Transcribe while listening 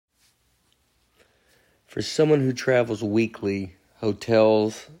For someone who travels weekly,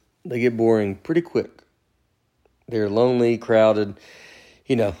 hotels, they get boring pretty quick. They're lonely, crowded,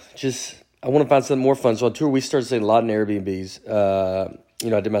 I want to find something more fun. So on tour, we started staying a lot in Airbnbs. I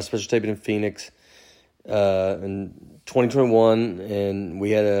did my special taping in Phoenix in 2021, and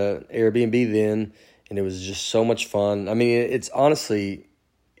we had an Airbnb then, and it was just so much fun. I mean, it's honestly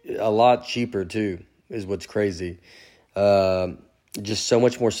a lot cheaper too, is what's crazy. Just so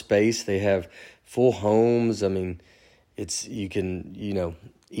much more space. They have full homes. I mean, you can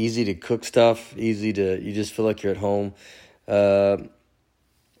easy to cook stuff, you just feel like you're at home. Did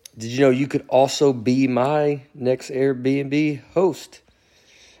you know you could also be my next Airbnb host?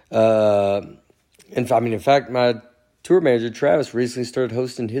 In fact, my tour manager, Travis, recently started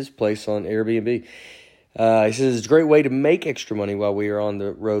hosting his place on Airbnb. He says it's a great way to make extra money while we are on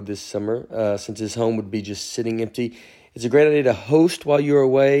the road this summer, since his home would be just sitting empty. It's a great idea to host while you're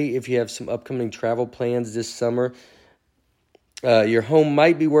away if you have some upcoming travel plans this summer. Your home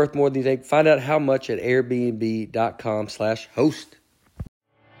might be worth more than you think. Find out how much at airbnb.com/host.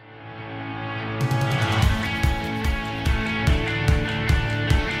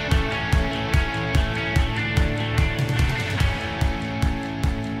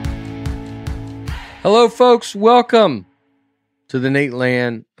 Hello, folks. Welcome to the Nate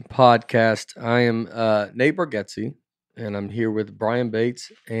Land podcast. I am Nate Bargatze, and I'm here with Brian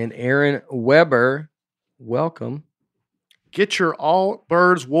Bates and Aaron Weber. Welcome. Get your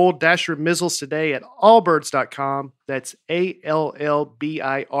Allbirds wool dasher mizzles today at allbirds.com. That's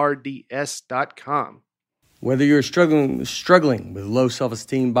ALLBIRDS.com. Whether you're struggling with low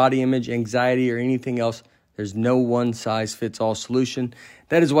self-esteem, body image, anxiety, or anything else, there's no one-size-fits-all solution.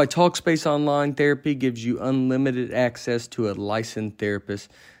 That is why Talkspace Online Therapy gives you unlimited access to a licensed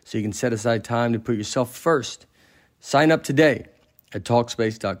therapist so you can set aside time to put yourself first. Sign up today at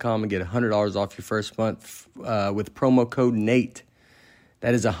Talkspace.com and get $100 off your first month with promo code NATE.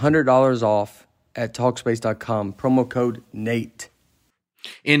 That is $100 off at Talkspace.com, promo code NATE.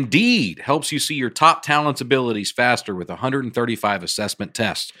 Indeed helps you see your top talent's abilities faster with 135 assessment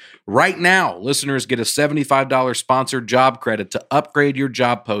tests. Right now, listeners get a $75 sponsored job credit to upgrade your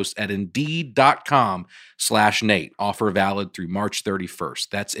job post at Indeed.com/Nate. Offer valid through March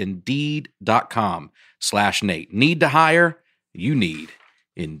 31st. That's Indeed.com/Nate. Need to hire? You need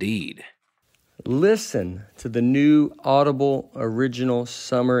Indeed. Listen to the new Audible original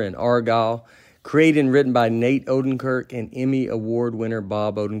Summer in Argyle, created and written by Nate Odenkirk and Emmy Award winner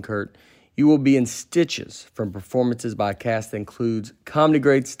Bob Odenkirk. You will be in stitches from performances by a cast that includes comedy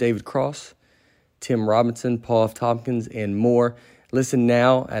greats David Cross, Tim Robinson, Paul F. Tompkins, and more. Listen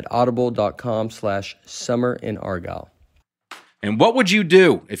now at audible.com/Summer in Argyle. And what would you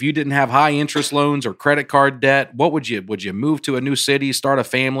do if you didn't have high interest loans or credit card debt? Would you move to a new city, start a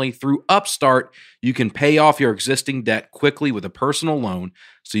family? Through Upstart, you can pay off your existing debt quickly with a personal loan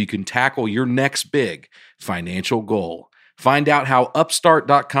so you can tackle your next big financial goal. Find out how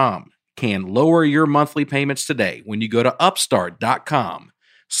Upstart.com can lower your monthly payments today when you go to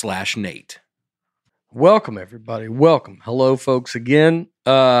Upstart.com/Nate. Welcome, everybody. Welcome. Hello, folks, again.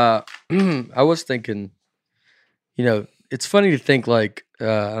 I was thinking, it's funny to think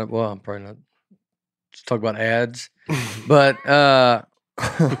I'm probably not just talk about ads, but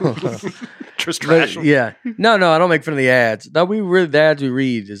Just trash. Yeah. No, I don't make fun of the ads. No, the ads we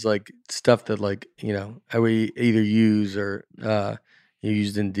read is like stuff that we either use or you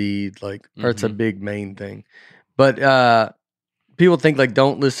used Indeed, or it's a big main thing. But people think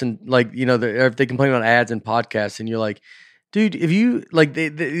don't listen, if they complain about ads and podcasts, and you're like, dude, if you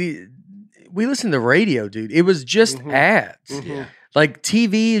we listen to radio, dude. It was just ads. Mm-hmm.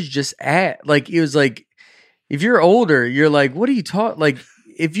 TV is just ad. It was if you're older, you're like, what are you talking?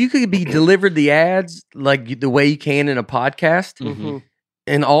 If you could be delivered the ads the way you can in a podcast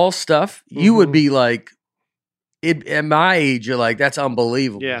and all stuff, you would be at my age, you're like, that's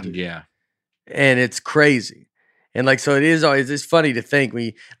unbelievable. Yeah. Dude. Yeah. And it's crazy. And so it is always, it's funny to think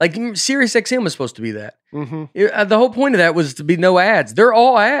Sirius XM was supposed to be that. Mm-hmm. The whole point of that was to be no ads. They're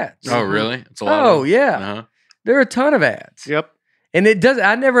all ads. Oh, really? It's a lot. Oh, yeah. There are a ton of ads. Yep. And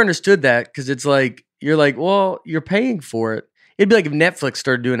I never understood that because it's you're well, you're paying for it. It'd be like if Netflix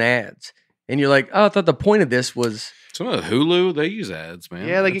started doing ads and you're like, oh, I thought the point of this was. Some of the Hulu, they use ads, man.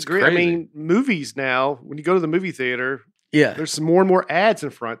 Yeah, they That's get great. crazy. I mean, movies now, when you go to the movie theater, Yeah. there's some more and more ads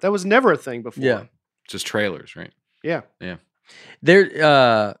in front. That was never a thing before. Yeah. Just trailers, right? Yeah. Well,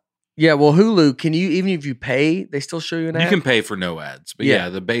 Hulu, can you, even if you pay, they still show you an ad? You can pay for no ads, but Yeah.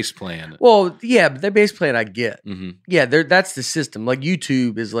 the base plan. Well, yeah, but their base plan I get. Mm-hmm. Yeah, that's the system.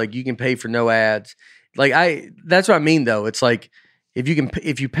 YouTube is you can pay for no ads. That's what I mean though. It's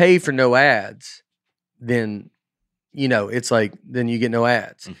if you pay for no ads, then it's like then you get no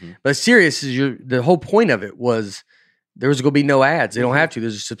ads. Mhm. But Sirius is the whole point of it was there was going to be no ads. They don't have to.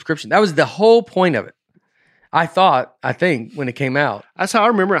 There's a subscription. That was the whole point of it. I think when it came out, That's how I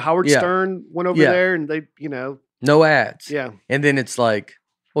remember Howard Yeah. Stern went over Yeah. there and they, no ads. yeah, And then it's like,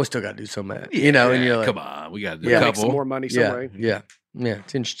 well, we still got to do some ads, and you're like, come on, we got to do Yeah. a make some couple. more money somewhere. yeah.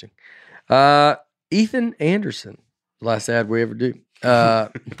 It's interesting. Ethan Anderson, last ad we ever do.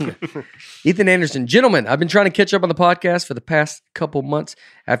 Ethan Anderson, gentlemen, I've been trying to catch up on the podcast for the past couple months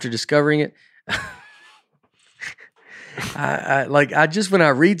after discovering it. I just when I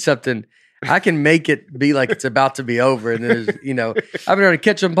read something, I can make it be like it's about to be over. And there's, I've been trying to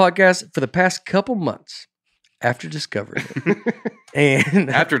catch up on podcast for the past couple months after discovering it. And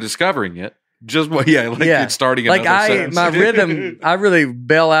After discovering it, just it's starting like another sentence. my rhythm, I really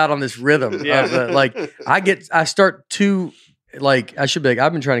bail out on this rhythm. Yeah. I start to I should be like,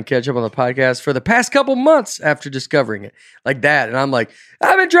 I've been trying to catch up on the podcast for the past couple months after discovering it, like that. And I'm like,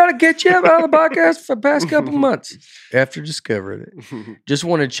 I've been trying to catch up on the podcast for the past couple months after discovering it. Just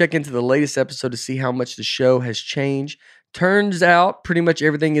want to check into the latest episode to see how much the show has changed. Turns out pretty much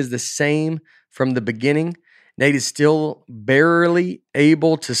everything is the same from the beginning. Nate is still barely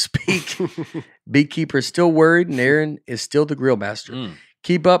able to speak. Beekeeper is still worried, and Aaron is still the grill master. Mm,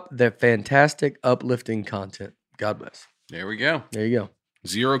 Keep up the fantastic, uplifting content. God bless. there we go. There you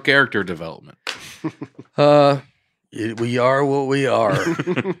Zero character development. go. We are what we are.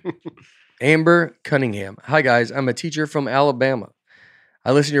 Amber Cunningham. Hi, guys. I'm a teacher from Alabama.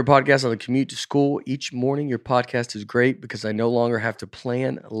 I listen to your podcast on the commute to school each morning. Your podcast is great because I no longer have to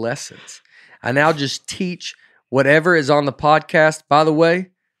plan lessons. I now just teach whatever is on the podcast. By the way,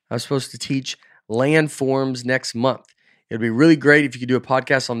 I'm supposed to teach landforms next month. It'd be really great if you could do a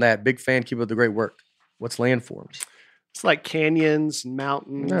podcast on that. Big fan. Keep up the great work. What's landforms? It's like canyons and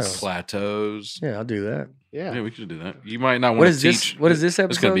mountains. No. Plateaus. Yeah, I'll do that. Yeah. Yeah, we could do that. You might not What want is to this? teach. What is this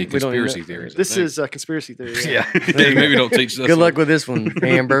episode? It's going to be We don't even conspiracy know. theories. I This think. is a conspiracy theory. Yeah. Maybe don't teach this. Good luck one. with this one,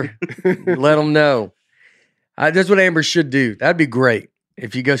 Amber. Let them know. That's what Amber should do. That'd be great.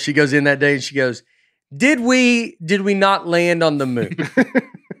 If she goes in that day and she goes, Did we not land on the moon?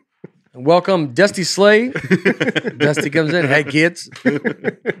 Welcome, Dusty Slade. Dusty comes in. Hey, kids.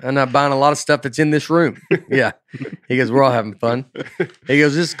 I'm not buying a lot of stuff that's in this room. Yeah. He goes, we're all having fun. He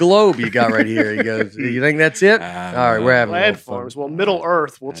goes, this globe you got right here. He goes, you think that's it? All right, we're having a little fun. Landforms. Well, Middle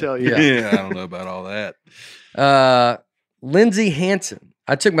Earth will tell you. Yeah, I don't know about all that. Lindsay Hanson.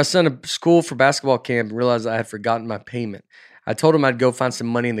 I took my son to school for basketball camp and realized I had forgotten my payment. I told him I'd go find some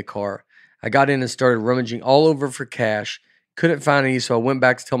money in the car. I got in and started rummaging all over for cash. Couldn't find any, so I went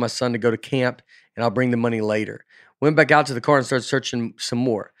back to tell my son to go to camp and I'll bring the money later. Went back out to the car and started searching some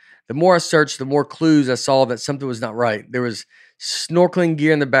more. The more I searched, the more clues I saw that something was not right. There was snorkeling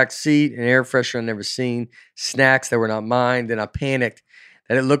gear in the back seat, an air freshener I'd never seen, snacks that were not mine. Then I panicked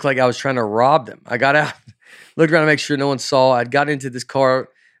that it looked like I was trying to rob them. I got out, looked around to make sure no one saw. I'd got into this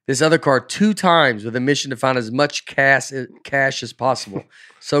other car 2 times with a mission to find as much cash as possible.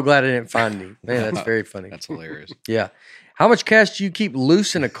 So glad I didn't find any. Man, that's very funny. That's hilarious. Yeah. How much cash do you keep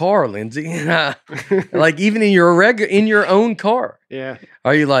loose in a car, Lindsay? Like even in your own car? Yeah.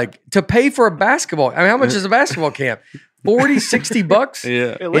 Are you like to pay for a basketball? I mean, how much is a basketball camp? 40, 60 bucks? Yeah.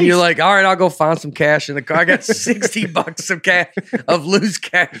 At And least. you're like, all right, I'll go find some cash in the car. I got 60 bucks of cash, of loose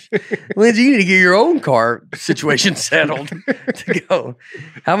cash. Lindsay, you need to get your own car situation settled to go.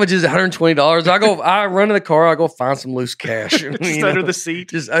 How much is it? $120? I run to the car. I'll go find some loose cash. Just under the seat.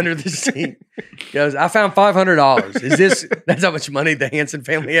 Just under the seat. Goes, I found $500. That's how much money the Hanson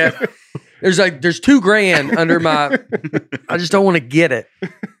family has. There's $2,000 under my, I just don't want to get it.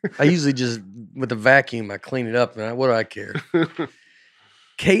 I usually just, with a vacuum, I clean it up. And what do I care?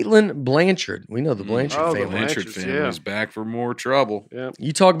 Caitlin Blanchard. We know the Blanchard Oh, the family. Blanchard Blanchards, family's back for more trouble. Yeah.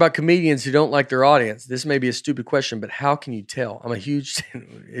 You talk about comedians who don't like their audience. This may be a stupid question, but how can you tell? I'm a huge,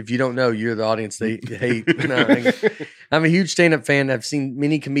 if you don't know, you're the audience they hate. No, I'm a huge stand-up fan. I've seen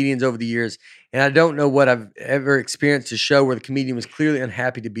many comedians over the years, and I don't know what I've ever experienced to show where the comedian was clearly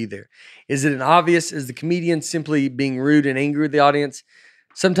unhappy to be there. Is it an obvious? Is the comedian simply being rude and angry with the audience?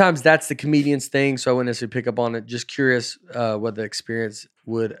 Sometimes that's the comedian's thing, so I wouldn't necessarily pick up on it. Just curious what the experience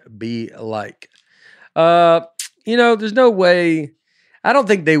would be like. There's no way. I don't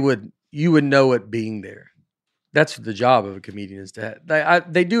think you would know it being there. That's what the job of a comedian is to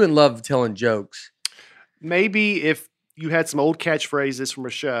have. They do and love telling jokes. Maybe if you had some old catchphrases from a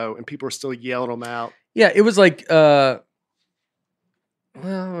show and people are still yelling them out. Yeah, it was like, I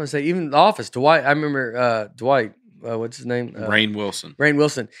want to say even The Office. Dwight, I remember Dwight. What's his name? Rainn Wilson. Rainn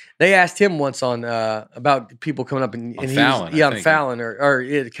Wilson. They asked him once on about people coming up and On he Fallon, was, I on think. Fallon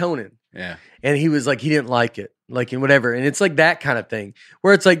or Conan. Yeah. And he was like, he didn't like it, like, and whatever. And it's like that kind of thing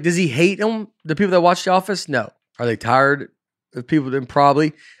where it's like, does he hate them? The people that watch The Office? No. Are they tired of people? Then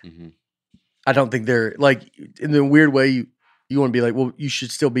probably. Mm-hmm. I don't think they're like, in the weird way, you want to be like, well, you should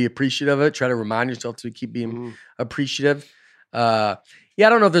still be appreciative of it. Try to remind yourself to keep being appreciative. Yeah, I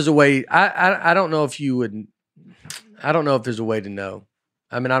don't know if there's a way. I don't know if you would. I don't know if there's a way to know.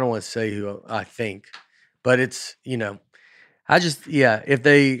 I mean, I don't want to say who I think, but it's, I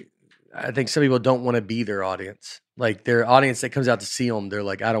think some people don't want to be their audience. Like their audience that comes out to see them, they're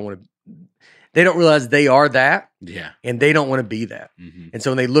like, I don't want to. They don't realize they are that, and they don't want to be that. Mm-hmm. And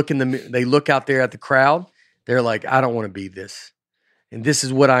so when they look out there at the crowd, they're like, I don't want to be this, and this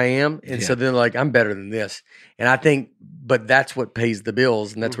is what I am. And so they're like, I'm better than this. And I think, but that's what pays the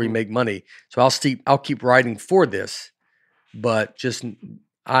bills, and that's where you make money. So I'll keep writing for this, but just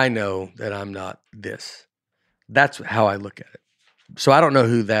I know that I'm not this. That's how I look at it. So I don't know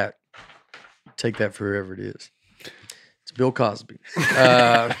who that. Take that for whoever it is. It's Bill Cosby.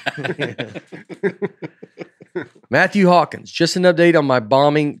 Matthew Hawkins, just an update on my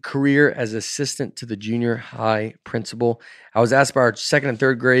bombing career as assistant to the junior high principal. I was asked by our second and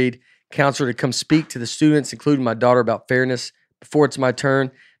third grade counselor to come speak to the students, including my daughter, about fairness. Before it's my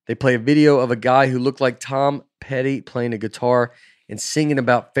turn, they play a video of a guy who looked like Tom Petty playing a guitar and singing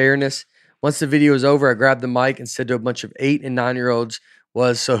about fairness. Once the video was over, I grabbed the mic and said to a bunch of 8 and 9-year-olds,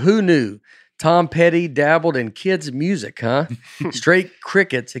 so who knew? Tom Petty dabbled in kids' music, huh? Straight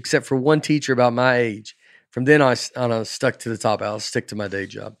crickets, except for one teacher about my age. From then on, I stuck to the top. I'll stick to my day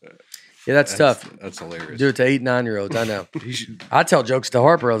job. Yeah, that's tough. That's hilarious. Do it to 8 and 9-year-olds. I know. I tell jokes to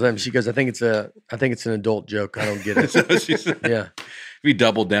Harper all the time. She goes, I think it's an adult joke. I don't get it. Yeah. We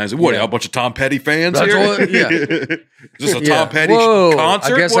doubled down. Said, what? A bunch of Tom Petty fans here? Is this a Tom Petty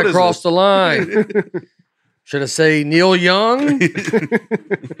concert? I guess I crossed the line. Should I say Neil Young?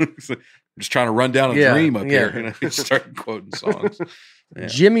 Just trying to run down a dream up here. Start quoting songs. Yeah.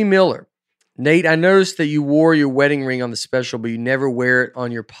 Jimmy Miller. Nate, I noticed that you wore your wedding ring on the special, but you never wear it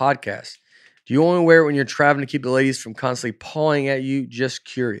on your podcast. Do you only wear it when you're traveling to keep the ladies from constantly pawing at you? Just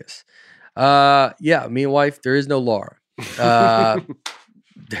curious. Yeah, me and wife, there is no Laura. I'm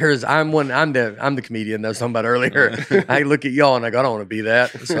the comedian that I was talking about earlier. I look at y'all and I go, I don't want to be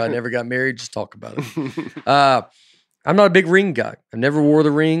that. So I never got married. Just talk about it. I'm not a big ring guy. I never wore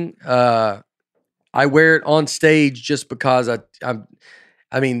the ring. I wear it on stage just because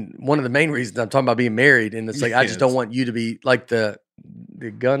I mean, one of the main reasons I'm talking about being married, and it's like I just don't want you to be like the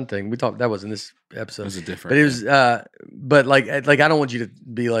gun thing. We talked that was in this episode. It was different, but it was. But like I don't want you to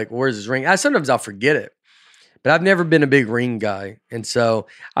be like, where's his ring? Sometimes I'll forget it, but I've never been a big ring guy, and so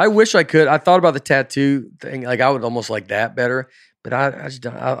I wish I could. I thought about the tattoo thing. Like I would almost like that better, but I just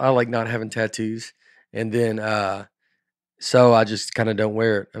don't, I like not having tattoos, and then so I just kind of don't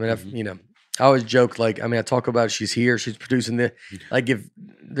wear it. I mean, I always joke, I talk about it, she's here, she's producing this. Like, if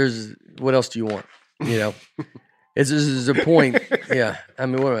there's, what else do you want? This is a point. Yeah. I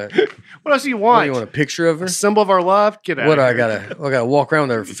mean, what else do you want? What, you want a picture of her? A symbol of our love? Get out what, of here. I gotta walk around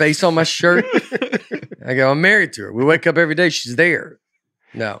with her face on my shirt? I'm married to her. We wake up every day, she's there.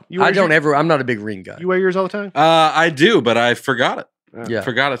 No. I'm not a big ring guy. You wear yours all the time? I do, but I forgot it. Yeah.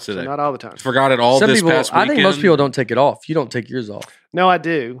 Forgot it today. So not all the time. Forgot it all Some this people, past weekend. I think most people don't take it off. You don't take yours off. No, I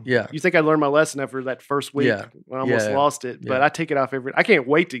do. Yeah. You think I learned my lesson after that first week when I almost lost it, but I take it off I can't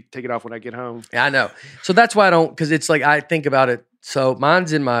wait to take it off when I get home. Yeah, I know. So that's why I don't, because it's like I think about it. So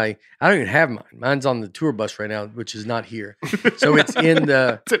mine's I don't even have mine. Mine's on the tour bus right now, which is not here. So it's in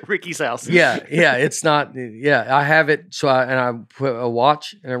the. It's at Ricky's house. Yeah, it's not. Yeah, I have it. So I put a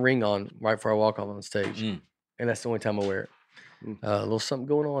watch and a ring on right before I walk off on stage. And that's the only time I wear it. A little something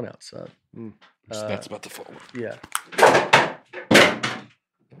going on outside. That's about to fall. Yeah.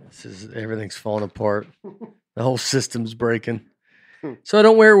 Everything's falling apart. The whole system's breaking. So I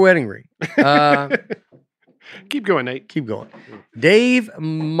don't wear a wedding ring. Keep going, Nate. Keep going. Dave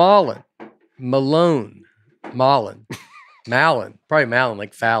Malin. Probably Malin,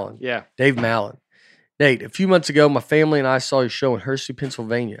 like Fallon. Yeah. Dave Malin. Nate, a few months ago, my family and I saw your show in Hershey,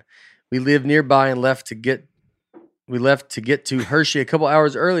 Pennsylvania. We lived nearby and left to get to Hershey a couple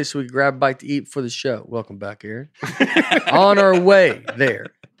hours early so we could grab a bite to eat for the show. Welcome back, Aaron. On our way there,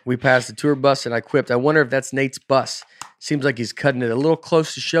 we passed the tour bus and I quipped, I wonder if that's Nate's bus. Seems like he's cutting it a little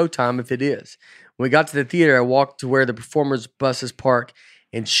close to showtime if it is. When we got to the theater, I walked to where the performers' buses park,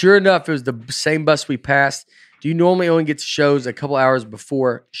 and sure enough, it was the same bus we passed. Do you normally only get to shows a couple hours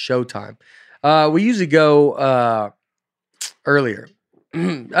before showtime? We usually go earlier.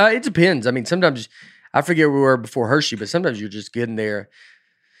 It depends. I mean, sometimes I forget where we were before Hershey, but sometimes you're just getting there.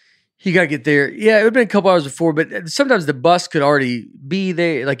 You got to get there. Yeah, it would have been a couple hours before, but sometimes the bus could already be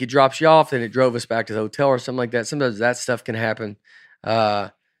there. Like it drops you off and it drove us back to the hotel or something like that. Sometimes that stuff can happen.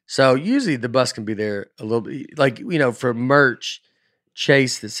 So usually the bus can be there a little bit. Like, for merch,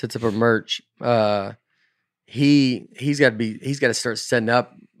 Chase that sets up our merch, he's got to start setting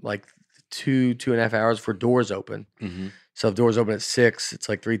up like 2.5 hours before doors open. Mm-hmm. So if doors open at 6, it's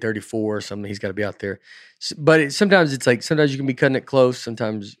like 3:34 or something. He's got to be out there. But sometimes it's like sometimes you can be cutting it close.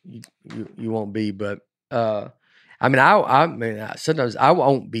 Sometimes you won't be. But sometimes I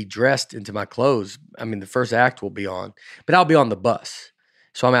won't be dressed into my clothes. I mean, the first act will be on, but I'll be on the bus,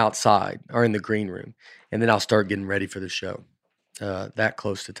 so I'm outside or in the green room, and then I'll start getting ready for the show. That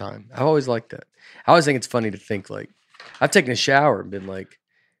close to time. I've always liked that. I always think it's funny to think like I've taken a shower and been like.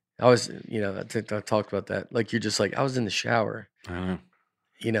 I think I talked about that. Like, you're just like, I was in the shower, I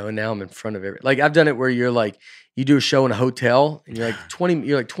know. And now I'm in front of it. Like, I've done it where you're like, you do a show in a hotel and you're like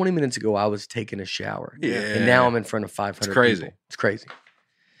 20 minutes ago, I was taking a shower. Yeah. And now I'm in front of 500 It's crazy. people. It's crazy.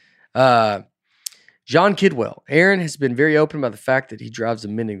 John Kidwell. Aaron has been very open about the fact that he drives a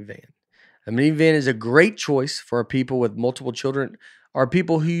minivan. A minivan is a great choice for people with multiple children or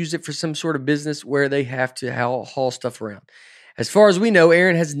people who use it for some sort of business where they have to haul stuff around. As far as we know,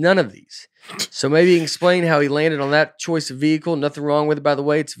 Aaron has none of these. So maybe you can explain how he landed on that choice of vehicle. Nothing wrong with it, by the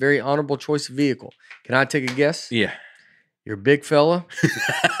way. It's a very honorable choice of vehicle. Can I take a guess? Yeah. You're a big fella.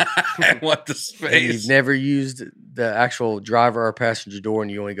 I want the And space. you've never used the actual driver or passenger door,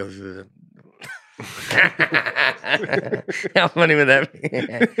 and you only go through the. How funny would that be?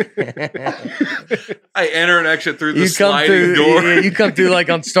 I enter and exit through the You come sliding through. door. Yeah, you come through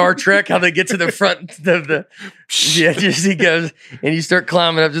like on Star Trek, how they get to the front of the. Yeah, just he goes, and you start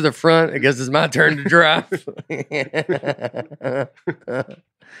climbing up to the front. I guess it's my turn to drive.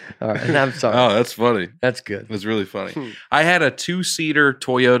 All right, I'm sorry. Oh, that's funny. That's good. It was really funny. I had a 2-seater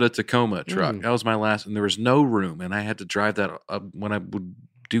Toyota Tacoma truck. That was my last, and there was no room, and I had to drive that when I would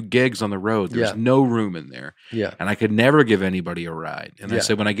do gigs on the road. There was no room in there, and I could never give anybody a ride. And I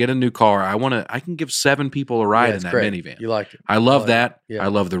said, when I get a new car, I can give 7 people a ride in that minivan. You liked it. I love that. Yeah. I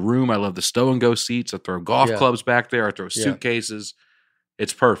love the room. I love the stow and go seats. I throw golf clubs back there. I throw suitcases.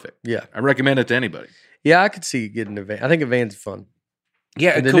 It's perfect. Yeah, I recommend it to anybody. yeah, I could see you getting a van. I think a van's fun.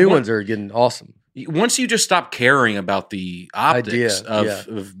 Yeah, And the new ones are getting awesome. Once you just stop caring about the optics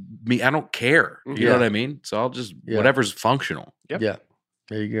of me, I don't care. You know what I mean? So I'll just whatever's functional. Yep. Yeah,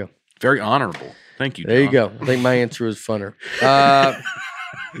 there you go. Very honorable. Thank you. There you John. go. I think my answer was funner.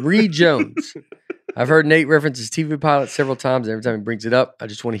 Reed Jones. I've heard Nate references TV Pilot several times. Every time he brings it up, I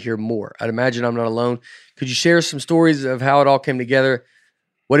just want to hear more. I'd imagine I'm not alone. Could you share some stories of how it all came together,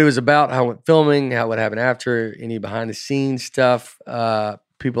 what it was about, how it went filming, how it happened after, any behind the scenes stuff?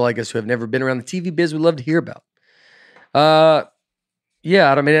 People like us who have never been around the TV biz would love to hear about.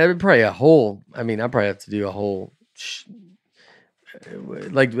 Yeah, I mean, it'd probably I probably have to do a whole.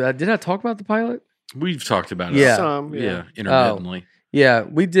 Did I talk about the pilot? We've talked about it. Yeah. Some, Yeah. Intermittently. Yeah,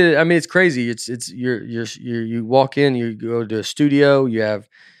 we did. I mean, it's crazy. It's you walk in, you go to a studio, you have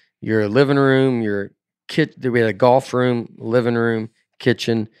your living room, your we had a golf room, living room,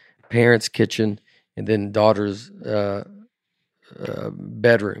 kitchen, parents' kitchen, and then daughter's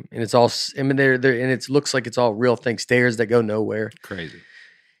bedroom, and it's all. I mean, there, and it looks like it's all real things, stairs that go nowhere. Crazy.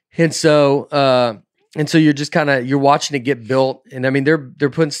 And so you're just kind of you're watching it get built, and I mean they're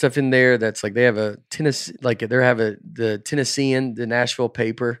putting stuff in there that's like they have a Tennessee, the Tennessean, the Nashville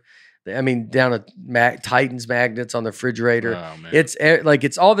paper. I mean down at Titans magnets on the refrigerator. Oh, man.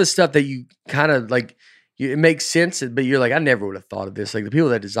 It's all this stuff that you kind of like. It makes sense, but you're like I never would have thought of this. Like the people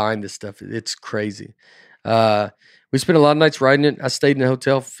that designed this stuff, it's crazy. We spent a lot of nights writing it. I stayed in a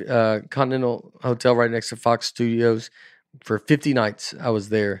hotel, Continental Hotel right next to Fox Studios for 50 nights. I was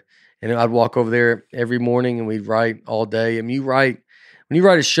there. And I'd walk over there every morning and we'd write all day. I mean, when you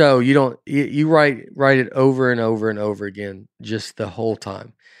write a show, you write it over and over and over again, just the whole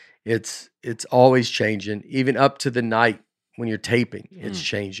time. It's always changing, even up to the night when you're taping, it's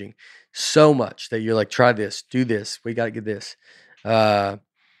changing so much that you're like, try this, do this. We got to get this. And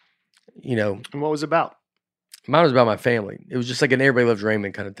what was it about? Mine was about my family. It was just like an Everybody Loves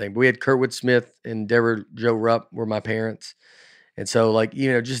Raymond kind of thing. But we had Kurtwood Smith and Deborah Jo Rupp were my parents. And so,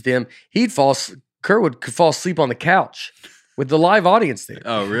 just them. Kurtwood could fall asleep on the couch with the live audience there.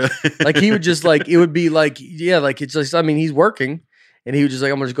 Oh, really? Like he would just it would be like, it's just, I mean, he's working, and he would just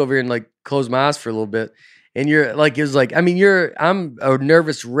like, I'm gonna just go over here and close my eyes for a little bit. And you're like, it was like, I mean, I'm a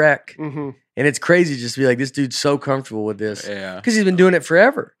nervous wreck, and it's crazy just to be like, this dude's so comfortable with this, because he's been doing it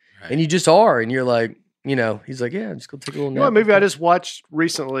forever, and you just are, and you're like, he's like, yeah, just go take a little nap. You know what movie I just watched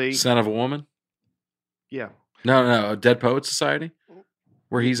recently? Son of a Woman? Yeah. No, Dead Poets Society?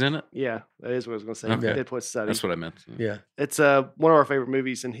 where he's in it? Yeah, that is what I was going to say. Okay. Dead Poets Society. That's what I meant. Yeah. It's one of our favorite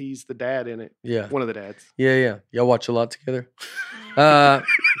movies, and he's the dad in it. Yeah. One of the dads. Yeah. Y'all watch a lot together?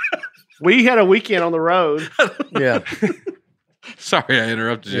 We had a weekend on the road. Yeah. Sorry, I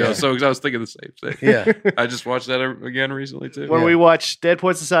interrupted you. Yeah. I was thinking the same thing. Yeah. I just watched that again recently too. When Yeah. we watched Dead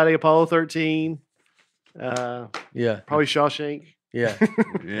Poets Society, Apollo 13, Yeah. probably Shawshank. Yeah.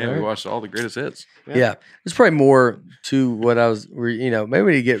 Yeah, we watched all the greatest hits. Yeah. There's probably more to what I was, maybe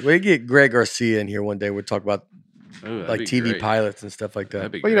we get Greg Garcia in here one day. We'll talk about Ooh, that'd like be TV great. pilots and stuff like that.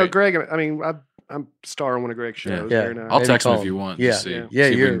 That'd be Well, great. Greg, I mean, I'm starring one of Greg's shows. Yeah. Very nice. I'll Maybe text him call if you want. Yeah. To see, Yeah, see if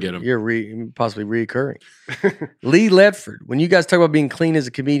we you're can get him. you're possibly reoccurring. Lee Ledford, when you guys talk about being clean as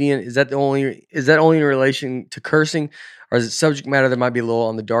a comedian, is that only in relation to cursing, or is it subject matter that might be a little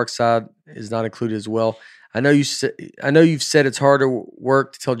on the dark side is not included as well? I know you've said it's harder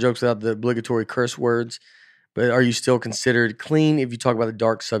work to tell jokes without the obligatory curse words, but are you still considered clean if you talk about the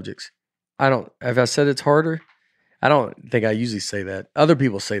dark subjects? Have I said it's harder? I don't think I usually say that. Other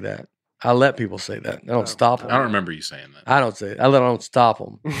people say that. I let people say that. I don't stop them. I don't remember you saying that. I don't say it. I don't stop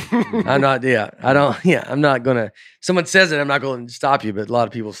them. I'm not. Yeah, I don't. Yeah, I'm not gonna. Someone says it, I'm not going to stop you. But a lot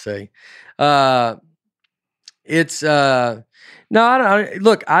of people say, it's no.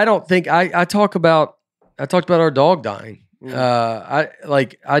 Look, I don't think I talked about our dog dying. I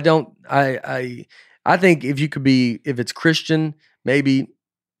think if it's Christian, maybe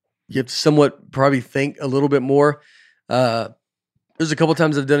you have to somewhat probably think a little bit more. There's a couple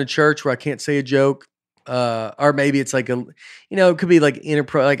times I've done a church where I can't say a joke, or maybe it's like it could be like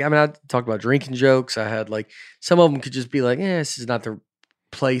I talked about drinking jokes. I had like some of them could just be like, this is not the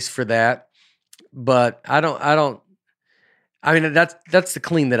place for that. But I don't. I mean, that's the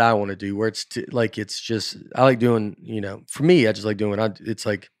clean that I want to do, where it's just I like doing. For me, I just like doing. It's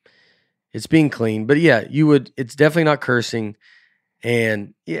like it's being clean, but yeah, it's definitely not cursing,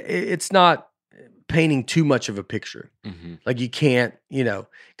 and it's not painting too much of a picture. Mm-hmm. Like you can't,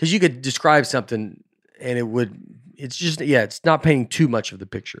 because you could describe something and it's not painting too much of the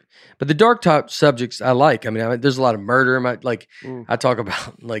picture. But the dark top subjects I like. I mean, there's a lot of murder. I talk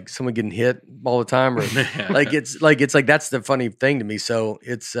about like someone getting hit all the time, or it's like that's the funny thing to me. So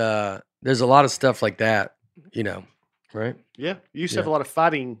it's there's a lot of stuff like that, right? Yeah, you used to have a lot of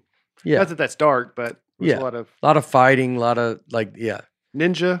fighting. Yeah, Not that that's dark, but there's a lot of fighting, a lot of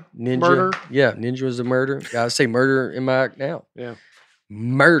ninja murder. Yeah, ninja was a murder. I say murder in my act now. Yeah,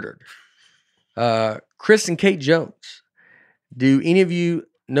 murdered. Chris and Kate Jones. Do any of you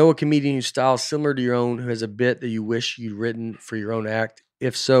know a comedian whose style is similar to your own, who has a bit that you wish you'd written for your own act?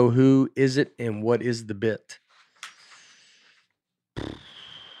 If so, who is it and what is the bit?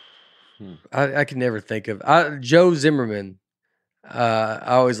 I can never think of Joe Zimmerman. I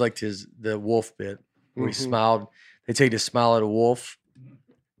always liked the wolf bit where he smiled. They tell you to smile at a wolf.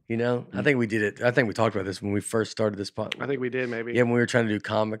 I think we did it. I think we talked about this when we first started this podcast. I think we did maybe. Yeah, when we were trying to do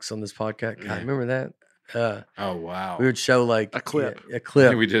comics on this podcast. God, remember that? Oh wow! We would show like a clip. A clip. I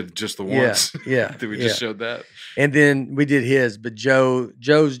think we did just the once. Yeah. we just showed that. And then we did his, but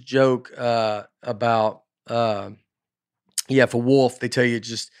Joe's joke about for wolf, they tell you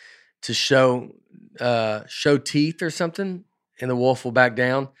just to show teeth or something, and the wolf will back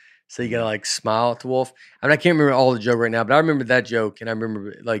down. So you gotta like smile at the wolf. I mean, I can't remember all the joke right now, but I remember that joke, and I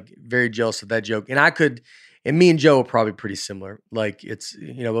remember like very jealous of that joke. And me and Joe are probably pretty similar. Like it's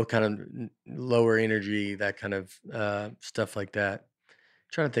both kind of lower energy, that kind of stuff like that.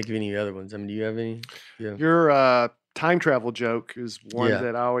 Trying to think of any other ones. I mean, do you have any? Yeah. Your time travel joke is one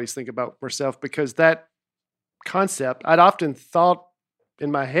that I always think about myself, because that concept I'd often thought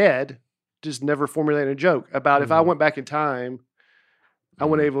in my head, just never formulated a joke about. If I went back in time, I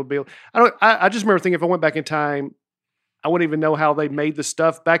wouldn't able to be. I just remember thinking if I went back in time, I wouldn't even know how they made the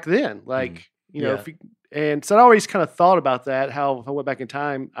stuff back then. Like and so I always kind of thought about that. How if I went back in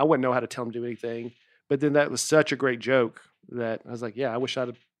time, I wouldn't know how to tell them to do anything. But then that was such a great joke that I was like, I wish I'd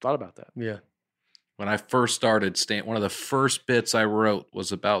have thought about that. Yeah. When I first started one of the first bits I wrote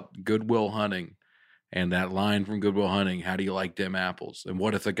was about Good Will Hunting, and that line from Good Will Hunting, "How do you like them apples?" And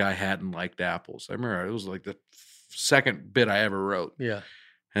what if the guy hadn't liked apples? I remember it was like the second bit I ever wrote. Yeah.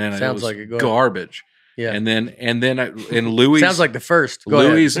 And Sounds it was like it. garbage. Yeah. And Louis sounds like the first.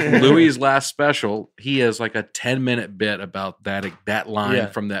 Louis' last special, he has like a 10-minute bit about that line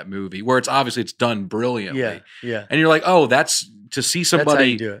from that movie, where it's done brilliantly. Yeah. Yeah. And you're like, oh, that's to see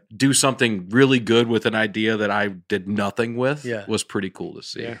somebody do something really good with an idea that I did nothing with was pretty cool to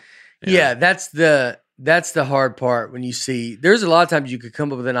see. Yeah, that's the hard part when you see. There's a lot of times you could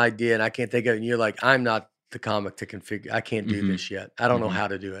come up with an idea and I can't think of it, and you're like, I'm not the comic to configure. I can't do this yet. I don't know how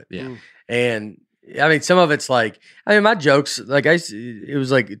to do it. Yeah. And I mean, some of it's like, I mean, my jokes, like it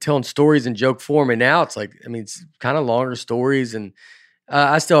was like telling stories in joke form. And now it's like, I mean, it's kind of longer stories and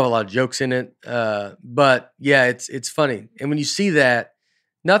I still have a lot of jokes in it. But yeah, it's funny. And when you see that,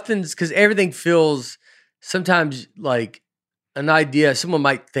 nothing's, because everything feels sometimes like an idea someone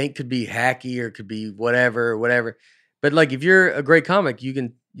might think could be hacky or could be whatever. But like, if you're a great comic, you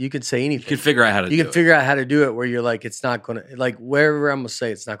can say anything. You can figure out how to do it. You can figure out how to do it where you're like, it's not going to, like, wherever I'm going to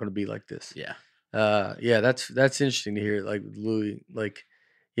say it's not going to be like this. Yeah. Yeah, that's interesting to hear. Like Louis, like,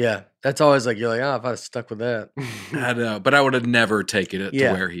 yeah, that's always like, you're like, oh, if I'd stuck with that. I know, but I would have never taken it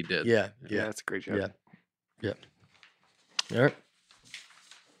to where he did. Yeah, that's a great joke. Yeah. All right.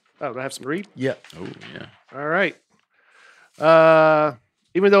 Oh, do I have some read? Yeah. Oh, yeah. All right.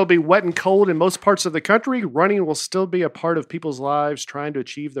 Even though it'll be wet and cold in most parts of the country, running will still be a part of people's lives trying to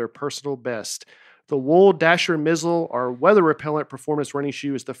achieve their personal best. The Wool Dasher Mizzle, our weather repellent performance running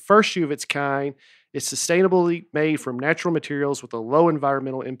shoe, is the first shoe of its kind. It's sustainably made from natural materials with a low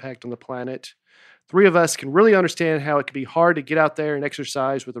environmental impact on the planet. Three of us can really understand how it can be hard to get out there and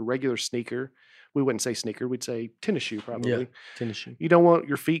exercise with a regular sneaker. We wouldn't say sneaker, we'd say tennis shoe probably. Yeah, tennis shoe. You don't want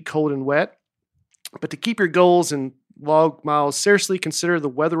your feet cold and wet. But to keep your goals and log miles, seriously consider the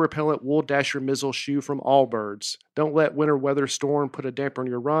weather repellent Wool Dasher Mizzle shoe from Allbirds. Don't let winter weather storm put a damper on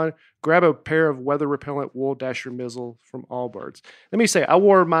your run. Grab a pair of weather repellent Wool Dasher Mizzle from Allbirds. Let me say, I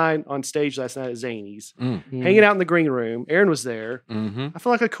wore mine on stage last night at Zany's, hanging out in the green room. Aaron was there. I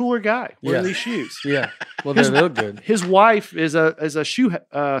feel like a cooler guy wearing these shoes. Yeah, well, they look good. His wife is a shoe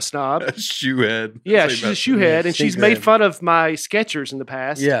snob. A shoe head. Yeah, she's a shoe head, and she's made fun of my Skechers in the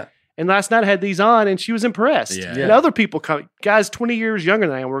past. Yeah. And last night I had these on, and she was impressed. Yeah. And other people come, guys 20 years younger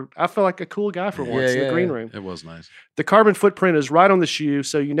than I am, I feel like a cool guy for once in the green room. It was nice. The carbon footprint is right on the shoe,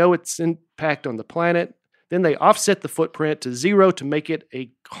 so you know its impact on the planet. Then they offset the footprint to 0 to make it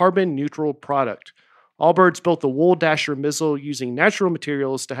a carbon neutral product. Allbirds built the Wool Dasher Mizzle using natural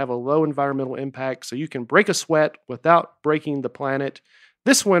materials to have a low environmental impact, so you can break a sweat without breaking the planet.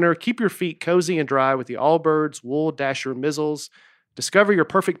 This winter, keep your feet cozy and dry with the Allbirds Wool Dasher Mizzles. Discover your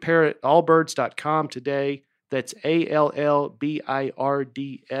perfect pair at allbirds.com today. That's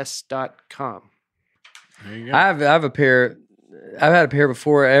ALLBIRDS.com. There you go. I have a pair. I've had a pair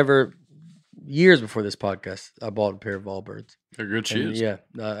before, years before this podcast. I bought a pair of Allbirds. They're good shoes. And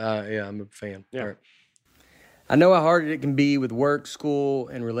I'm a fan. Yeah. Right. I know how hard it can be with work, school,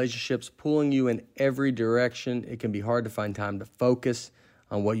 and relationships pulling you in every direction. It can be hard to find time to focus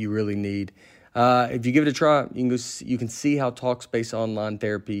on what you really need. If you give it a try, you can see how Talkspace Online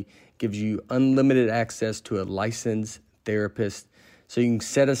Therapy gives you unlimited access to a licensed therapist. So you can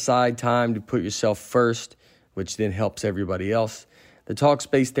set aside time to put yourself first, which then helps everybody else. The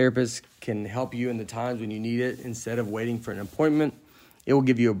Talkspace therapist can help you in the times when you need it instead of waiting for an appointment. It will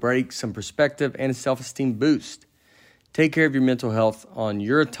give you a break, some perspective, and a self-esteem boost. Take care of your mental health on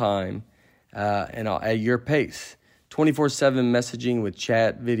your time and at your pace. 24/7 messaging with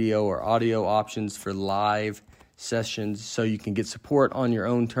chat, video, or audio options for live sessions so you can get support on your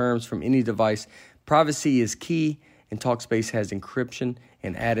own terms from any device. Privacy is key, and Talkspace has encryption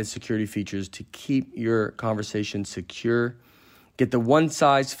and added security features to keep your conversation secure. Get the one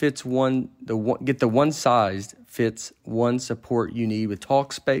size fits one support you need with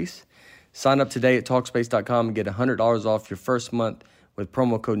Talkspace. Sign up today at Talkspace.com and get $100 off your first month with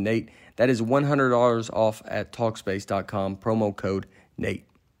promo code Nate. That is $100 off at Talkspace.com, promo code Nate.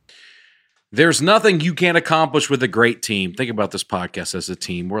 There's nothing you can't accomplish with a great team. Think about this podcast as a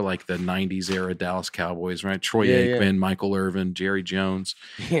team. We're like the 90s era Dallas Cowboys, right? Troy Aikman, Michael Irvin, Jerry Jones.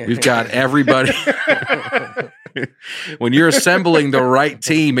 We've got everybody. When you're assembling the right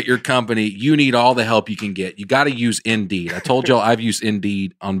team at your company, you need all the help you can get. You got to use Indeed. I told y'all I've used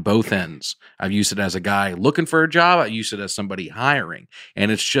Indeed on both ends. I've used it as a guy looking for a job. I use it as somebody hiring.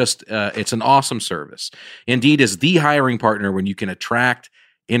 And it's just, it's an awesome service. Indeed is the hiring partner when you can attract,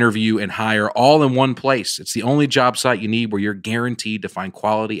 interview, and hire all in one place. It's the only job site you need where you're guaranteed to find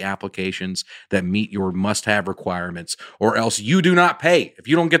quality applications that meet your must-have requirements, or else you do not pay. If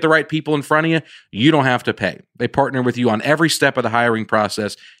you don't get the right people in front of you, you don't have to pay. They partner with you on every step of the hiring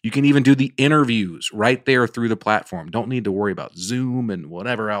process. You can even do the interviews right there through the platform. Don't need to worry about Zoom and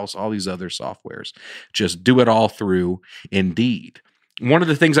whatever else, all these other softwares. Just do it all through Indeed. One of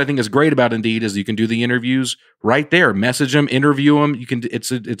the things I think is great about Indeed is you can do the interviews right there. Message them, interview them. You can.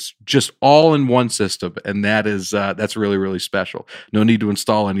 It's just all in one system, and that's really, really special. No need to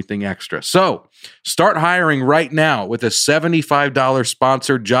install anything extra. So start hiring right now with a $75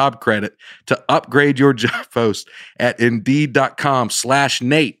 sponsored job credit to upgrade your job post at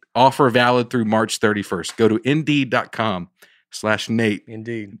Indeed.com/Nate. Offer valid through March 31st. Go to Indeed.com /Nate.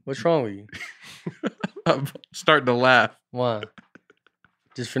 Indeed. What's wrong with you? I'm starting to laugh. Why?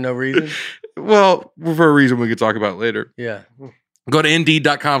 Just for no reason? Well, for a reason we could talk about later. Yeah. Go to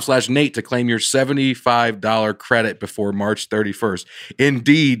Indeed.com/Nate to claim your $75 credit before March 31st.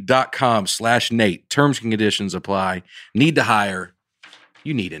 Indeed.com/Nate. Terms and conditions apply. Need to hire.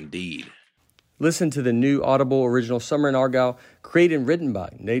 You need Indeed. Listen to the new Audible original Summer in Argyle, created and written by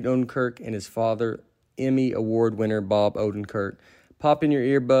Nate Odenkirk and his father, Emmy Award winner Bob Odenkirk. Pop in your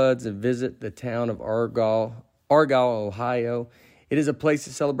earbuds and visit the town of Argyle, Ohio. It is a place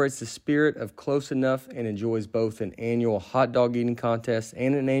that celebrates the spirit of close enough and enjoys both an annual hot dog eating contest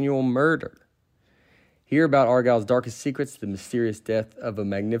and an annual murder. Hear about Argyle's darkest secrets, the mysterious death of a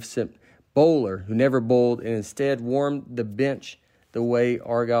magnificent bowler who never bowled and instead warmed the bench the way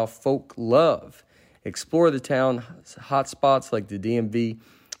Argyle folk love. Explore the town's hot spots like the DMV.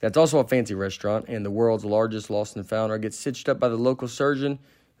 That's also a fancy restaurant and the world's largest lost and found, or get stitched up by the local surgeon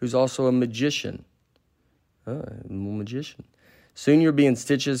who's also a magician. Soon you'll be in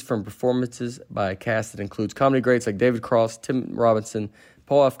stitches from performances by a cast that includes comedy greats like David Cross, Tim Robinson,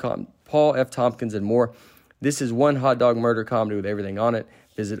 Paul F. Tompkins, and more. This is one hot dog murder comedy with everything on it.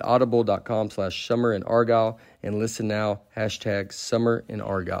 Visit audible.com/Summer in Argyle and listen now, #Summer in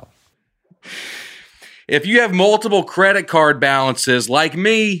Argyle. If you have multiple credit card balances like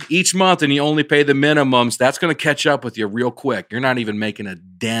me each month and you only pay the minimums, that's going to catch up with you real quick. You're not even making a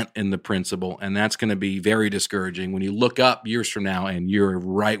dent in the principal, and that's going to be very discouraging when you look up years from now and you're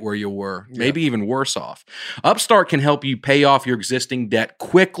right where you were, maybe even worse off. Upstart can help you pay off your existing debt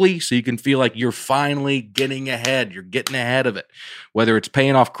quickly so you can feel like you're finally getting ahead. You're getting ahead of it. Whether it's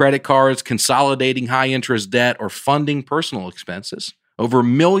paying off credit cards, consolidating high-interest debt, or funding personal expenses. Over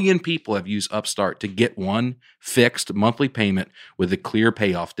 1 million people have used Upstart to get one fixed monthly payment with a clear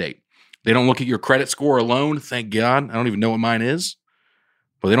payoff date. They don't look at your credit score alone, thank God. I don't even know what mine is.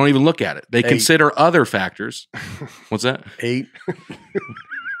 But they don't even look at it. They consider other factors. What's that? 8.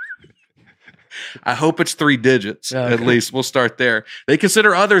 I hope it's 3 digits, at least. We'll start there. They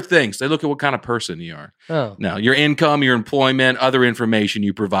consider other things. They look at what kind of person you are. Oh. Now, your income, your employment, other information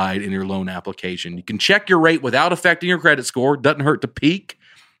you provide in your loan application. You can check your rate without affecting your credit score. Doesn't hurt to peek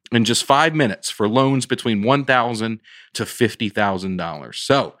in just 5 minutes for loans between $1,000 to $50,000.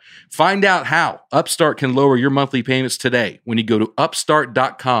 So find out how Upstart can lower your monthly payments today when you go to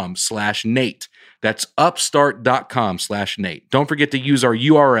upstart.com/Nate. That's upstart.com/Nate. Don't forget to use our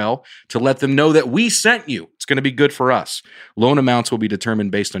URL to let them know that we sent you. It's going to be good for us. Loan amounts will be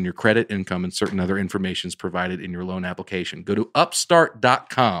determined based on your credit, income, and certain other information provided in your loan application. Go to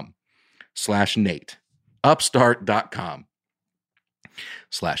upstart.com/Nate.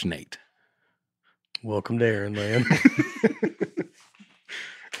 Upstart.com/Nate. Welcome to Aaron Land.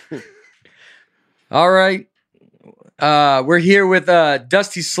 All right. We're here with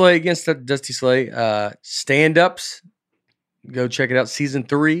Dusty Slay against Dusty Slay. Stand-ups. Go check it out. Season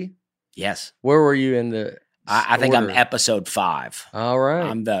 3. Yes. Where were you in the I think I'm episode 5. All right.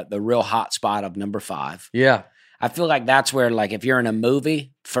 I'm the real hot spot of number 5. Yeah. I feel like that's where, like, if you're in a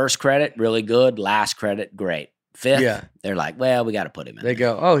movie, first credit, really good. Last credit, great. 5th, they're like, well, we got to put him in. They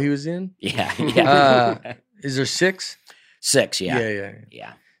go, oh, he was in? Yeah. Yeah. Is there 6? 6, yeah.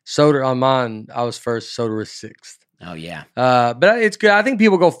 Yeah. Soder on mine, I was first. Soder was 6th. Oh, yeah. But it's good. I think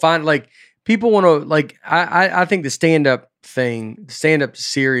people go find, like, people want to, like, I think the stand-up thing, the stand-up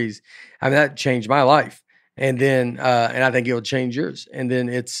series, I mean, that changed my life. And then, and I think it'll change yours. And then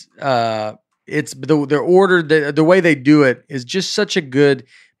it's the order, the way they do it is just such a good,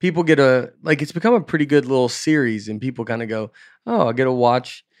 people get it's become a pretty good little series, and people kind of go, oh, I get to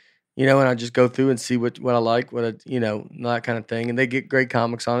watch, and I just go through and see what I like, that kind of thing. And they get great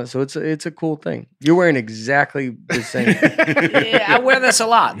comics on it. So it's a cool thing. You're wearing exactly the same. Yeah, I wear this a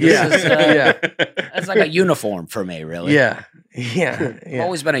lot. This is, it's like a uniform for me, really. Yeah. I've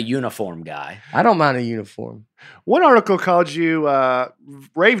always been a uniform guy. I don't mind a uniform. One article called you,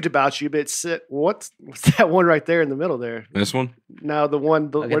 raved about you, but what's that one right there in the middle there? This one? No, the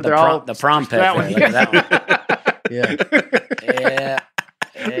one where they're all the prom pic. That one. Look at that one. Yeah.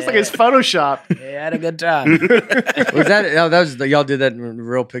 It's like it's Photoshop. Yeah, I had a good time. Was that? Oh, that was y'all did that in a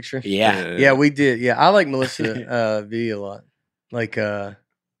real picture. Yeah, we did. Yeah, I like Melissa V a lot. Like, yeah,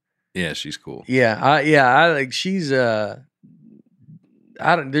 she's cool. I like she's there's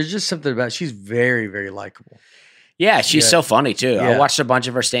just something about she's very, very likable. Yeah, she's so funny too. Yeah. I watched a bunch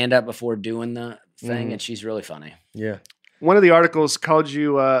of her stand up before doing the thing, and she's really funny. Yeah. One of the articles called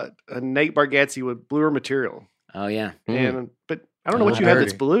you Nate Bargatze with bluer material. Oh yeah, but I don't know what you have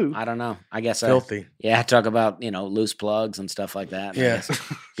that's blue. I don't know. I guess filthy. I talk about loose plugs and stuff like that. Yeah,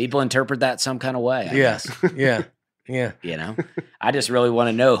 people interpret that some kind of way. I guess. Yeah. Yeah. You know, I just really want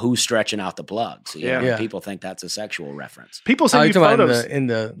to know who's stretching out the plugs. You know, Yeah. people think that's a sexual reference. People Oh, send you're you talking about photos. in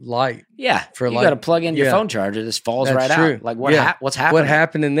the light. Yeah, For you like- got to plug in your yeah. phone charger. It just falls That's right true. out. Like what? Yeah. What's happening? What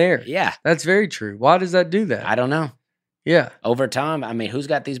happened in there? Yeah, That's very true. Why does that do that? I don't know. Yeah. Over time, I mean, who's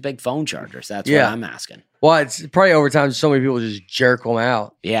got these big phone chargers? That's Yeah. what I'm asking. Well, it's probably over time. So many people just jerk them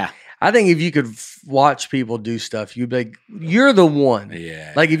out. Yeah, I think if you could watch people do stuff, you'd be like, you're the one.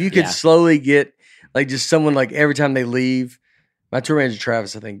 Yeah. Like if you could Yeah. slowly get like just someone like every time they leave. My tour manager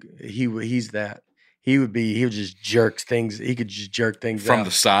Travis, I think he's that. He would just jerk things. He could just jerk things from out.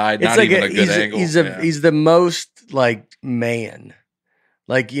 the side, It's not like even a good angle. He's the most like man.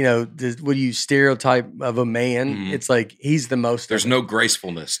 Like, you know, what you stereotype of a man, Mhm. it's like he's the most. There's of it. no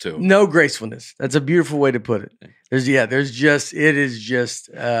gracefulness to him. No gracefulness. That's a beautiful way to put it. It is just,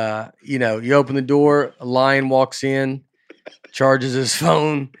 you know, you open the door, a lion walks in, charges his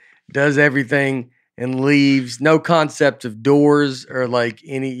phone, does everything, and leaves. No concept of doors or like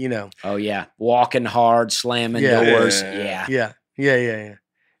any, you know. oh yeah, walking hard, slamming Yeah. doors. Yeah. Yeah, Yeah.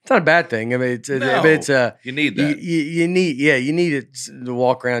 It's not a bad thing. I mean, it's No. but it's You need you, that. you need it to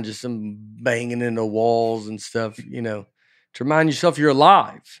walk around just some banging into walls and stuff, you know, to remind yourself you're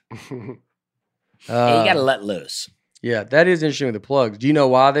alive. Yeah, you got to let loose. Yeah, that is interesting with the plugs. Do you know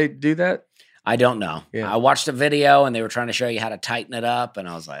why they do that? I don't know. Yeah. I watched a video and they were trying to show you how to tighten it up, and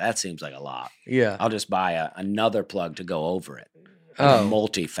I was like, that seems like a lot. Yeah. I'll just buy another plug to go over it. A Oh,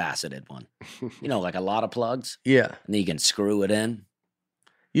 multifaceted one. You know, like a lot of plugs, yeah. and then you can screw it in.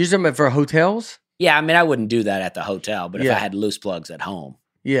 Use them for hotels? Yeah, I mean, I wouldn't do that at the hotel, but if Yeah. I had loose plugs at home,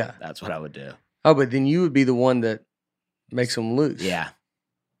 Yeah. that's what I would do. Oh, but then you would be the one that makes them loose. Yeah.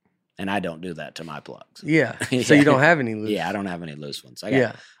 And I don't do that to my plugs. Yeah. So you don't have any loose. Yeah, I don't have any loose ones. I got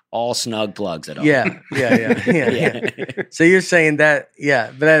Yeah. all snug plugs at home. Yeah. So you're saying that,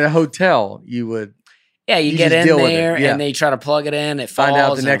 yeah, but at a hotel you would Yeah, you You get just in deal with it, there yeah. and they try to plug it in. It falls. find out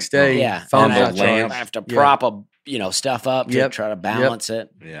the and- next day. Yeah, Phone's and on I not the lamp. charged. have to Yeah. prop stuff up to Yep. try to balance it.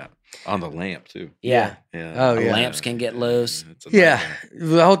 Yeah. On the lamp too. Yeah, Yeah. Oh, The yeah. lamps can get loose. It's a Yeah. nightmare.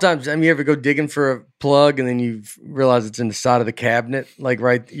 The whole time, you ever go digging for a plug and then you realize it's in the side of the cabinet? Like,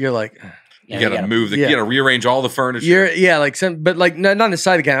 right, you're like, You gotta move yeah. you gotta rearrange all the furniture. like but like not in the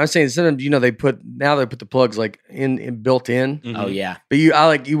side of the cabinet. I'm saying sometimes, you know, they put the plugs like in built in. Mhm. Oh yeah, But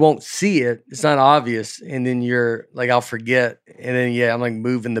you won't see it. It's not obvious. And then you're like, I'll forget. And then, I'm like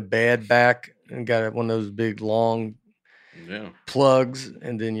moving the bed back and got one of those big long Yeah. plugs.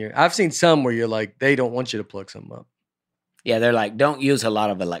 And then I've seen some where you're like, they don't want you to plug something up. yeah. They're like, don't use a lot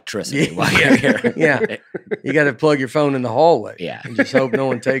of electricity Yeah. while you're here. Yeah. You got to plug your phone in the hallway. Yeah. And just hope no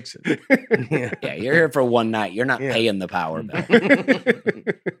one takes it. Yeah. Yeah, you're here for one night. You're not Yeah. paying the power bill.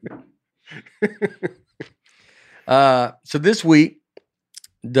 So this week,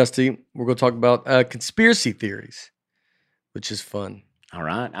 Dusty, we're going to talk about conspiracy theories, which is fun. All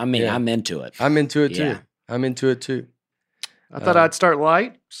right. I mean, Yeah. I'm into it. I'm into it too. Yeah. I'm into it too. I thought I'd start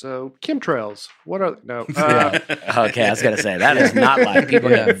light. So chemtrails. What are no? Okay, I was gonna say that is not like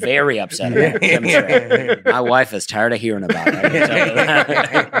people Yeah. get very upset about chemtrails. My wife is tired of hearing about it. I can tell you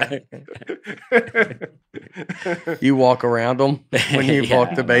that. You walk around them when you Yeah,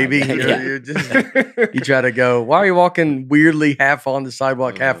 walk the baby. yeah. You're just, you try to go, why are you walking weirdly half on the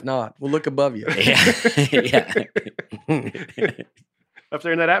sidewalk, half not? Well, look above you. yeah, Up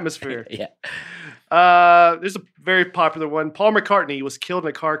there in that atmosphere. yeah. There's a very popular one. Paul McCartney was killed in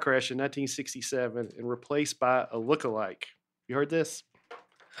a car crash in 1967 and replaced by a lookalike. You heard this?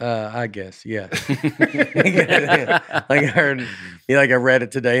 I guess, yeah. Like I heard, I read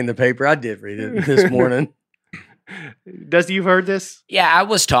it today in the paper. I did read it this morning. Dusty, you've heard this? Yeah, I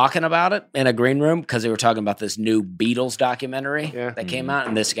was talking about it in a green room because they were talking about this new Beatles documentary Yeah. that came out,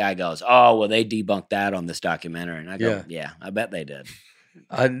 and this guy goes, "Oh, well, they debunked that on this documentary," and I go, Yeah. "Yeah, I bet they did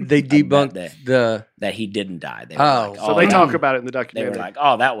They debunked that he didn't die." They were Oh, like, So they that- talk about it in the They documentary. were like,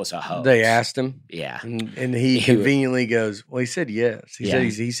 "Oh, that was a hoax." they asked him, "Yeah, and he He would- conveniently goes, well, he said yes. He Yeah. said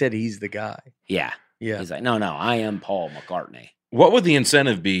he said he's the guy. yeah." Yeah. He's like, "No, I am Paul McCartney." What would the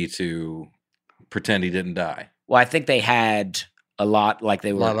incentive be to pretend he didn't die? Well, I think they had a lot, like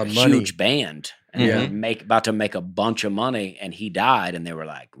they were Lot a of money. huge band, and Yeah. they were about to make a bunch of money, and he died, and they were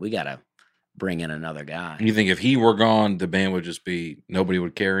like, "We got to bring in another guy." You think if he were gone, the band would just be nobody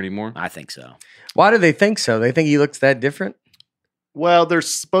would care anymore? I think so. Why do they think so? They think he looks that different? Well,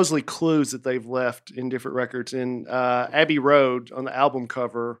 there's supposedly clues that they've left in different records. In Abbey Road, on the album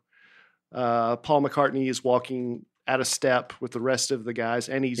cover, Paul McCartney is walking out of step with the rest of the guys,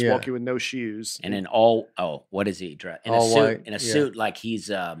 and he's Yeah. walking with no shoes. And in what is he dressed in? All a suit, white, in a yeah. suit like he's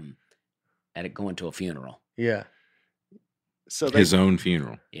going to a funeral. Yeah. So they, His own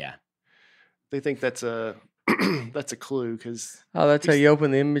funeral. Yeah, they think that's a That's a clue because that's how you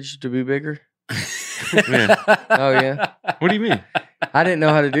open the image to be bigger? Yeah. Oh, yeah. What do you mean? I didn't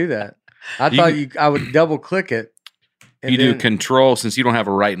know how to do that. I thought I would double click it. You do control, since you don't have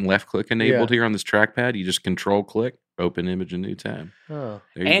a right and left click enabled here on this trackpad, you just control click, open image, and new tab. Oh.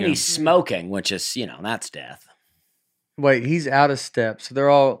 And he's smoking, which is, that's death. Wait, he's out of step.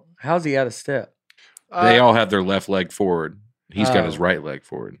 So how's he out of step? They all have their left leg forward. He's got his right leg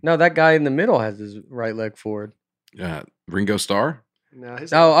forward. No, that guy in the middle has his right leg forward. Ringo Starr? No,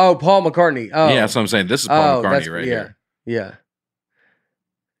 Paul McCartney. Oh. Yeah, that's what I'm saying. This is Paul McCartney right here. Yeah.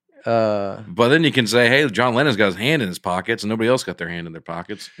 But then you can say, hey, John Lennon's got his hand in his pockets and nobody else got their hand in their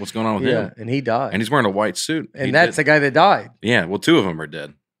pockets. What's going on with him? And he died. And he's wearing a white suit. And that's the guy that died. Yeah, well, 2 of them are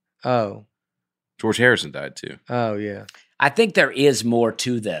dead. Oh. George Harrison died too. Oh, yeah. I think there is more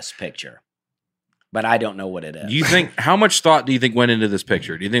to this picture, but I don't know what it is. Do you think, how much thought do you think went into this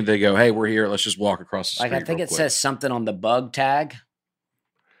picture? Do you think they go, hey, we're here, let's just walk across the street? I think it says something on the bug tag.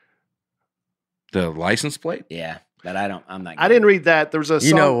 The license plate? Yeah. But I'm not. I didn't read that. There was a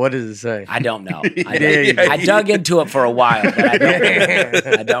song. What does it say? I don't know. I dug into it for a while, but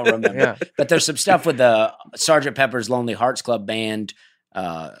I don't remember. Yeah. But there's some stuff with the Sgt. Pepper's Lonely Hearts Club Band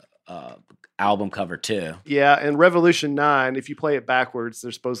album cover too. Yeah, and Revolution 9, if you play it backwards,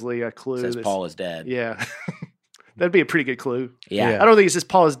 there's supposedly a clue. It says Paul is dead. Yeah. That'd be a pretty good clue. Yeah. I don't think it says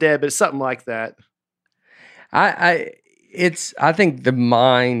Paul is dead, but it's something like that. I think the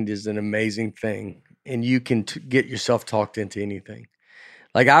mind is an amazing thing. And you can get yourself talked into anything.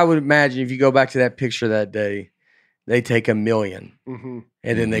 Like I would imagine if you go back to that picture that day, they take 1 million and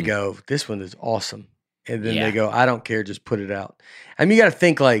then they go, this one is awesome. And then they go, I don't care, just put it out. I mean, you got to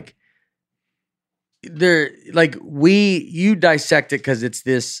think like you dissect it because it's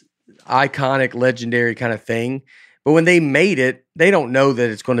this iconic, legendary kind of thing. But when they made it, they don't know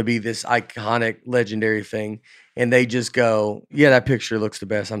that it's going to be this iconic, legendary thing. And they just go, yeah, that picture looks the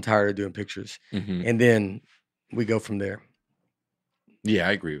best. I'm tired of doing pictures. And then we go from there. Yeah,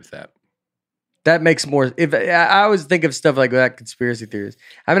 I agree with that. That makes more. If I always think of stuff like that, conspiracy theories.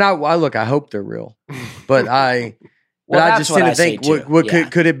 I mean, I hope they're real, but I just tend to think, what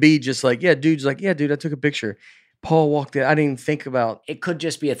could it be? Just like, dude's like, dude, I took a picture. Paul walked in. I didn't even think about. It could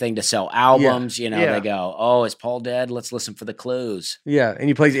just be a thing to sell albums. They go, oh, is Paul dead? Let's listen for the clues. Yeah, and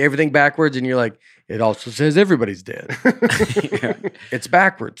you play everything backwards, and you're like, it also says everybody's dead. It's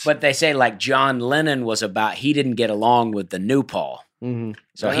backwards. But they say like John Lennon he didn't get along with the new Paul.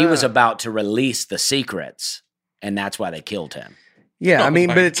 So he was about to release the secrets, and that's why they killed him. Yeah, I mean,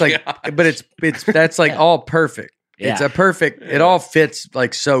 but it's like, that's like all perfect. Yeah. It's a perfect, it all fits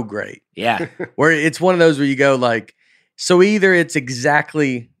like so great. Yeah. Where it's one of those where you go like, so either it's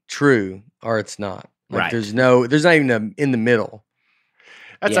exactly true or it's not. Like right. There's not even in the middle.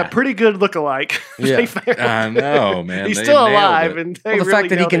 That's a pretty good lookalike. Yeah. I know, man. He's still alive. And the really fact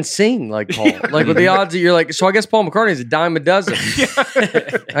that he can sing like Paul. Like with the odds that you're like, so I guess Paul McCartney is a dime a dozen.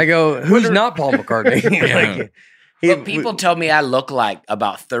 I go, who's not Paul McCartney? But people tell me I look like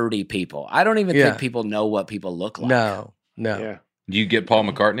about 30 people. I don't even think people know what people look like. No. Yeah. Do you get Paul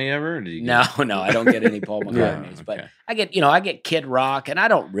McCartney ever? Or do you No, I don't get any Paul McCartneys. Okay. But I get Kid Rock, and I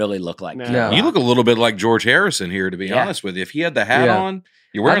don't really look like Kid Rock. You look a little bit like George Harrison here, to be honest with you. If he had the hat on,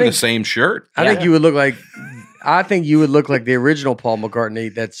 you're wearing the same shirt. I think you would look like the original Paul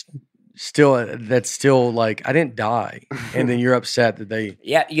McCartney. That's still like, I didn't die. And then you're upset that they...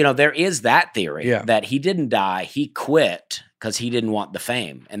 Yeah, there is that theory that he didn't die. He quit because he didn't want the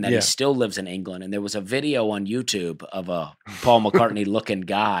fame and that he still lives in England. And there was a video on YouTube of a Paul McCartney-looking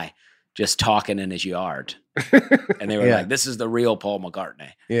guy just talking in his yard. And they were like, this is the real Paul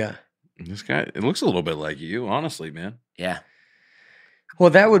McCartney. Yeah. This guy, it looks a little bit like you, honestly, man. Yeah.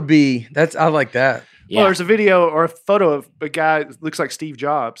 Well, I like that. Yeah. Well, there's a video or a photo of a guy that looks like Steve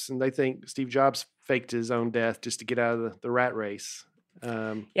Jobs, and they think Steve Jobs faked his own death just to get out of the rat race.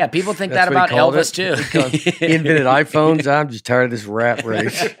 People think that about Elvis too. He invented iPhones. I'm just tired of this rat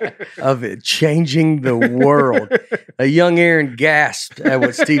race of it changing the world. A young Aaron gasped at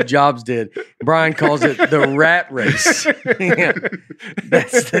what Steve Jobs did. Brian calls it the rat race.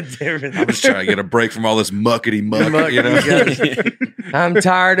 That's the difference. I'm just trying to get a break from all this muckety muck. I'm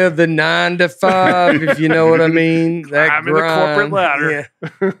tired of the 9 to 5, if you know what I mean. I'm in the corporate ladder.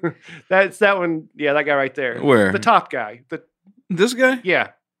 Yeah. That's that one. Yeah, that guy right there. Where? The top guy. This guy? Yeah.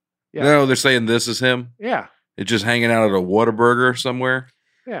 No, they're saying this is him? Yeah. It's just hanging out at a Whataburger somewhere?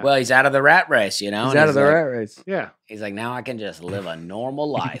 Yeah. Well, he's out of the rat race, He's out of the rat race. Yeah. He's like, now I can just live a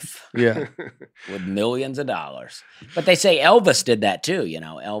normal life. Yeah. With millions of dollars. But they say Elvis did that too,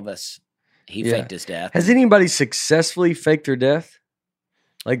 Elvis, he faked his death. Has anybody successfully faked their death?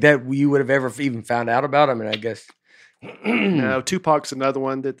 like that you would have ever even found out about? I mean, I guess. No, Tupac's another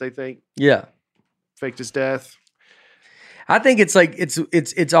one that they think Yeah. faked his death. I think it's like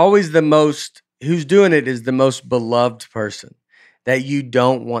it's always the most who's doing it is the most beloved person that you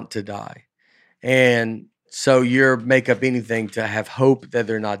don't want to die. And so you make up anything to have hope that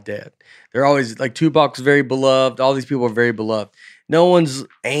they're not dead. They're always like Tupac's very beloved. All these people are very beloved. No one's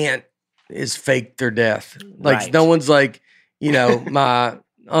aunt is faked their death. Like Right. no one's like, my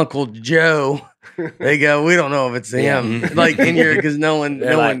Uncle Joe. They go, we don't know if it's him. Like in your because no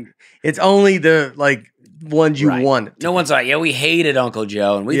one. It's only the like ones you Right. want. No one's like, yeah, we hated Uncle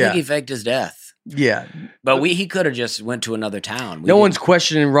Joe, and we Yeah. think he faked his death. Yeah. But he could have just went to another town. No one's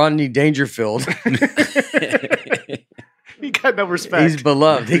questioning Rodney Dangerfield. He got no respect. He's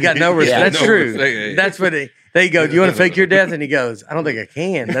beloved. He got no respect. Yeah. That's No true. respect. That's what they go, do you want to fake your death? And he goes, I don't think I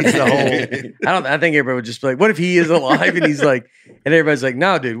can. That's the whole I think everybody would just be like, what if he is alive? And he's like, and everybody's like,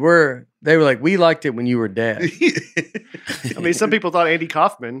 no, dude, they were like, we liked it when you were dead. I mean, some people thought Andy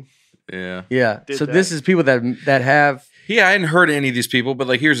Kaufman. Yeah. Yeah. Did So that. this is people that have Yeah, I hadn't heard of any of these people, but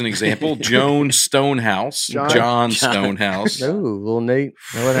like here's an example. Joan Stonehouse. John Stonehouse. oh, little Nate.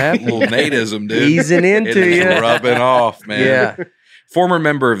 Know what happened? Little Nateism, dude. Easing It into is you. rubbing off, man. Yeah. Former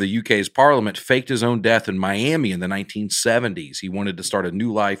member of the UK's parliament faked his own death in Miami in the 1970s. He wanted to start a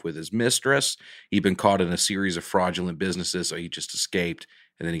new life with his mistress. He'd been caught in a series of fraudulent businesses, so he just escaped,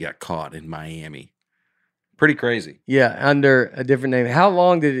 and then he got caught in Miami. Pretty crazy. Yeah. Under a different name. How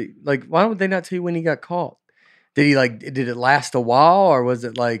long did it why would they not tell you when he got caught? Did it last a while or was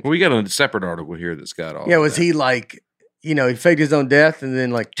it like Well, we got a separate article here that's got all. yeah, of was that. he like, he faked his own death and then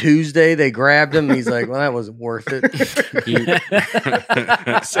like Tuesday they grabbed him and he's like, well, that wasn't worth it.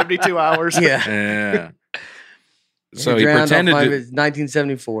 72 hours. Yeah. Yeah. So he drowned pretended off to.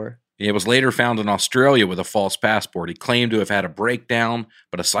 1974. He was later found in Australia with a false passport. He claimed to have had a breakdown,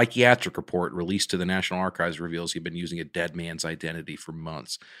 but a psychiatric report released to the National Archives reveals he'd been using a dead man's identity for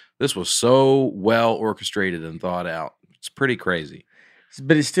months. This was so well orchestrated and thought out. It's pretty crazy.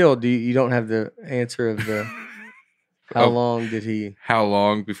 But it's still, you don't have the answer of the how Oh. long did he? How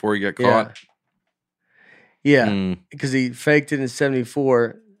long before he got Yeah. caught? Yeah, Mm. because he faked it in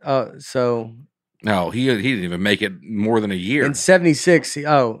 74. So No, he didn't even make it more than a year. in 76, he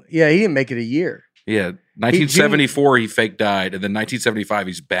didn't make it a year. Yeah, 1974 he fake died, and then 1975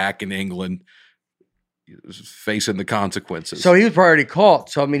 he's back in England facing the consequences. So he was already caught.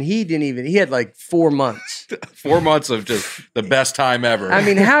 So I mean, he had like 4 months. 4 months of just the best time ever. I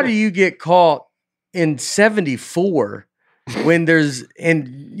mean, how do you get caught in 74 when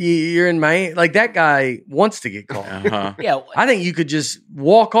you're in Miami? Like that guy wants to get caught. uh-huh. Yeah. I think you could just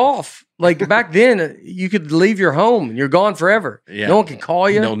walk off. Like back then, you could leave your home and you're gone forever. Yeah. No one can call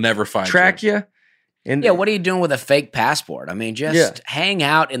you, They'll never find track you. And Yeah, what are you doing with a fake passport? I mean, just Yeah. hang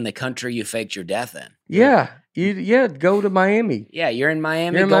out in the country you faked your death in. go to Miami. Yeah, you're in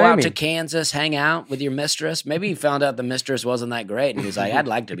Miami. You're in Go out Miami. to Kansas, hang out with your mistress. Maybe he found out the mistress wasn't that great, and he was like, "I'd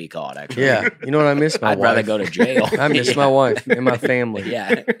like to be caught." Actually, Yeah, you know what I miss my I'd wife. rather go to jail. I miss my wife and my family.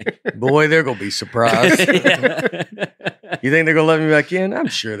 Yeah. Boy, they're gonna be surprised. Yeah. You think they're gonna let me back in? I'm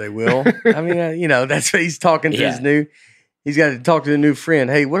sure they will. I mean, that's what he's talking to Yeah. his new. He's got to talk to the new friend.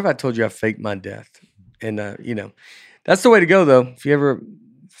 Hey, what if I told you I faked my death? And that's the way to go, though. If you ever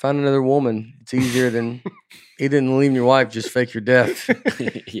find another woman, it's easier than either leaving your wife. Just fake your death.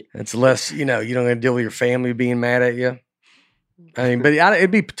 It's less, you don't got to deal with your family being mad at you. I mean, but it'd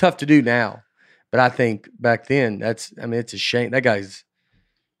be tough to do now. But I think back then, it's a shame. That's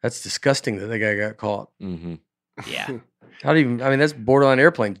disgusting that guy got caught. Mm-hmm. Yeah. That's borderline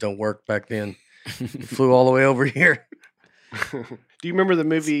airplanes don't work back then. Flew all the way over here. Do you remember the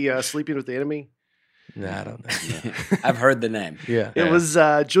movie Sleeping with the Enemy? No, I don't know. I've heard the name. Yeah. It was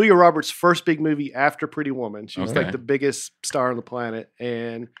Julia Roberts' first big movie after Pretty Woman. She was Okay. like the biggest star on the planet,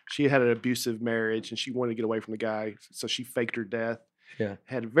 and she had an abusive marriage, and she wanted to get away from the guy, so she faked her death. Yeah.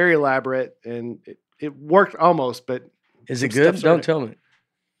 Had very elaborate, and it worked almost, but Is it some good? stuff Don't started- tell me.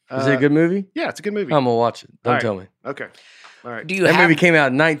 Is it a good movie? Yeah, it's a good movie. I'm gonna watch it. Don't All right. tell me. Okay, all right. Do you That have movie came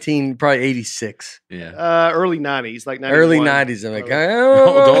out in probably 86. Yeah. Early '90s, like 91. Early 90s. I'm like,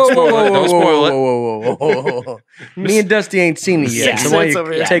 don't spoil it. Don't spoil it. Whoa. Me and Dusty ain't seen it yet. Yeah. So why Sense you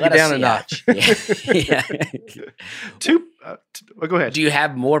over here. take it let us down a see notch? Yeah. Go ahead. Do you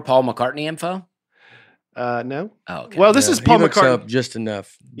have more Paul McCartney info? No. Oh, okay. Well, this Yeah, is Paul he looks McCartney. up just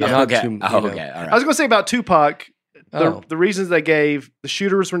enough. Yeah. Not okay. too, Oh, okay. All I was right. going to say about Tupac. Oh. The reasons they gave: the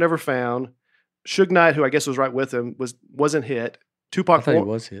shooters were never found. Suge Knight, who I guess was right with him, wasn't hit. I Tupac, thought he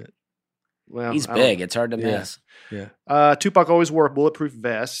was hit. well, He's I don't big. It's hard to Yeah. miss. Yeah. Tupac always wore a bulletproof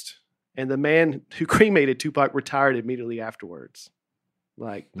vest, and the man who cremated Tupac retired immediately afterwards.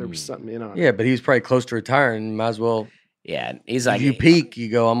 Like there was something in on it. Yeah, but he was probably close to retiring. Might as well. Yeah, he's like, if you peak, you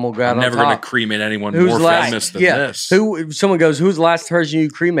go, I'm gonna go out I'm on never top. going to cremate anyone Who's more last- famous than yeah. this. Who? Someone goes, who's the last person you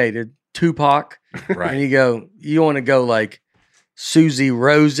cremated? Tupac. Right. And you go, you want to go like Susie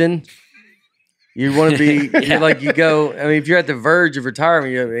Rosen. You want to be you're like you go. I mean, if you're at the verge of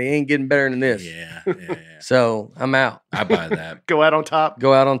retirement, you ain't getting better than this. Yeah. So I'm out. I buy that. Go out on top.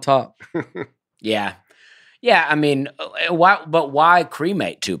 Go out on top. yeah. I mean, why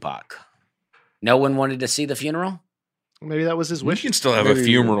cremate Tupac? No one wanted to see the funeral. Maybe that was his We wish. can still have a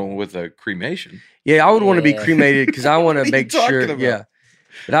funeral with a cremation. Yeah, I would want to be Yeah. cremated because I want What to are you make talking sure. about? Yeah,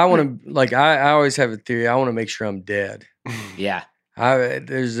 but I want to like I always have a theory. I want to make sure I'm dead. Yeah.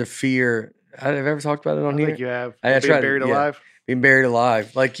 There's a fear. I've ever talked about it on I here. think you have. I Being tried- buried yeah. alive. Being buried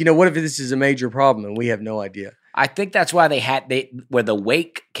alive. Like, what if this is a major problem and we have no idea? I think that's why where the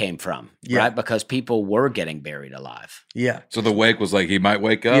wake came from, Yeah. right? Because people were getting buried alive. Yeah. So the wake was like he might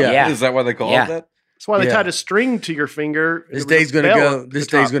wake up. Yeah. Is that why they call Yeah. it that? That's why they Yeah. tied a string to your finger. This There was day's a gonna bell go. at This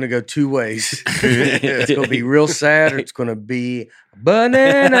the day's top. gonna go two ways. It's gonna be real sad, or it's gonna be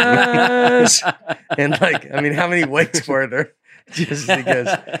bananas. And like, I mean, how many wakes were there? Just because,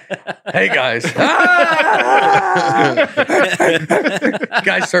 hey guys,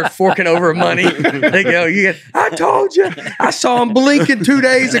 guys start forking over money. They go, I told you, I saw him blinking 2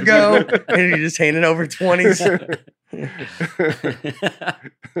 days ago, and you're just handing over 20s.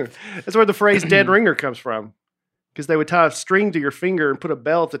 That's where the phrase "dead ringer" comes from, because they would tie a string to your finger and put a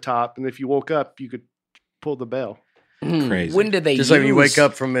bell at the top, and if you woke up, you could pull the bell. Crazy. When did they Just like when you wake use-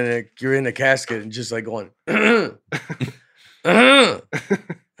 up from you're in a casket and just like going, and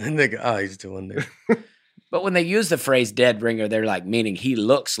they go, oh, he's doing this. But when they use the phrase "dead ringer," they're like meaning he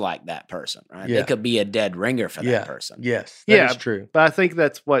looks like that person, right? Yeah. They could be a dead ringer for Yeah. that person. Yes, Yeah. that is true. But I think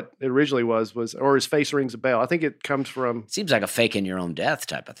that's what it originally was, or his face rings a bell. I think it comes from. Seems like a faking your own death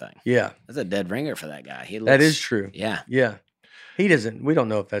type of thing. Yeah, That's a dead ringer for that guy. He looks, that is true. Yeah. Yeah. He doesn't. We don't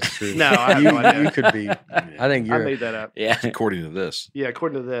know if that's true. No, I have no idea. You could be. I think I you're. made that up. Yeah. According to this. Yeah,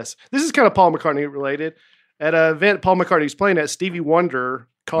 according to this. This is kind of Paul McCartney related. At an event Paul McCartney was playing at, Stevie Wonder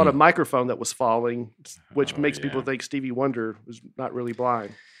caught a microphone that was falling, which makes people think Stevie Wonder was not really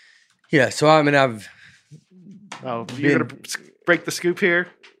blind. Yeah. So I mean, Oh, you're Been- going to break the scoop here?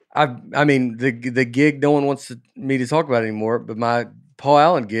 I mean, the gig. No one wants me to talk about it anymore. But my Paul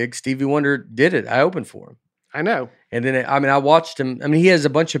Allen gig, Stevie Wonder did it. I opened for him, I know. and then I watched him. I mean, he has a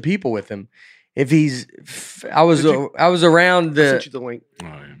bunch of people with him. If he's, I was around I sent the. you the link. Oh,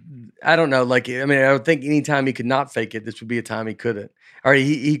 yeah. I don't know. Like, I mean, I would think anytime he could not fake it, this would be a time he couldn't. Or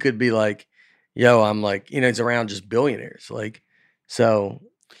he could be like, yo, I'm like, he's around just billionaires. Like, so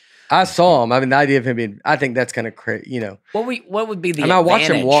I saw him. I mean, the idea of him being, I think that's kind of crazy, What would be the I watch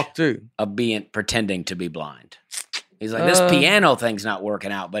him advantage walk through. of pretending to be blind? He's like, this piano thing's not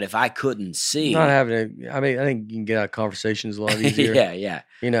working out, but if I couldn't see. Not having I mean, I think you can get out of conversations a lot easier. yeah.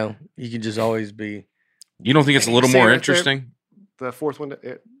 You can just always be. You don't think it's a little See more right there? interesting? The fourth one.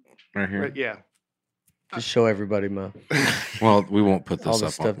 Right here. Right, yeah. Just show everybody, Mo. Well, we won't put All this the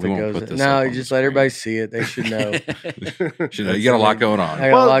up. stuff We that won't goes. put this No, up you on just the let screen. everybody see it. They should know. You got a lot going on. I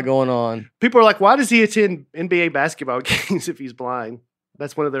got Well- a lot going on. People are like, why does he attend NBA basketball games if he's blind?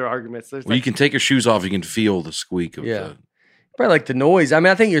 That's one of their arguments. There's Well, you can take your shoes off. You can feel the squeak of Yeah. Probably like the noise. I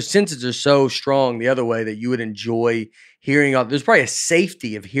mean, I think your senses are so strong the other way that you would enjoy hearing. There's probably a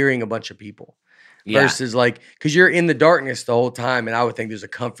safety of hearing a bunch of people Yeah. versus like, because you're in the darkness the whole time, and I would think there's a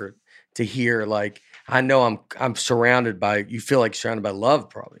comfort to hear. Like, I know I'm surrounded by. You feel like surrounded by love.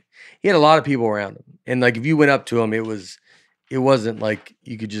 Probably he had a lot of people around him, and like if you went up to him, it wasn't like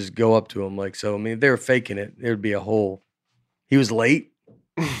you could just go up to him. Like, so I mean, if they were faking it, there would be a whole. He was late.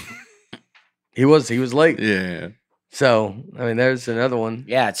 He was late. Yeah. So, I mean, there's another one.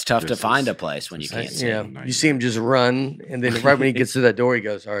 Yeah, it's tough to This find is- a place when you can't see. Yeah, Nice. you see him just run, and then right when he gets to that door, he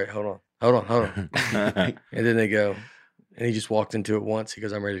goes, "All right, hold on," and then they go, and he just walked into it once. He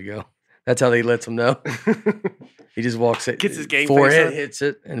goes, "I'm ready to go." That's how they lets him know. He just walks it, Gets his game face forehead on. hits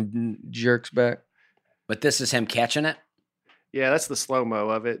it, and jerks back. But this is him catching it. yeah, that's the slow mo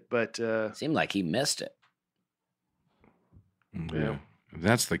of it. But Seemed like he missed it. Yeah.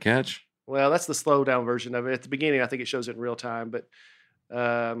 That's the catch. well, that's the slow down version of it. At the beginning, I think it shows it in real time. But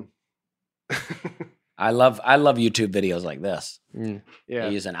I love YouTube videos like this. Mm. yeah,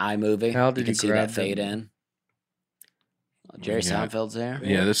 They use an iMovie. How You did can you see grab that fade them? in. Oh, Jerry Yeah. Seinfeld's there.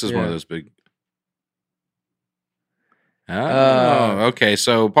 Yeah, this is one of Yeah. those big. Okay.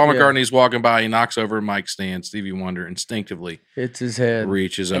 So Paul McCartney's walking by, he knocks over a mic stand. Stevie Wonder instinctively hits his head,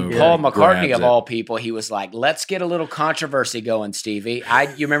 reaches over. And Paul McCartney, of all people, he was like, "Let's get a little controversy going, Stevie.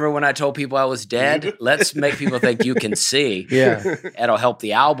 You remember when I told people I was dead? Let's make people think you can see. Yeah, it'll help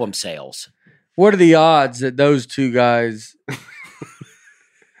the album sales." What are the odds that those two guys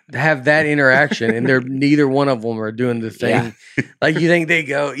have that interaction and they're neither one of them are doing the thing? Yeah. Like you think they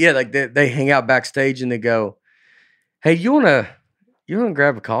go, like they hang out backstage and they go, "Hey, you wanna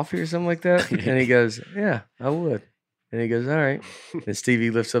grab a coffee or something like that?" And he goes, "Yeah, I would." And he goes, "All right." And Stevie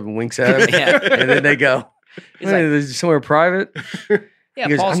lifts up and winks at him. Yeah. And then they go, like, somewhere private. Yeah,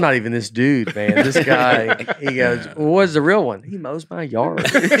 he goes, "I'm not even this dude, man. This guy." He goes, "Well, what's the real one? He mows my yard."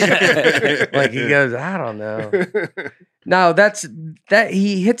 Like he goes, "I don't know." No, that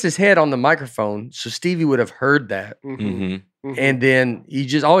he hits his head on the microphone, so Stevie would have heard that. Mm-hmm. And then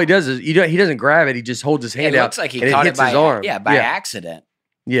all he does is he doesn't grab it. He just holds his hand out. It looks like he caught it by his arm. Yeah, by accident.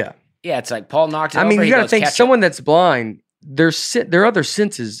 Yeah. Yeah, it's like Paul knocked it over. I mean, you got to think someone that's blind, their other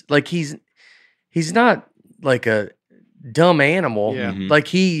senses. Like he's not like a dumb animal. Yeah. Mm-hmm. Like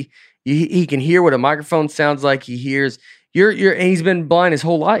he can hear what a microphone sounds like. He hears and he's been blind his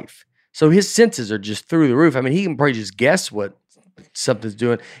whole life. So his senses are just through the roof. I mean, he can probably just guess what something's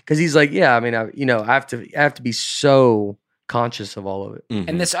doing because he's like, yeah. I mean, I have to be so conscious of all of it. Mm-hmm.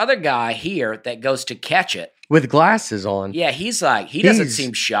 And this other guy here that goes to catch it with glasses on. Yeah, he's like, he doesn't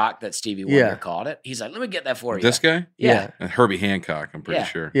seem shocked that Stevie Wonder caught it. He's like, "Let me get that for you." This guy? Yeah. And Herbie Hancock, I'm pretty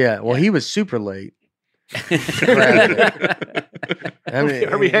sure. Yeah. Well, he was super late. I mean,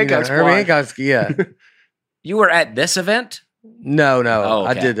 Herbie Hancock's yeah. You were at this event? No. Oh, okay.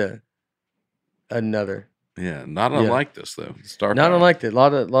 I did another. Yeah, not unlike this though. Not unlike it. A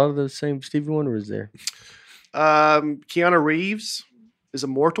lot of the same Stevie Wonder was there. Keanu Reeves is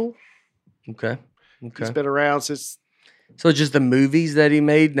immortal. Okay. He's been around since. So just the movies that he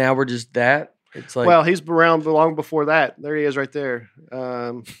made. Now we're just that. It's like, well, he's around long before that. There he is, right there.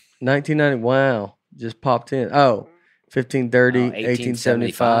 1990. Wow, just popped in. 1530,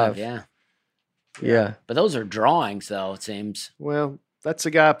 1875. Yeah. But those are drawings, though. It seems. Well, that's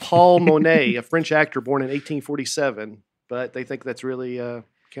a guy, Paul Monet, a French actor born in 1847. But they think that's really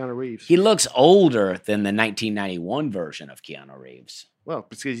Keanu Reeves. He looks older than the 1991 version of Keanu Reeves. Well,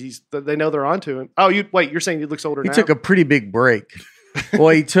 because they know they're onto him. Oh, you're saying he looks older now? He took a pretty big break. Well,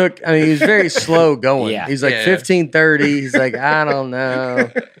 he was very slow going. Yeah. He's like 1530. He's like, I don't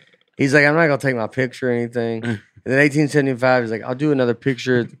know. He's like, I'm not going to take my picture or anything. And then 1875, he's like, I'll do another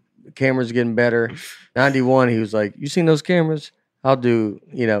picture. The camera's getting better. 91, he was like, you seen those cameras? I'll do,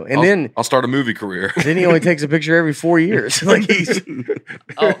 and I'll start a movie career. Then he only takes a picture every 4 years. Like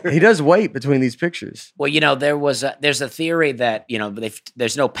he does wait between these pictures. Well, there's a theory that,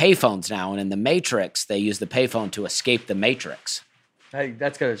 there's no payphones now. And in the Matrix, they use the payphone to escape the Matrix. Hey,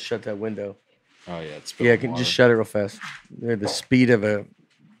 that's got to shut that window. Oh, yeah. Just shut it real fast. The speed of a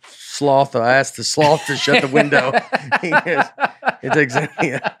sloth. I asked the sloth to shut the window. It's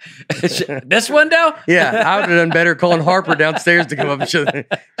exactly this window. Yeah, I would have done better calling Harper downstairs to come up and shut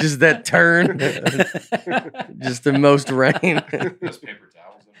it. Just that turn, just the most rain. There's paper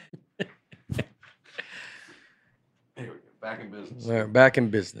towels in it. Here we go. Back in business. All right, back in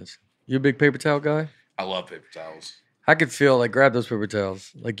business. You a big paper towel guy? I love paper towels. I could feel like grab those paper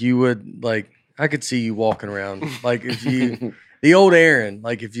towels. Like you would I could see you walking around. Like if you. The old Aaron,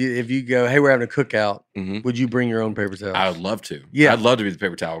 like if you go, hey, we're having a cookout, would you bring your own paper towels? I would love to. Yeah, I'd love to be the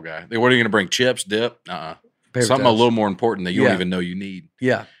paper towel guy. What are you going to bring? Chips, dip? Something towels. A little more important that you don't even know you need.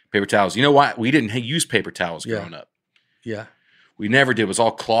 Yeah, paper towels. You know why we didn't use paper towels growing up? Yeah, we never did. It was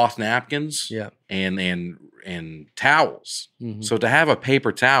all cloth napkins. Yeah, and towels. Mm-hmm. So to have a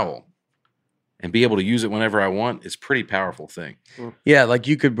paper towel and be able to use it whenever I want is a pretty powerful thing. Yeah, like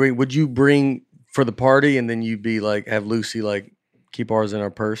you could bring. Would you bring for the party, and then you'd be like, have Lucy keep ours in our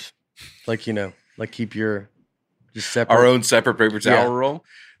purse, keep your just separate, our own separate paper towel roll.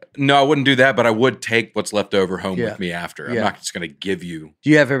 No, I wouldn't do that, but I would take what's left over home with me after. I'm not just going to give you.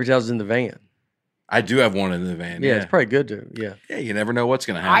 Do you have paper towels in the van? I do have one in the van. Yeah, it's probably good to. Yeah, you never know what's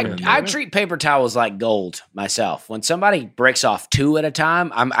going to happen. I treat paper towels like gold myself. When somebody breaks off 2 at a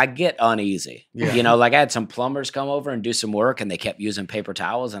time, I get uneasy. Yeah. I had some plumbers come over and do some work, and they kept using paper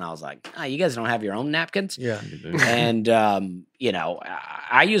towels, and I was like, you guys don't have your own napkins? Yeah. And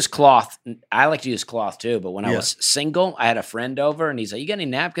I use cloth. I like to use cloth too, but when I was single, I had a friend over, and he's like, you got any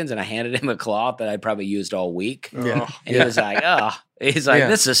napkins? And I handed him a cloth that I'd probably used all week. Yeah. And he was like, he's like,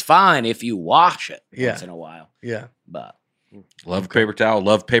 this is fine if you wash it once in a while. Yeah. But love paper towel,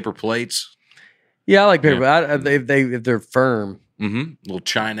 love paper plates. Yeah, I like paper. Yeah. If they're firm. Mm-hmm. Little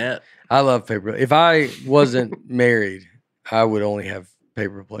chinette. I love paper. If I wasn't married, I would only have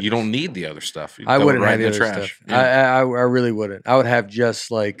paper plates. You don't need the other stuff. I wouldn't have in the other stuff. Yeah. I really wouldn't. I would have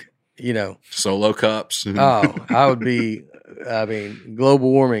just like, Solo cups. Oh, I would be,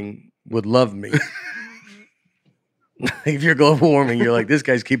 global warming would love me. If you're global warming, you're like, this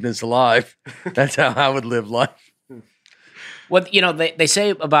guy's keeping us alive. That's how I would live life. Well, they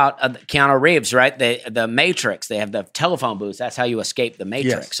say about Keanu Reeves, right? The Matrix, they have the telephone booth. That's how you escape the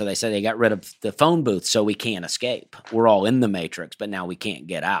Matrix. Yes. So they say they got rid of the phone booth so we can't escape. We're all in the Matrix, but now we can't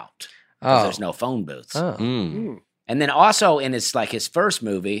get out because there's no phone booths. Oh. Mm. And then also in his first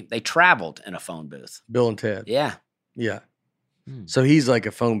movie, they traveled in a phone booth. Bill and Ted. Yeah. Yeah. So he's like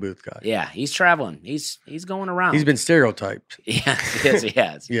a phone booth guy. Yeah, he's traveling. He's going around. He's been stereotyped. Yes, he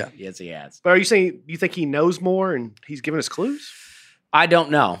has. Yeah. Yes, he has. But are you saying you think he knows more and he's giving us clues? I don't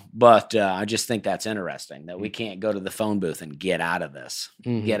know, but I just think that's interesting that we can't go to the phone booth and get out of this.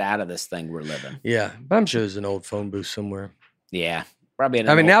 Mm-hmm. Get out of this thing we're living. Yeah, but I'm sure there's an old phone booth somewhere. Yeah, probably.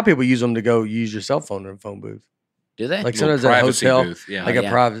 Now people use them to go use your cell phone in a phone booth. Do they? Like sometimes at a hotel, booth. Yeah. like a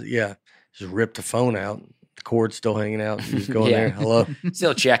private, just rip the phone out. The cord's still hanging out. You just go in there. Hello.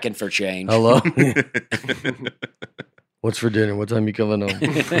 Still checking for change. Hello. What's for dinner? What time you coming home?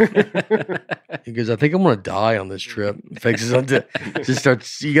 He goes, I think I'm going to die on this trip. Fixes on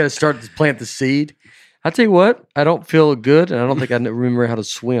you got to start to plant the seed. I tell you what, I don't feel good, and I don't think I remember how to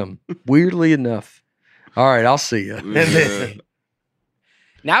swim. Weirdly enough. All right, I'll see you.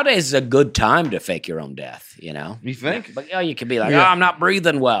 Nowadays is a good time to fake your own death, You think? But you could be like, I'm not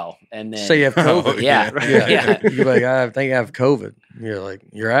breathing well. And then say you have COVID. Yeah. You're like, I think I have COVID. You're like,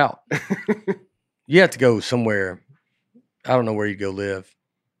 you're out. You have to go somewhere. I don't know where you go live.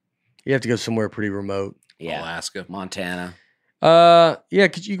 You have to go somewhere pretty remote. Yeah. Alaska. Montana.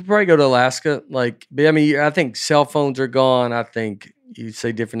 Because you could probably go to Alaska. I think cell phones are gone. I think you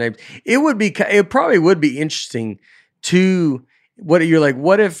say different names. It probably would be interesting to... What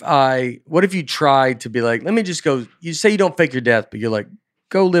if you tried to be like, let me just go, you say you don't fake your death, but you're like,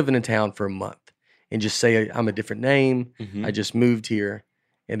 go live in a town for a month and just say I'm a different name. Mm-hmm. I just moved here,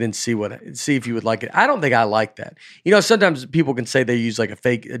 and then see if you would like it. I don't think I like that. Sometimes people can say they use like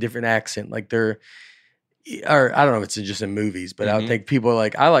a different accent, like or I don't know if it's just in movies, but I would think people are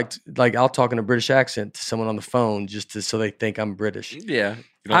like, I'll talk in a British accent to someone on the phone so they think I'm British. Yeah.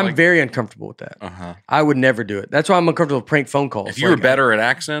 I'm very uncomfortable with that. Uh-huh. I would never do it. That's why I'm uncomfortable with prank phone calls. If you were better at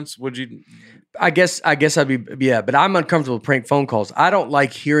accents, would you? I guess I'd be, but I'm uncomfortable with prank phone calls. I don't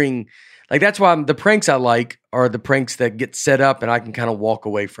like hearing, that's why the pranks I like are the pranks that get set up and I can kind of walk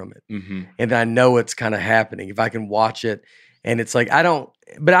away from it. Mm-hmm. And I know it's kind of happening. If I can watch it and it's like,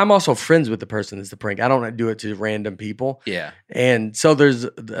 but I'm also friends with the person that's the prank. I don't do it to random people. Yeah. And so there's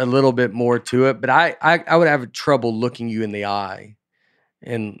a little bit more to it, but I would have trouble looking you in the eye.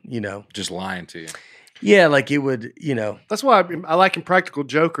 And, just lying to you. Yeah, it would, That's why I like Impractical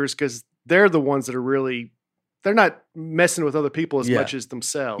Jokers, because they're the ones that are really, they're not messing with other people as much as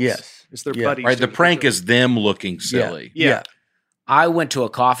themselves. Yes. It's their buddies. Right. The prank is them looking silly. Yeah. I went to a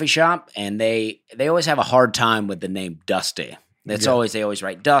coffee shop and they always have a hard time with the name Dusty. They always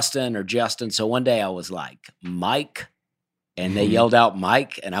write Dustin or Justin. So one day I was like, Mike. And they yelled out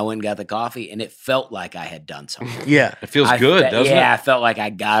Mike, and I went and got the coffee, and it felt like I had done something. Yeah. It feels good, doesn't it? Yeah, I felt like I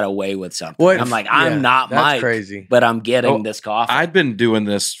got away with something. I'm like, I'm not Mike, crazy. But I'm getting this coffee. I've been doing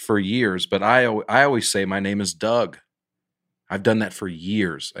this for years, but I always say my name is Doug. I've done that for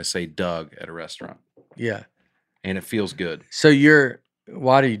years. I say Doug at a restaurant. Yeah. And it feels good. So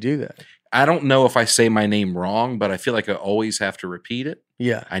why do you do that? I don't know if I say my name wrong, but I feel like I always have to repeat it.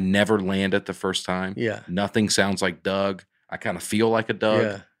 Yeah. I never land it the first time. Yeah. Nothing sounds like Doug. I kind of feel like a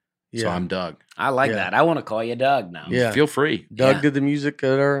Doug. Yeah. So I'm Doug. I like that. I want to call you Doug now. Yeah. Feel free. Doug did the music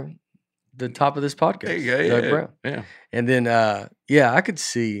at the top of this podcast. Doug Brown. Yeah. And then, I could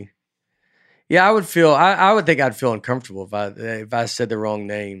see. Yeah, I would feel. I would think I'd feel uncomfortable if I said the wrong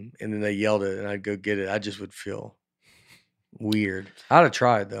name and then they yelled it and I'd go get it. I just would feel weird. I'd have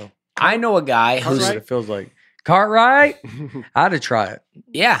tried though. I know a guy who's. What it feels like. Cartwright? I'd have tried it.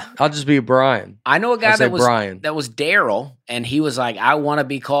 Yeah. I'll just be Brian. I know a guy that was Brian. Daryl, and he was like, I want to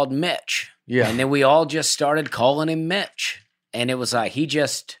be called Mitch. Yeah. And then we all just started calling him Mitch. And it was like he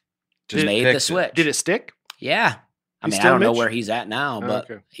just made the switch. Did it stick? Yeah. I don't know where he's at now, but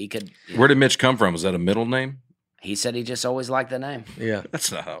he could. Where did Mitch come from? Is that a middle name? He said he just always liked the name. Yeah.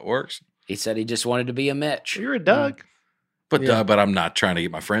 That's not how it works. He said he just wanted to be a Mitch. You're a Doug. But I'm not trying to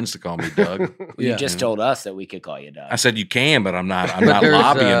get my friends to call me Doug. You just told us that we could call you Doug. I said you can, but I'm not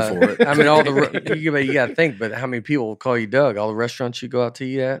lobbying for it. I mean, you got to think, but how many people will call you Doug? All the restaurants you go out to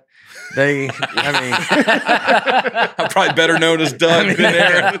eat at, I'm probably better known as Doug than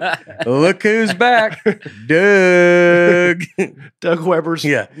Aaron. Look who's back, Doug. Doug Weber's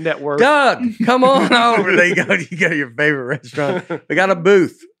network. Doug, come on over. There you go. You go to your favorite restaurant. We got a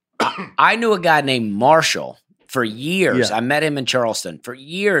booth. I knew a guy named Marshall. For years, I met him in Charleston. For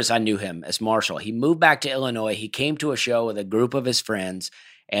years, I knew him as Marshall. He moved back to Illinois. He came to a show with a group of his friends,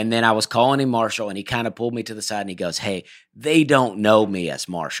 and then I was calling him Marshall, and he kind of pulled me to the side, and he goes, hey, they don't know me as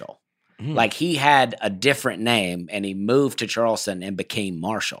Marshall. Like, he had a different name, and he moved to Charleston and became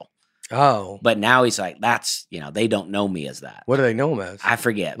Marshall. Oh. But now he's like, that's, they don't know me as that. What do they know him as? I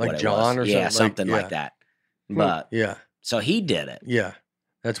forget like what it John was. or something? Yeah, something like that. But so he did it. Yeah.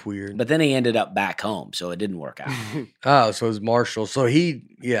 That's weird. But then he ended up back home, so it didn't work out. Oh, so it was Marshall. So I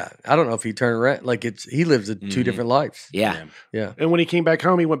don't know if he turned around. Like he lives two different lives. Yeah. Yeah. And when he came back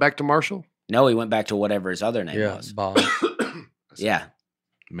home, he went back to Marshall? No, he went back to whatever his other name was. Bob. Yeah.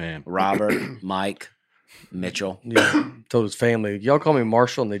 Man. Robert, Mike, Mitchell. Yeah. Told his family, y'all call me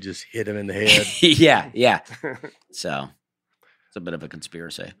Marshall, and they just hit him in the head. Yeah. So it's a bit of a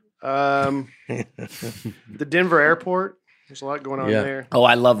conspiracy. The Denver airport. There's a lot going on there. Oh,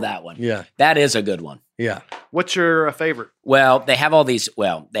 I love that one. Yeah. That is a good one. Yeah. What's your favorite? Well, they have all these.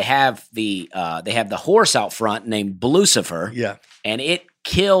 Well, they have the horse out front named Blucifer. Yeah. And it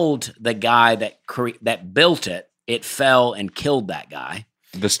killed the guy that built it. It fell and killed that guy.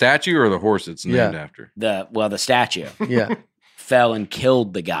 The statue or the horse it's named after? The statue. Yeah. Fell and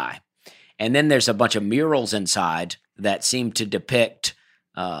killed the guy. And then there's a bunch of murals inside that seem to depict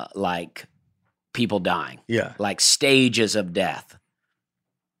like people dying. Yeah. Like stages of death.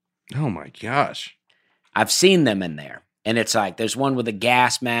 Oh my gosh. I've seen them in there. And it's like there's one with a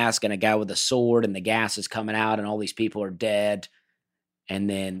gas mask and a guy with a sword, and the gas is coming out and all these people are dead. And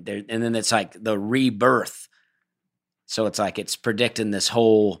then it's like the rebirth. So it's like it's predicting this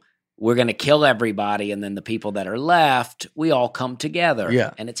whole we're going to kill everybody, and then the people that are left, we all come together.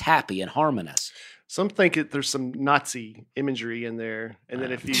 Yeah. And it's happy and harmonious. Some think there's some Nazi imagery in there, and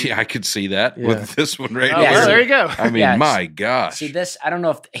then if you I could see that with this one right here. Well, there you go. I mean, my gosh. See this? I don't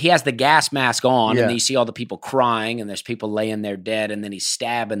know if he has the gas mask on, and then you see all the people crying, and there's people laying there dead, and then he's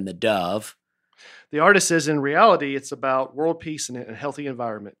stabbing the dove. The artist says, in reality, it's about world peace and a healthy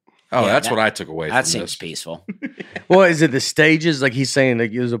environment. Oh, that's what I took away from this. That seems peaceful. Well, is it the stages? Like he's saying,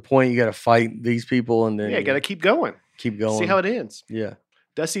 like there's a point you got to fight these people, and then you got to keep going. Keep going. See how it ends. Yeah.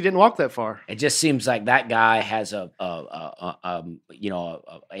 Dusty didn't walk that far. It just seems like that guy has a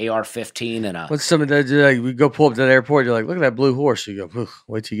AR-15 and a. What's some of that? Like, we go pull up to the airport. You're like, look at that blue horse. You go,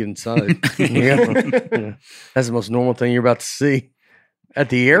 wait till you get inside. Yeah. That's the most normal thing you're about to see at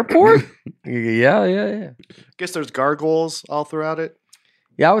the airport. Yeah. Guess there's gargoyles all throughout it.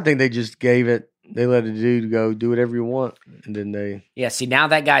 Yeah, I would think they just gave it. They let a dude go do whatever you want, and then they. Yeah. See, now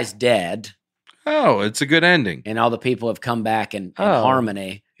that guy's dead. Oh, it's a good ending. And all the people have come back in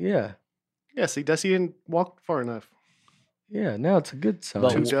harmony. Yeah. Yeah, see, Dusty didn't walk far enough. Yeah, now it's a good sign. But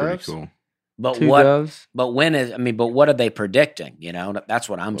Two Pretty doves. cool. But Two what? doves. But what are they predicting? That's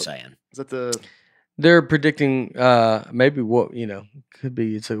what I'm saying. Is that the? They're predicting maybe what could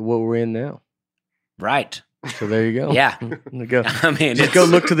be. It's like what we're in now. Right. So there you go. Yeah. Go. I mean, Just go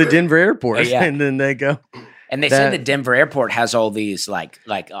look to the Denver airport, Yeah. and then they go. And they say the Denver airport has all these like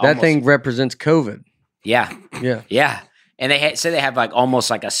that almost, thing represents COVID. Yeah. Yeah. Yeah. And they say they have like almost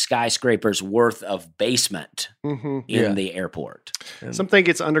like a skyscraper's worth of basement in the airport. Some think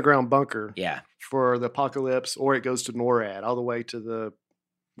it's underground bunker. Yeah. For the apocalypse, or it goes to NORAD, all the way to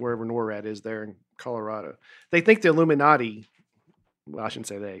wherever NORAD is there in Colorado. They think the Illuminati. Well, I shouldn't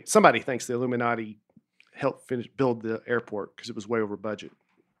say they. Somebody thinks the Illuminati helped build the airport because it was way over budget.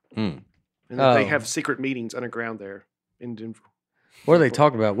 And that they have secret meetings underground there in Denver. What are they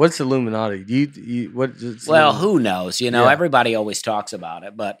talking about? What's Illuminati? Well, who knows? Everybody always talks about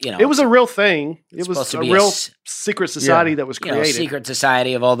it, but it was a real thing. It was a real secret society that was created. Secret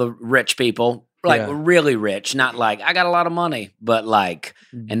society of all the rich people, like really rich, not like I got a lot of money, but like,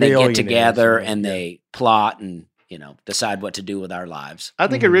 and they get together and they plot and decide what to do with our lives. I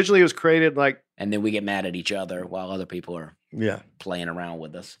think originally it was created and then we get mad at each other while other people are playing around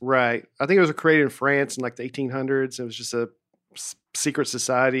with us. Right. I think it was created in France in like the 1800s. It was just a secret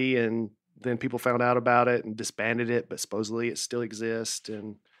society, and then people found out about it and disbanded it, but supposedly it still exists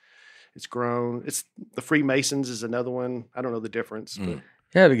and it's grown. It's the Freemasons is another one. I don't know the difference. But. You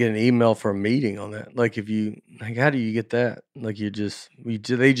had to get an email for a meeting on that. Like how do you get that? Like they just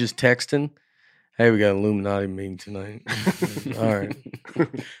texting Hey, we got an Illuminati meeting tonight. All right.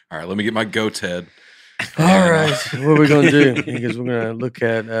 All right, let me get my goat's head. All right. What are we going to do? Because we're going to look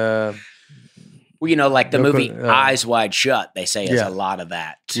at... well, like the movie Eyes Wide Shut, they say has a lot of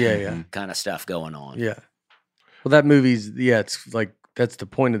that kind of stuff going on. Yeah. Well, that movie's... Yeah, it's like... That's the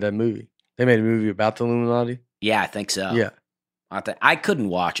point of that movie. They made a movie about the Illuminati. Yeah, I think so. Yeah. I couldn't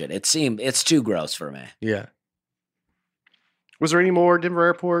watch it. It's too gross for me. Yeah. Was there any more Denver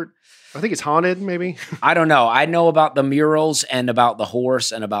Airport? I think it's haunted, maybe. I don't know. I know about the murals and about the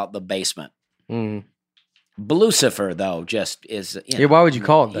horse and about the basement. Mm. Lucifer, though, just is. Why would you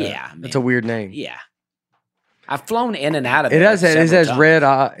call it that? Yeah, man. That's a weird name. Yeah. I've flown in and out of it. It has red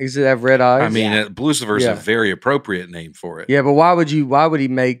eyes. Does it have red eyes? I mean, Lucifer is a very appropriate name for it. Yeah, but why would you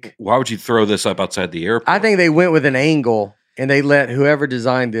throw this up outside the airport? I think they went with an angle and they let whoever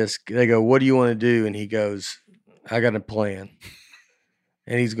designed this, they go, what do you want to do? And he goes, I got a plan.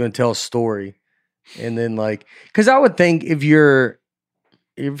 And he's going to tell a story. And then because I would think if you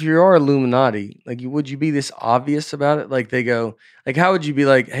are Illuminati, would you be this obvious about it? Like they go, how would you be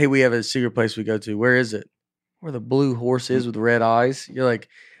like, hey, we have a secret place we go to. Where is it? Where the blue horse is with red eyes. You're like,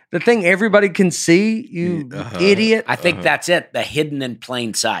 the thing everybody can see, you idiot. I think that's it. The hidden in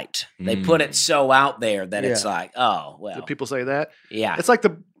plain sight. They put it so out there that it's like, oh, well. Did people say that? Yeah. It's like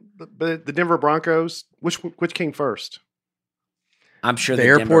the Denver Broncos. Which came first? I'm sure the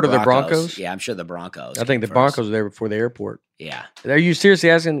airport or the Broncos? Yeah, I'm sure the Broncos. I think the Broncos were there before the airport. Yeah. Are you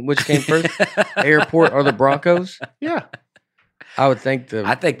seriously asking which came first? The airport or the Broncos? Yeah. I would think the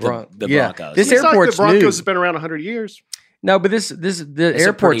Broncos. This airport's the Broncos new. has been around 100 years. No, but the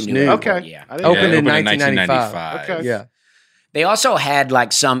airport's new. Okay. Yeah. Opened in 1995. Okay. Yeah. They also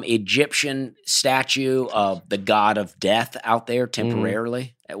had some Egyptian statue of the god of death out there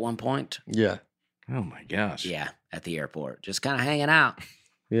temporarily at one point. Yeah. Oh my gosh. Yeah, at the airport. Just kind of hanging out.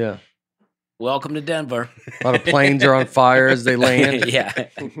 Yeah. Welcome to Denver. A lot of planes are on fire as they land. Yeah.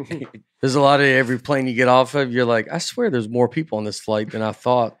 There's a lot of every plane you get off of, you're like, I swear there's more people on this flight than I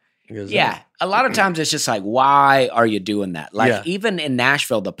thought. A lot of times it's just why are you doing that? Even in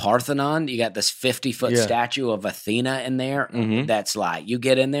Nashville, the Parthenon, you got this 50-foot statue of Athena in there. Mm-hmm. That's you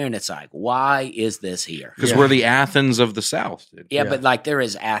get in there and it's why is this here? Because we're the Athens of the South. Dude. Yeah, but there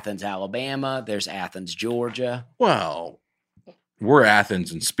is Athens, Alabama. There's Athens, Georgia. Well, we're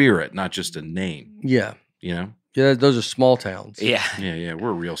Athens in spirit, not just a name. Yeah. Yeah, those are small towns. Yeah. Yeah.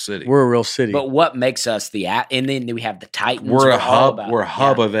 We're a real city. We're a real city. But what makes us and then we have the Titans. We're a hub. We're a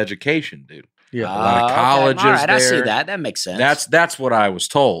hub of education, dude. Yeah. A lot of colleges all right, there. I see that. That makes sense. That's what I was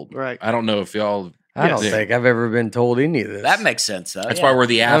told. Right. I don't know if y'all... I don't think I've ever been told any of this. That makes sense, though. That's why we're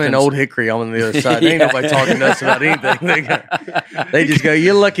the Athens. I'm in Old Hickory. I'm on the other side. Ain't nobody talking to us about anything. They just go,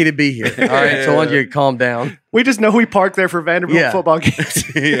 you're lucky to be here. All right, so I want you to calm down. We just know we park there for Vanderbilt football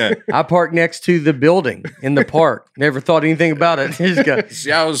games. Yeah. I park next to the building in the park. Never thought anything about it. Just go.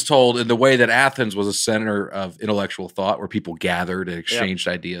 See, I was told in the way that Athens was a center of intellectual thought where people gathered and exchanged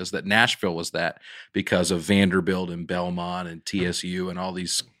ideas, that Nashville was that because of Vanderbilt and Belmont and TSU and all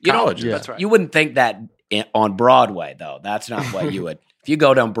these colleges. That's right. You wouldn't think that on Broadway, though. That's not what you would. If you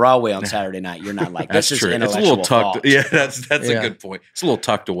go down Broadway on Saturday night, you're not like, this That's is true. intellectual It's a little tucked. thought. Yeah, that's a good point. It's a little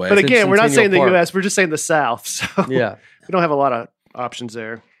tucked away. But again, we're not saying the Centennial Park. U.S. We're just saying the South. So Yeah. we don't have a lot of options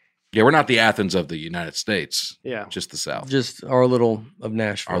there. Yeah, we're not the Athens of the United States. Yeah. Just the South. Just our little of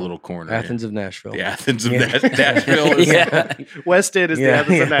Nashville. Our little corner. Athens of Nashville. The Athens of Nashville. Is, West End is the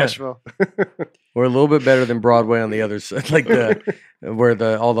Athens of Nashville. We're a little bit better than Broadway on the other side,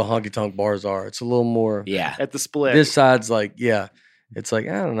 where all the honky tonk bars are. It's a little more. Yeah. At the split. This side's it's I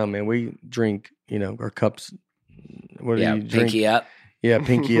don't know, man. We drink, our cups. What do you drink? Pinky up. Yeah,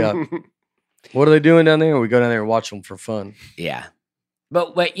 pinky up. What are they doing down there? We go down there and watch them for fun. Yeah.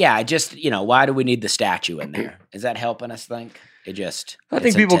 But yeah, just, why do we need the statue in there? Is that helping us think? I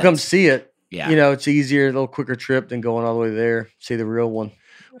think people come see it. Yeah. It's easier, a little quicker trip than going all the way there, see the real one.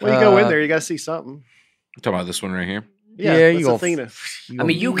 When you go in there, you got to see something. I'm talking about this one right here. Yeah, you go. Athena.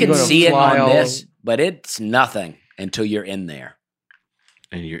 You can see it on this, but it's nothing until you're in there.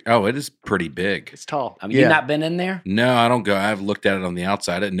 And it is pretty big. It's tall. You've not been in there? No, I don't go. I've looked at it on the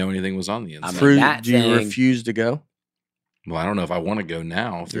outside. I didn't know anything was on the inside. Do you refuse to go? Well, I don't know if I want to go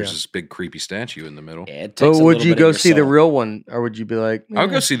now. If there's this big creepy statue in the middle. Yeah, it takes would you go see the real one, or would you be like, I'll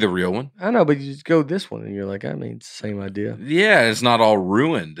go see the real one? I know, but you just go this one, and you're like, it's the same idea. Yeah, it's not all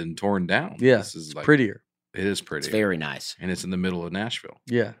ruined and torn down. Yeah, this is prettier. It is pretty. It's very nice, and it's in the middle of Nashville.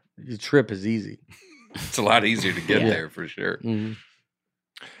 Yeah, your trip is easy. It's a lot easier to get there for sure. Mm-hmm.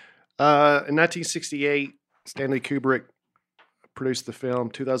 In 1968, Stanley Kubrick produced the film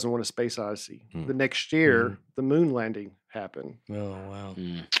 2001: A Space Odyssey. The next year, the moon landing happened. Oh, wow.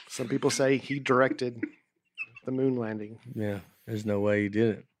 Some people say he directed the moon landing. Yeah, there's no way he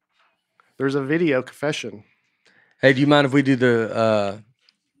did it. There's a video confession. Hey, do you mind if we do the,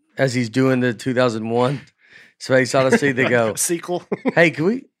 as he's doing the 2001 Space Odyssey, they go, sequel? hey,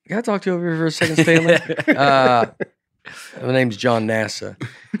 can I talk to you over here for a second, Stanley? My name's John NASA.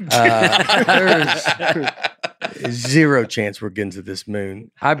 There's zero chance we're getting to this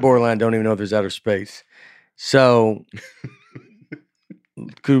moon. I borderline don't even know if there's outer space. So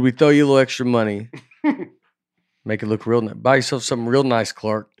could we throw you a little extra money? Make it look real nice. Buy yourself something real nice,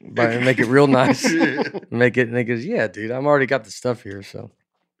 Clark. Make it real nice. Make it. And he goes, yeah, dude, I'm already got the stuff here. So.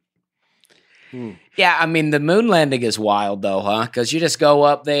 Yeah, I mean, the moon landing is wild, though, huh? Because you just go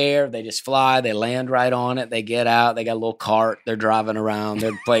up there, they just fly, they land right on it, they get out, they got a little cart, they're driving around,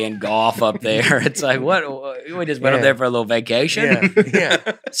 they're playing golf up there. It's like, what? We just went up there for a little vacation? Yeah.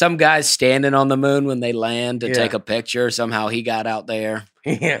 Some guy's standing on the moon when they land to take a picture. Somehow he got out there.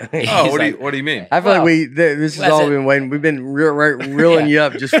 Yeah. Oh, what do you mean? I feel like this has all been waiting. We've been reeling you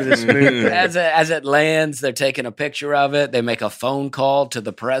up just for this moon. As it lands, they're taking a picture of it. They make a phone call to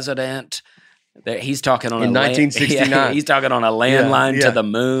the president. He's talking on in 1969. He's talking on a landline to the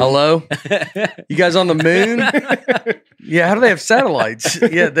moon. Hello, you guys on the moon? Yeah, how do they have satellites?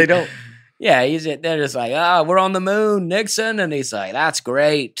 Yeah, they don't. Yeah, they're just like, we're on the moon, Nixon, and he's like, that's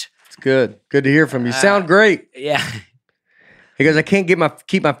great. It's good to hear from you. Sound great. Yeah. He goes, I can't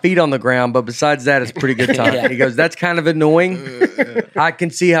keep my feet on the ground, but besides that, it's a pretty good time. He goes, that's kind of annoying. I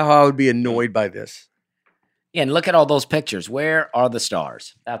can see how I would be annoyed by this. Yeah, and look at all those pictures. Where are the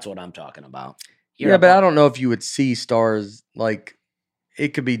stars? That's what I'm talking about. But I don't know if you would see stars. Like,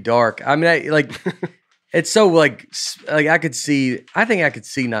 it could be dark. I mean, it's so like I could see. I think I could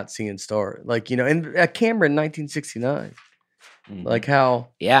see not seeing stars. Like, in a camera in 1969. Like how?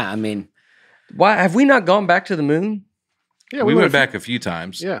 Yeah, I mean, why have we not gone back to the moon? Yeah, we went back a few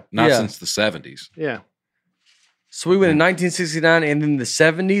times. Yeah, not since the 70s. Yeah. So we went in 1969 and then the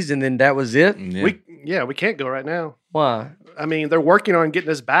 70s, and then that was it? We can't go right now. Why? I mean, they're working on getting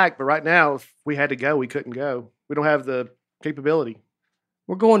us back, but right now, if we had to go, we couldn't go. We don't have the capability.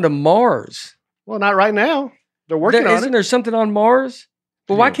 We're going to Mars. Well, not right now. They're working on it. Isn't there something on Mars?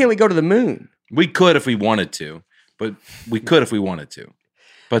 Well, why can't we go to the moon? We could if we wanted to, but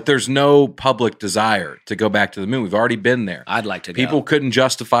But there's no public desire to go back to the moon. We've already been there. I'd like to go. People couldn't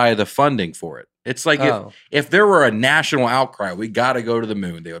justify the funding for it. It's like if there were a national outcry, we got to go to the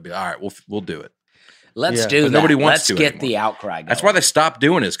moon, they would be, all right, we'll do it. Let's do that. Nobody wants to get anymore. the outcry going. That's why they stopped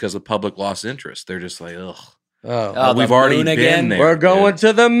doing this, because the public lost interest. They're just like, ugh. We've already been there. We're going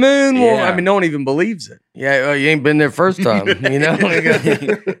to the moon. Yeah. Well, I mean, no one even believes it. Yeah, you ain't been there first time.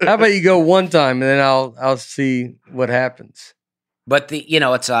 How about you go one time and then I'll see what happens. But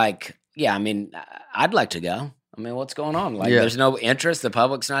it's like, yeah, I mean, I'd like to go. I mean, what's going on? Like, there's no interest. The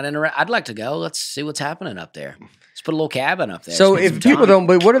public's not interested. I'd like to go. Let's see what's happening up there. Let's put a little cabin up there. So if people don't,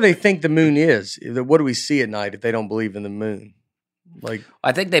 but what do they think the moon is? What do we see at night if they don't believe in the moon? Like,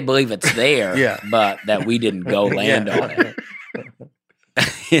 I think they believe it's there, but that we didn't go land on it.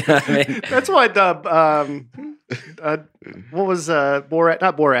 You know what I mean? That's why what was Borat?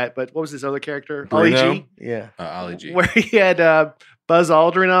 Not Borat, but what was his other character? Ali G. Yeah, Ali G. Where he had Buzz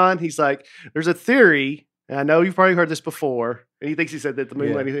Aldrin on. He's like, "There's a theory, and I know you've probably heard this before." And he thinks he said that the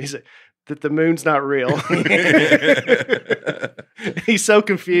moon landing. He said that the moon's not real. He's so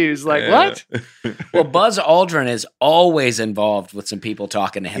confused. Like, what? Well, Buzz Aldrin is always involved with some people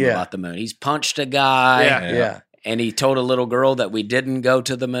talking to him about the moon. He's punched a guy. Yeah. And he told a little girl that we didn't go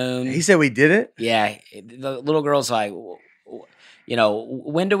to the moon. He said we didn't? Yeah. The little girl's like,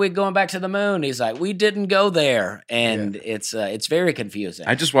 when do we going back to the moon? He's like, we didn't go there. And it's very confusing.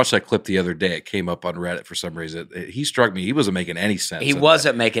 I just watched that clip the other day. It came up on Reddit for some reason. He struck me. He wasn't making any sense. He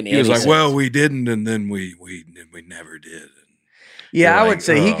wasn't making any sense. He was like, well, we didn't, and then we never did. Yeah, I would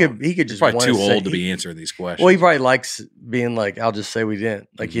say he could just probably too old to be answering these questions. Well, he probably likes being like, I'll just say we didn't.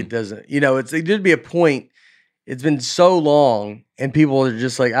 Like it doesn't, it did be a point. It's been so long, and people are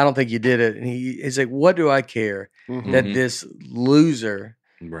just like, I don't think you did it. And he's like, what do I care that this loser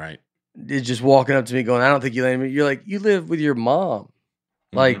is just walking up to me going, I don't think you landed me. You're like, you live with your mom.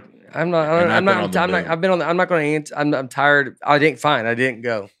 Like, I'm not going to answer. I'm tired. I didn't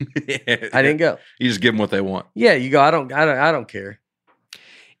go. I didn't go. You just give them what they want. Yeah, you go, I don't care.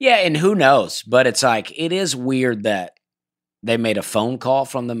 Yeah, and who knows? But it's like, it is weird that they made a phone call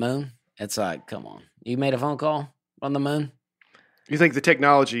from the moon. It's like, come on. You made a phone call on the moon? You think the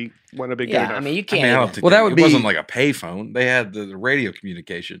technology went a big good enough? I mean, you can't. It wasn't like a payphone. They had the radio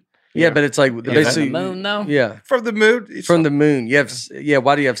communication. Yeah, but it's like basically from the moon, though. Yeah, From the moon. from the moon. You have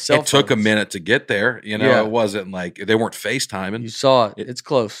Why do you have cell It took a phones? minute to get there. You know, Yeah. it wasn't like they weren't FaceTiming. You saw it. It's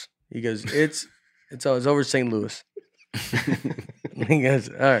close. He goes, it's over St. Louis. He goes,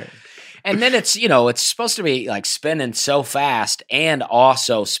 all right. And then it's it's supposed to be like spinning so fast and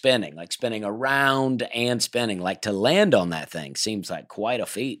also spinning, like spinning around and spinning. Like to land on that thing seems like quite a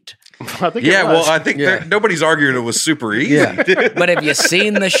feat. I think I think nobody's arguing it was super easy. Yeah. But have you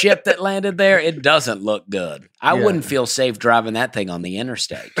seen the ship that landed there? It doesn't look good. I Yeah. wouldn't feel safe driving that thing on the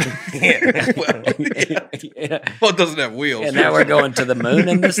interstate. Well, it doesn't have wheels. And now we're going to the moon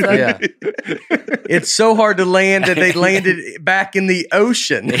in this thing? Yeah. It's so hard to land that they landed back in the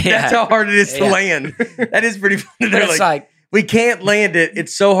ocean. Yeah. That's how hard it is to Yeah. land. That is pretty funny. But They're it's like, like, we can't land it.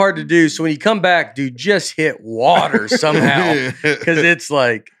 It's so hard to do. So when you come back, dude, just hit water somehow. Because it's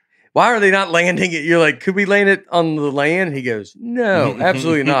like, why are they not landing it? You're like, could we land it on the land? He goes, no,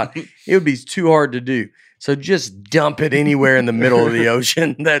 absolutely not. It would be too hard to do. So just dump it anywhere in the middle of the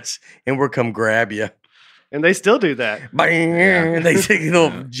ocean. And we'll come grab you. And they still do that. Bang, and they take a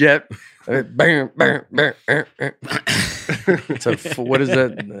little jet. Bang, bang, bang, so what is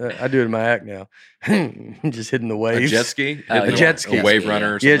that? I do it in my act now. Just hitting the A waves. jet ski? Oh, A jet ski. A wave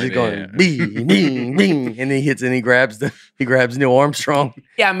runner or something. Yeah, just going bing, bing, bing, and then he hits and he grabs Neil Armstrong.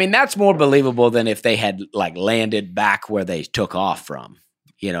 yeah, I mean, that's more believable than if they had like landed back where they took off from.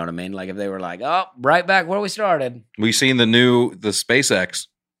 You know what I mean? Like if they were like, oh, right back where we started. We've seen the SpaceX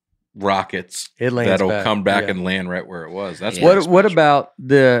rockets It lands that'll back. come back Yeah. and land right where it was. That's Yeah. pretty What special. about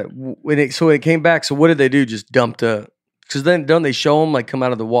when it came back? So what did they do? Just dumped because then don't they show them like come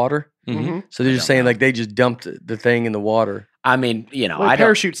out of the water? Mhm. Mm-hmm. So they're I just don't saying know. like they just dumped the thing in the water. I mean, Well, I it don't.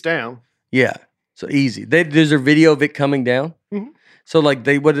 parachutes down. Yeah, so easy. There's a video of it coming down. Mhm. So like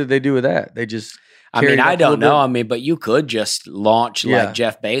what did they do with that? They just I carried mean, it up I a don't little know. bit? I mean, but you could just launch Yeah. like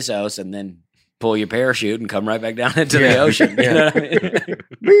Jeff Bezos and then pull your parachute and come right back down into Yeah. the ocean. You Yeah. know what I mean?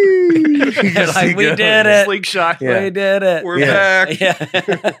 Whee! You just Like, see we go. did it. Slingshot. Yeah. We did it. We're Yeah. back.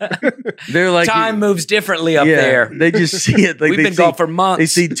 Yeah. They're like Time moves differently up yeah, there. They just see it. Like We've they been see, gone for months. They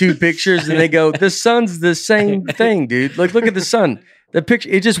see two pictures and they go, "The sun's the same thing, dude. Like, look at the sun. The picture.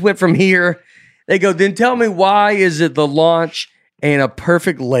 It just went from here." They go, "Then tell me why is it the launch and a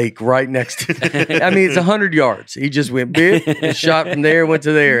perfect lake right next to it?" I mean, it's 100 yards. He just went big, and shot from there, went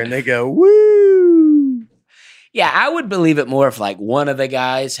to there, and they go, "Woo!" Yeah, I would believe it more if like one of the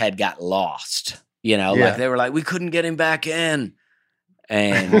guys had got lost. Yeah. Like they were like, we couldn't get him back in.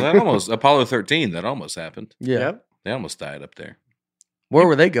 And Well, that almost Apollo 13. That almost happened. Yeah. Yep. They almost died up there. Where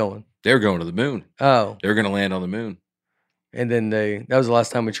were they going? They were going to the moon. Oh, They were going to land on the moon. and then that was the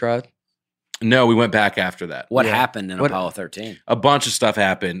last time we tried. No, we went back after that. what Yeah. happened in What- Apollo 13? A bunch of stuff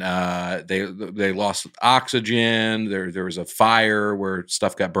happened. They lost oxygen. There was a fire where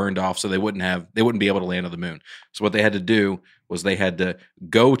stuff got burned off, so they wouldn't be able to land on the moon. So what they had to do was they had to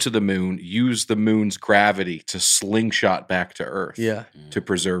go to the moon, use the moon's gravity to slingshot back to Earth. Yeah, To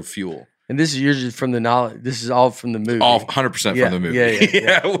preserve fuel. and this is usually from the knowledge. This is all from the movie. All 100% Yeah, from the movie.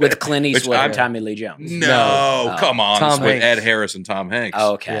 yeah. With Clint which Eastwood and I'm- Tommy Lee Jones. No, No. come on. Tom It's with Hanks. Ed Harris and Tom Hanks.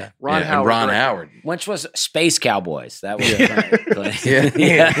 Oh, okay. Yeah. Ron and Howard. Ron directed. Howard. Which was Space Cowboys. That was Yeah. Clint.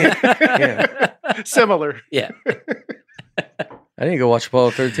 Yeah. Similar. Yeah. I need to go watch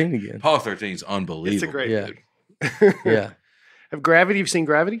Apollo 13 again. Apollo 13 is unbelievable. It's a great Yeah. movie. Yeah. Have Gravity? You've seen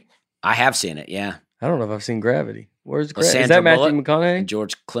Gravity? I have seen it, yeah. I don't know if I've seen Gravity. Where's With Gravity? Is Sandra that Matthew Bullock? McConaughey? And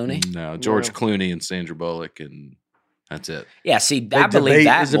George Clooney. No, George No. Clooney and Sandra Bullock, and that's it. Yeah, see, They I believe debate-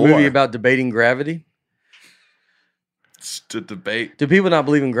 that is a more. movie about debating gravity. It's to debate. Do people not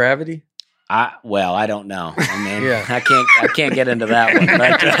believe in gravity? I don't know. I mean, Yeah. I can't get into that one.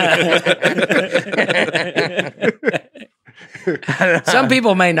 But some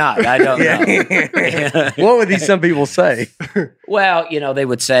people may not. I don't know. Yeah. What would these some people say? Well, they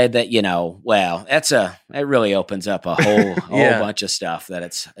would say that, it really opens up a whole Yeah. bunch of stuff that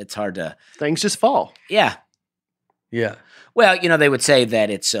it's hard to, Things just fall. yeah. Yeah. Well, they would say that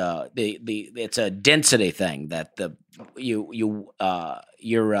it's it's a density thing, that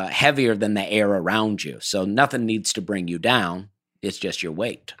you're heavier than the air around you, so nothing needs to bring you down. It's just your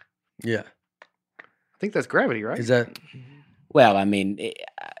weight. Yeah. I think that's Gravity, right? Is that Well, I mean,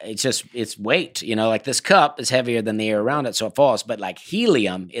 it's weight. Like this cup is heavier than the air around it, so it falls. But like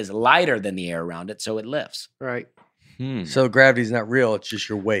helium is lighter than the air around it, so it lifts. right. so? Gravity's not real. It's just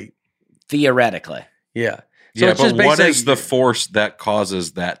your weight. Theoretically, Yeah. So Yeah, it's but just what basically- is the force that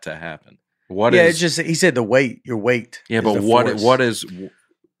causes that to happen? What yeah, is? it's just he said the weight. Your weight. yeah, is but the what force. is?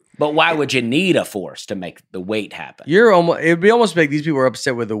 but why would you need a force to make the weight happen? You're almost. It'd be almost like these people are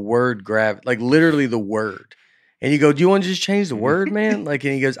upset with the word gravity, like literally the word. And you go, do you want to just change the word, man? Like,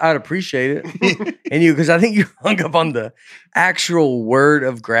 and he goes, I'd appreciate it. And you, because I think you hung up on the actual word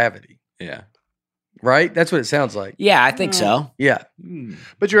of gravity. Yeah. Right? That's what it sounds like. Yeah, I think so. Yeah.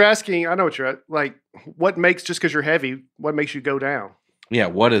 But you're asking, I know what you're at, like, what makes, just because you're heavy, what makes you go down? Yeah.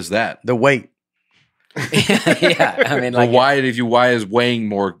 What is that? The weight. Yeah. I mean, Well, like, why is weighing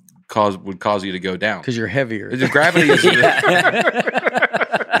more would cause you to go down? Because you're heavier. Gravity is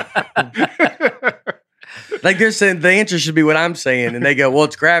Like they're saying the answer should be what I'm saying. And they go, well,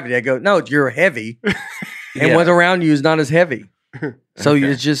 it's gravity. I go, no, you're heavy. And what's around you is not as heavy. So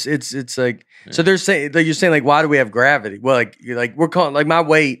it's just, it's like, so they're saying, like, you're saying, like, why do we have gravity? Well, like we're calling, like, my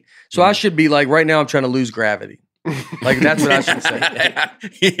weight. So I should be like, right now I'm trying to lose gravity. Like, that's what I should say.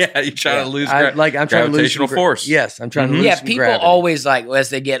 Yeah, you're trying to lose I'm trying to lose gravitational force. Yes, I'm trying to lose some people gravity. always, like,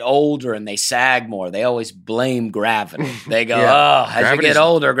 as they get older and they sag more, they always blame gravity. They go, Yeah. as you get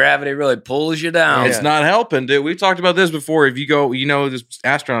older, gravity really pulls you down. It's not helping, dude. We've talked about this before. If you go, there's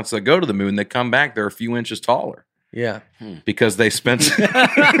astronauts that go to the moon, they come back, they're a few inches taller. Yeah. Because they spent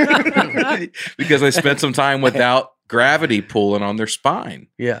some time without gravity pulling on their spine.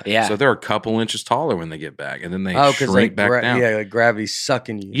 Yeah. Yeah. So they're a couple inches taller when they get back, and then they because shrink back down. Yeah, like gravity's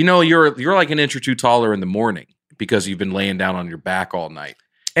sucking you. You're like an inch or two taller in the morning because you've been laying down on your back all night.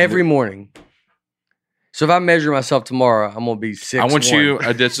 Every morning. So if I measure myself tomorrow, I'm gonna be 6'1". I want you.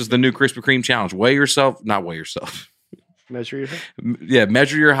 This is the new Krispy Kreme challenge. Not weigh yourself. Measure your height? Yeah,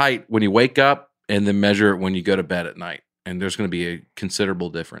 measure your height when you wake up, and then measure it when you go to bed at night. And there's going to be a considerable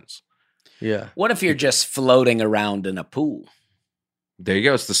difference. Yeah. What if you're just floating around in a pool? There you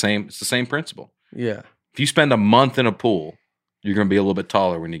go. It's the same principle. Yeah. If you spend a month in a pool, you're going to be a little bit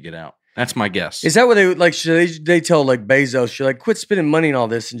taller when you get out. That's my guess. Is that what they like? Should they tell like Bezos? Should like quit spending money on all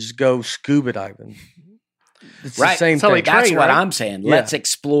this and just go scuba diving? It's Right. the same That's how thing. they That's train, what right? I'm saying. Yeah. Let's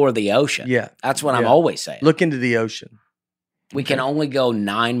explore the ocean. Yeah. That's what I'm Yeah. always saying. Look into the ocean. We can only go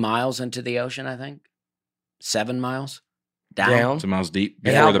 9 miles into the ocean, I think. 7 miles down. 2 miles deep And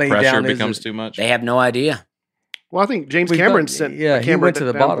before how the big pressure down is becomes it? too much. They have no idea. Well, I think James We've Cameron done- sent yeah, a he camera went to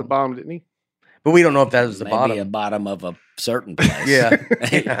the down bottom. didn't he? But we don't know if that was the Maybe bottom. a bottom of a certain place.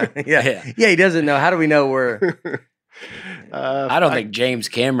 Yeah. Yeah. He doesn't know. How do we know where? I don't think James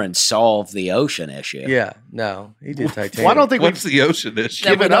Cameron solved the ocean issue. Yeah. No, he did Titanic. Well, I don't think What's the ocean issue?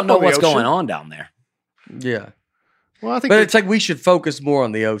 Yeah, we Given don't up know on the what's ocean. going on down there. Yeah. Well, I think But that- it's like we should focus more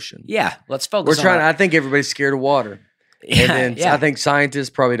on the ocean. Yeah, let's focus We're trying. on I think everybody's scared of water. Yeah, And then yeah. I think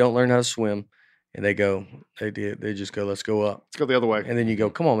scientists probably don't learn how to swim, and they just go, let's go up, let's go the other way. and then you go,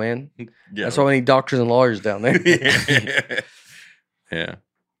 come on, man. Yeah. That's why we need doctors and lawyers down there. Yeah.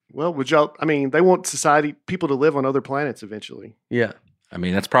 Well, they want people to live on other planets eventually. Yeah, I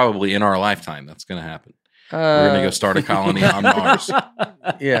mean, that's probably in our lifetime. That's going to happen. We're going to go start a colony on Mars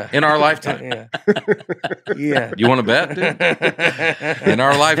Yeah, in our lifetime. yeah, yeah. You want to bet, dude? In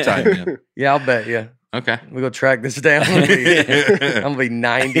our lifetime, man. Yeah, I'll bet. Yeah, Okay. we go track this down. I'm gonna be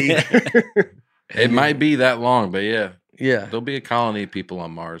 90. It might be that long, but yeah, Yeah, there'll be a colony of people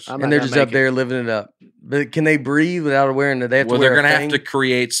on Mars. I'm and not they're gonna just up make it. there living it up. But can they breathe without wearing? They have to Well, wear they're a going to thing? have to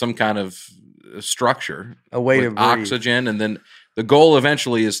create some kind of structure a way to with breathe. oxygen, and then the goal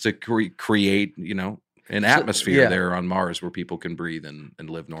eventually is to create, an atmosphere yeah. there on Mars where people can breathe and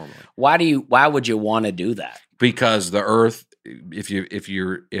live normally. Why would you want to do that? Because the Earth,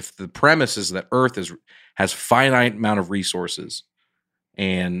 if the premise is that Earth has finite amount of resources,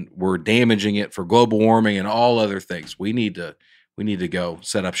 and we're damaging it for global warming and all other things, we need to go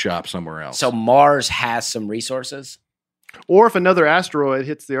set up shop somewhere else. So Mars has some resources. Or if another asteroid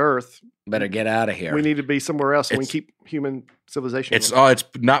hits the Earth, Better get out of here. we need to be somewhere else so we It's- can keep human civilization. it's alive.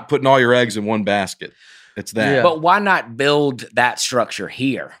 it's not putting all your eggs in one basket. It's that. Yeah. But why not build that structure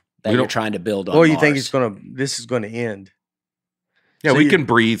here that We you're don't- trying to build on Or you Mars? think this is going to end? Yeah, So we you- can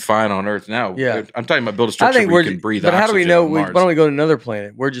breathe fine on Earth now. Yeah. I'm talking about build a I structure think where we're. we can breathe But how do we oxygen know? on Why Mars. don't we go to another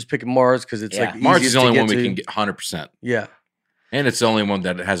planet? We're just picking Mars because it's Yeah. like Mars is easiest the only to one get we to. can get 100%. Yeah, And it's the only one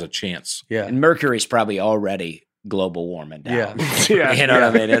that has a chance. yeah, And Mercury's probably already global warming down. yeah. Yeah. You know what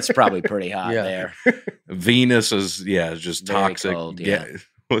I mean? It's probably pretty hot Yeah. there. Venus is just Very toxic. cold, yeah.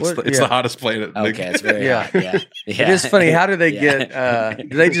 What- It's yeah. the hottest planet. Okay, it's very Yeah. hot. Yeah. Yeah. It is funny. How do they Yeah. get?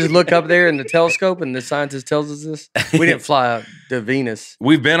 Do they just look up there in the telescope and the scientist tells us this? We didn't fly out to Venus.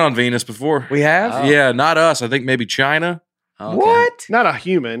 We've been on Venus before. We have. Oh. Yeah, not us. I think maybe China. Okay. What? Not a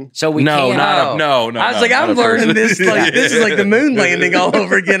human. So we No, can't. not Oh. a, no. I was no, like, not I'm a learning person. this. Like, this is like the moon landing all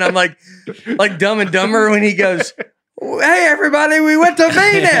over again. I'm like Dumb and Dumber when he goes, "Hey, everybody, we went to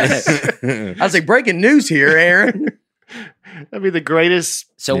Venus." I was like, breaking news here, Aaron. That'd be the greatest.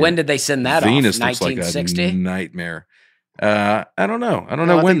 So when did they send that Venus off? looks like a 1960? nightmare. I don't know. I don't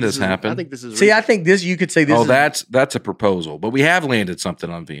know when this happened. I think this is. See, I think this you could say this. Oh, is, that's a proposal, but we have landed something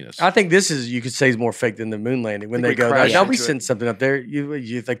on Venus. I think this is you could say is more fake than the moon landing. When they go, crashed "No, we into sent something up there."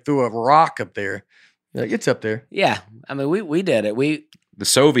 You like threw a rock up there. You're like, it's up there. Yeah, I mean, we did it. The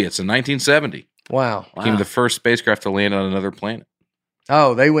Soviets in 1970 Wow. became the first spacecraft to land on another planet.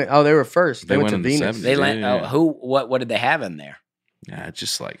 Oh, they went. Oh, they were first. They went to in the Venus. 70s. They land. Yeah. Oh, what did they have in there? Yeah,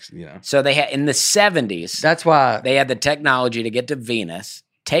 just like So they had in the 70s. That's why. They had the technology to get to Venus,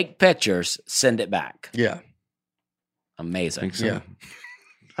 take pictures, send it back. Yeah. Amazing. I think so. Yeah.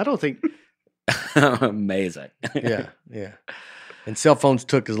 I don't think. Amazing. Yeah. Yeah. And cell phones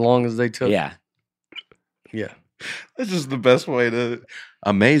took as long as they took. Yeah. Yeah. This is the best way to.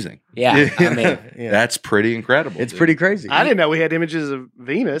 Amazing. Yeah. I mean, Yeah. That's pretty incredible. It's dude. pretty crazy. I didn't know we had images of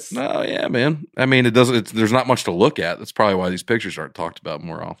Venus. Oh yeah, man. I mean, it doesn't. There's not much to look at. That's probably why these pictures aren't talked about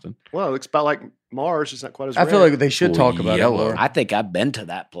more often. Well, it looks about like Mars. It's not quite as. I feel red. like they should Well, talk about yellow. it more. I think I've been to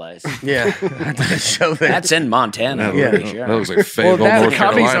that place. Yeah. Show that. That's in Montana. I'm Yeah. pretty sure. That was like Well, Fayetteville, that- North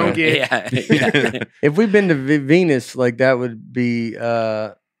Commie Carolina. Zone gig. Yeah. Yeah. If we've been to Venus, like that would be.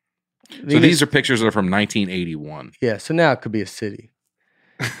 So Venus- these are pictures that are from 1981. Yeah. So now it could be a city.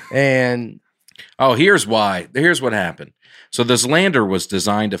 And Oh, here's why. Here's what happened. So this lander was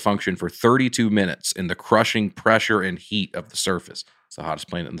designed to function for 32 minutes in the crushing pressure and heat of the surface. It's the hottest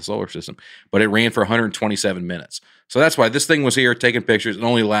planet in the solar system. But it ran for 127 minutes. So that's why this thing was here taking pictures. It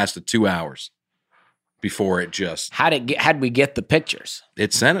only lasted 2 hours before it just How'd we get the pictures?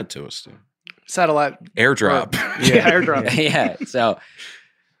 it sent it to us. Dude. Satellite. Airdrop. Yeah, airdrop. Yeah. So,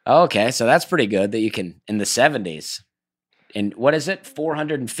 okay. So that's pretty good that you can, in the 70s, and what is it?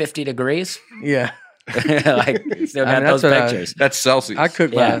 450 degrees? yeah, Like, still I got mean, those that's what I- pictures. That's Celsius. I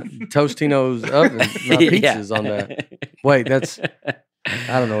cook Yeah. my Tostino's oven, my pizzas on that. Wait, that's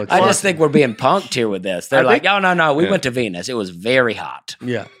I don't know. What I just think we're being punked here with this. They're I like, think- oh, no, we Yeah. went to Venus. It was very hot.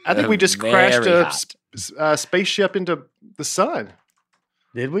 yeah. I think we just crashed Very a hot. spaceship into the sun,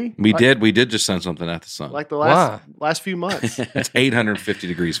 Did we? we did just send something at the sun. like the Why? last few months. It's 850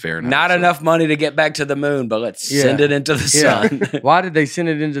 degrees Fahrenheit. Not so- enough money to get back to the moon, but let's Yeah. send it into the Yeah. sun. Why did they send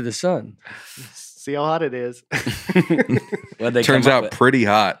it into the sun? See how hot it is. What'd they Turns come up out with? pretty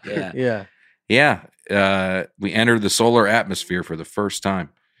hot. Yeah. Yeah. Yeah. We entered the solar atmosphere for the first time.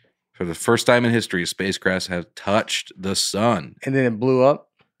 For the first time in history, a spacecraft has touched the sun. And then it blew up.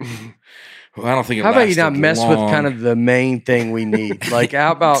 Well, I don't think it How about you not lasted mess long. with kind of the main thing we need? Like,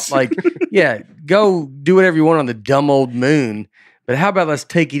 how about like, yeah, go do whatever you want on the dumb old moon, but how about let's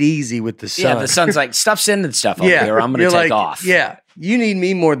take it easy with the sun? Yeah, the sun's like, stop sending stuff up here. I'm going to you're take like, off. Yeah, you need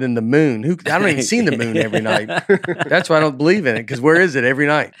me more than the moon. I don't even see the moon every night. That's why I don't believe in it. Because where is it every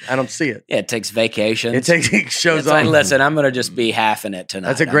night? I don't see it. Yeah, it takes vacations. It shows It's up. like, listen, I'm going to just be half in it tonight.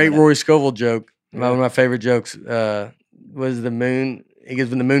 That's a I'm great gonna- Roy Scovel joke. One of my favorite jokes was the moon. He goes,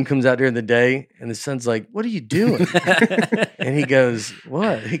 when the moon comes out during the day, and the sun's like, "What are you doing?" And he goes,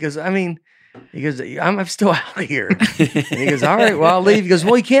 "What?" He goes, I'm still out here. And he goes, "All right, well, I'll leave." He goes,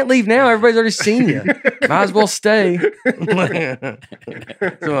 "Well, you can't leave now. Everybody's already seen you. Might as well stay." That's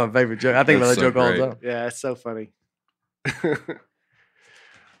one of my favorite jokes. I think about that That's so joke all great. the time. Yeah, it's so funny.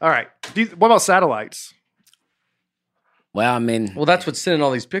 All right. What about satellites? Well, I mean, Well, that's what's sending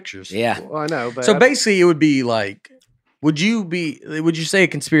all these pictures. yeah. Well, I know, but So basically, it would be like, would you say a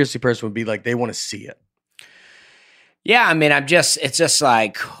conspiracy person would be like, they want to see it? Yeah, I mean, it's just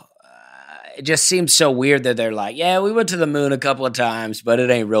like, it just seems so weird that they're like, yeah, we went to the moon a couple of times, but it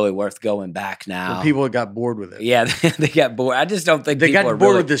ain't really worth going back now. Well, people got bored with it. Yeah, they got bored. I just don't think They people got are bored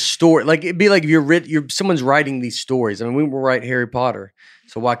really, with the story. Like it'd be like if you're someone's writing these stories. I mean, we will write Harry Potter,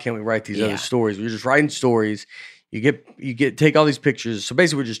 so why can't we write these Yeah. other stories? We're just writing stories. You take all these pictures. So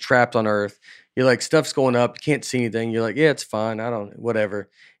basically, we're just trapped on Earth. You're like, stuff's going up. You can't see anything. You're like, yeah, it's fine. I don't, whatever.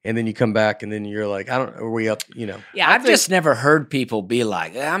 And then you come back, and then you're like, are we up? You know? Yeah, I've just never heard people be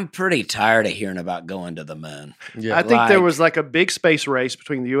like, I'm pretty tired of hearing about going to the moon. Yeah. I think there like- was like a big space race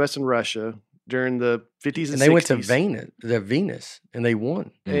between the U.S. and Russia during the 50s and and they 60s. went to Venus, and they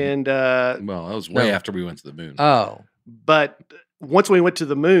won. And Well, that was way No. after we went to the moon. Oh, but once we went to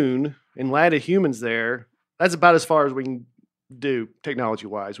the moon and landed humans there, that's about as far as we can do technology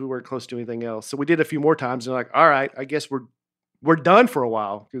wise. We weren't close to anything else. So we did a few more times and like, all right, I guess we're done for a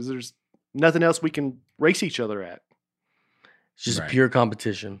while because there's nothing else we can race each other at. it's just Right. pure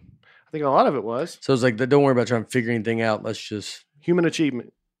competition. I think a lot of it was So it's like, don't worry about trying to figure anything out. Let's just, human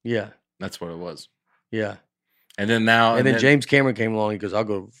achievement. yeah, That's what it was. yeah. And then now, And then James Cameron came along. He goes, I'm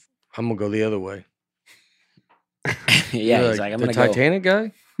gonna go the other way. Yeah, You're he's like, I'm the going to go. Titanic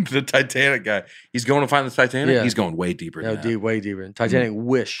guy. The Titanic guy. He's going to find the Titanic? Yeah. He's going way deeper than that. Way deeper. Titanic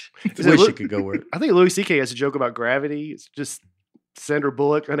wish it could go where. I think Louis C.K. has a joke about gravity. It's just Sandra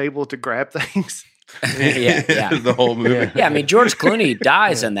Bullock unable to grab things. yeah. The whole movie. Yeah, I mean, George Clooney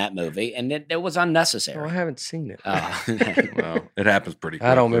dies in that movie, and it was unnecessary. Oh, I haven't seen it. Well, it happens pretty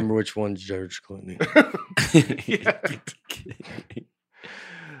quickly. I don't remember which one's George Clooney.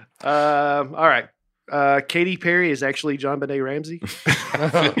 All right. Katy Perry is actually John Benet Ramsey.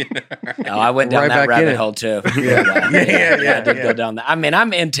 I went down that rabbit hole too. Yeah. I did go down that. I mean,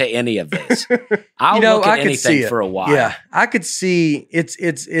 I'm into any of these. I'll look at anything for a while. Yeah, I could see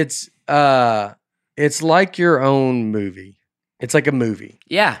it's like your own movie. It's like a movie.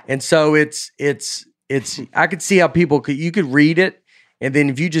 Yeah. And so it's I could see how you could read it, and then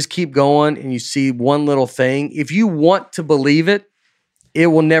if you just keep going and you see one little thing, if you want to believe it, it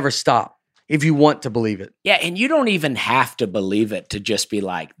will never stop. If you want to believe it. Yeah, and you don't even have to believe it to just be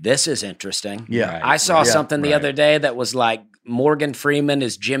like, this is interesting. Yeah. Right, I saw something the other day that was like, Morgan Freeman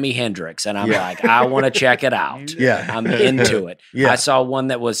is Jimi Hendrix. And I'm like, I want to check it out. Yeah. I'm into it. Yeah. I saw one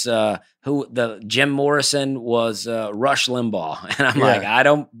that was Jim Morrison was Rush Limbaugh. And I'm like, I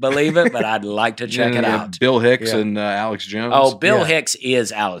don't believe it, but I'd like to check it out. Bill Hicks and Alex Jones. Oh, Bill Hicks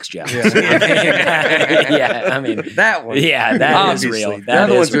is Alex Jones. Yeah. I mean that one. Yeah, that is real. The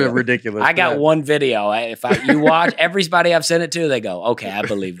other ones are ridiculous. I got one video. You watch everybody I've sent it to, they go, okay, I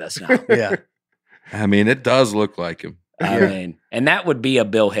believe this now. Yeah. I mean, it does look like him. I mean, and that would be a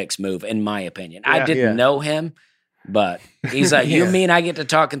Bill Hicks move, in my opinion. I didn't know him, but he's like, you mean I get to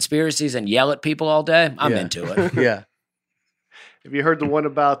talk conspiracies and yell at people all day? I'm into it. Yeah. Have you heard the one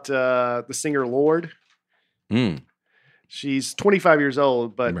about the singer Lorde? She's 25 years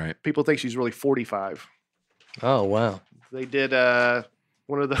old, but people think she's really 45. Oh, wow. They did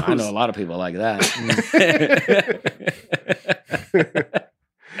one of those. I know a lot of people like that.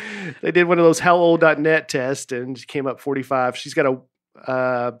 They did one of those howold.net tests and she came up 45. She's got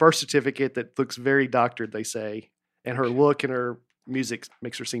a birth certificate that looks very doctored, they say. And her look and her music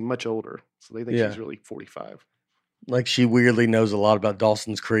makes her seem much older. So they think she's really 45. Like she weirdly knows a lot about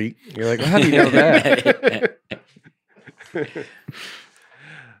Dawson's Creek. You're like, well, how do you know that?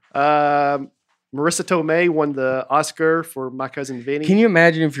 Marissa Tomei won the Oscar for My Cousin Vinny. Can you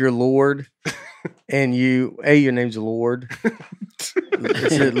imagine if you're Lorde and your name's Lorde?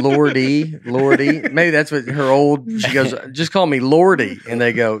 Is it Lordy? Maybe that's what she goes, just call me Lordy. And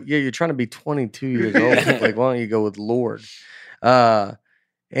they go, yeah, you're trying to be 22 years old. Like, why don't you go with Lorde?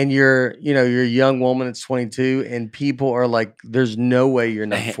 And you're a young woman that's 22 and people are like, there's no way you're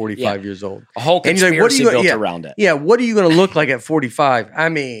not 45 years old. A whole conspiracy built around it. Yeah. What are you going to look like at 45? I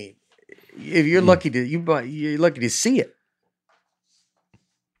mean, if you're lucky to see it.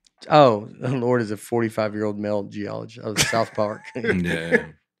 Oh, Lorde is a 45-year-old male geologist of South Park. Yeah.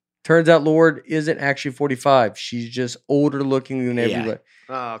 Turns out Lorde isn't actually 45. She's just older looking than everybody.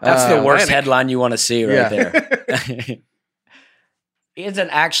 That's the worst headline you want to see right there. Isn't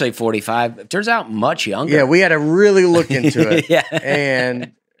actually 45. Turns out much younger. Yeah, we had to really look into it. Yeah.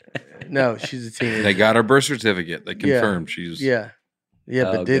 And no, she's a teenager. They got her birth certificate. They confirmed she's. Yeah. Yeah,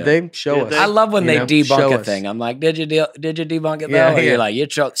 but did they show us? I love when they debunk a thing. I'm like, did you debunk it though? Yeah, or you're like, you're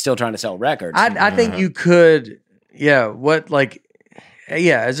still trying to sell records. I think you could. Yeah. What like?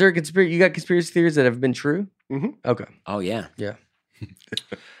 Yeah. Is there a conspiracy? You got conspiracy theories that have been true? Mm-hmm. Okay. Oh yeah. Yeah.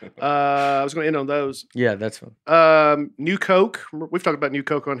 I was going to end on those. Yeah, that's fine. New Coke. We've talked about New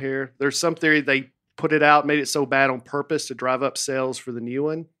Coke on here. There's some theory they put it out, made it so bad on purpose to drive up sales for the new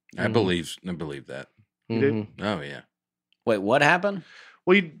one. I believe that. You do? Oh yeah. Wait, what happened?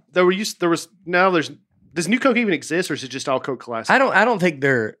 Well, does New Coke even exist, or is it just all Coke Classic? I don't think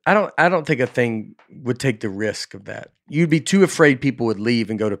a thing would take the risk of that. You'd be too afraid people would leave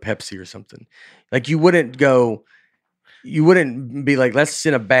and go to Pepsi or something. Like you wouldn't be like, let's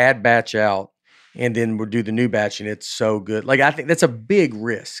send a bad batch out and then we'll do the new batch and it's so good. Like I think that's a big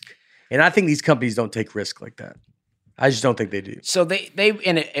risk. And I think these companies don't take risk like that. I just don't think they do. So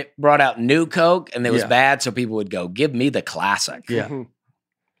it brought out New Coke and it was bad, so people would go, give me the classic. Yeah. Mm-hmm.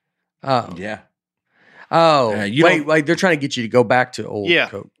 Oh. Yeah. Oh. Wait, they're trying to get you to go back to old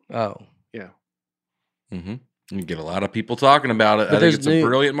Coke. Oh. Yeah. Mm-hmm. You get a lot of people talking about it. But I think it's a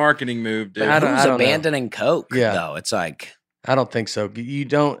brilliant marketing move, dude. Who's abandoning Coke, though? It's like... I don't think so. You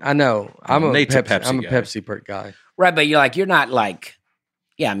don't... I know. I'm a Pepsi guy. Right, but you're not like...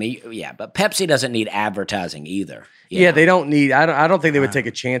 Yeah, I mean, yeah, but Pepsi doesn't need advertising either. Yeah, they don't need... I don't think they would take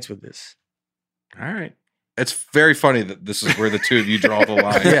a chance with this. All right. It's very funny that this is where the two of you draw the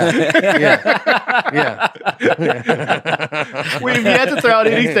line. We've yet to throw out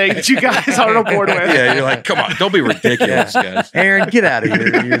anything that you guys aren't on board with. Yeah, you're like, come on, don't be ridiculous, guys. Aaron, get out of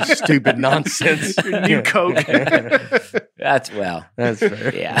here, you stupid nonsense. Your new Coke. That's fair.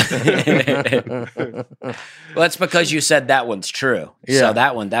 Yeah. Well, it's because you said that one's true. Yeah.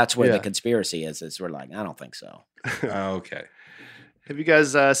 So that's where the conspiracy is. We're like, I don't think so. Okay. Have you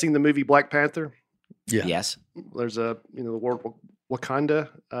guys seen the movie Black Panther? Yeah. Yes. There's the word Wakanda.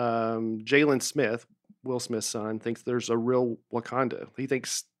 Jalen Smith, Will Smith's son, thinks there's a real Wakanda. He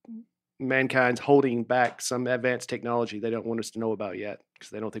thinks mankind's holding back some advanced technology they don't want us to know about yet because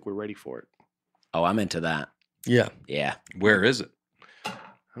they don't think we're ready for it. Oh, I'm into that. Yeah. Yeah. Where is it? I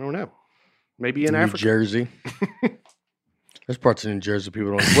don't know. Maybe in New Africa. Jersey. There's parts of New Jersey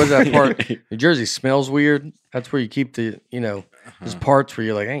people don't. What's that part? New Jersey smells weird. That's where you keep the, there's parts where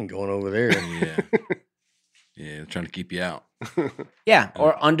you're like, I ain't going over there. Yeah. Yeah, they're trying to keep you out. Yeah,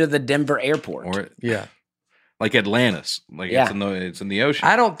 or under the Denver airport. Or Yeah. like Atlantis. Like it's in the ocean.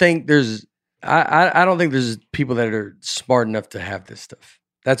 I don't think there's I don't think there's people that are smart enough to have this stuff.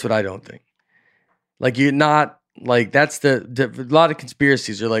 That's what I don't think. Like you're not like that's a lot of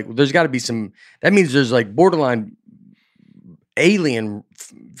conspiracies are like there's got to be some. That means there's like borderline alien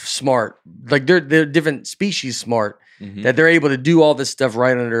smart. Like they're different species smart that they're able to do all this stuff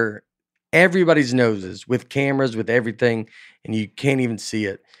right under everybody's noses with cameras with everything, and you can't even see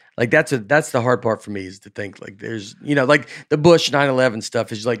it. Like that's the hard part for me is to think like there's like the Bush 9/11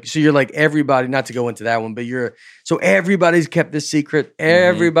 stuff is like so you're like everybody not to go into that one but so everybody's kept this secret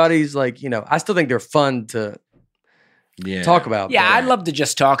everybody's like I still think they're fun to talk about. Yeah, I'd love to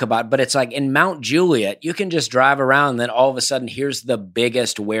just talk about, but it's like in Mount Juliet, you can just drive around and then all of a sudden here's the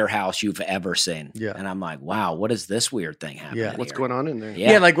biggest warehouse you've ever seen. Yeah. And I'm like, wow, what is this weird thing happening? Yeah. What's going on in there?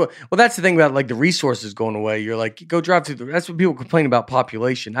 Yeah. Like well that's the thing about like the resources going away. You're like go drive through that's what people complain about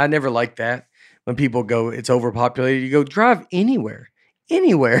population. I never like that when people go it's overpopulated. You go drive anywhere.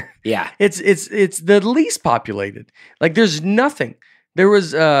 Yeah. It's the least populated. Like there's nothing. There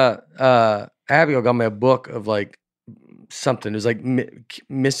was Abigail got me a book of like something. It was like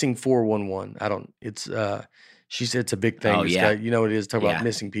missing 411. She said it's a big thing. Oh, yeah. You know what it is, talk about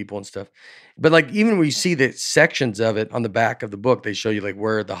missing people and stuff. But like even when you see the sections of it on the back of the book, they show you like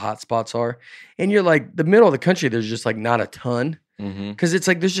where the hot spots are. And you're like the middle of the country, there's just like not a ton. Because it's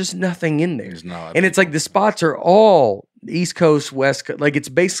like there's just nothing in there. And it's like the spots are all East Coast, West Coast. Like it's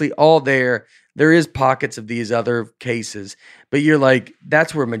basically all there. There is pockets of these other cases, but you're like,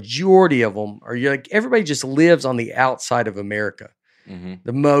 that's where majority of them are. You're like, everybody just lives on the outside of America.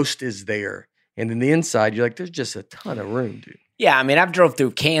 The most is there. And then the inside, you're like, there's just a ton of room, dude. Yeah. I mean, I've drove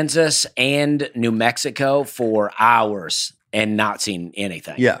through Kansas and New Mexico for hours and not seen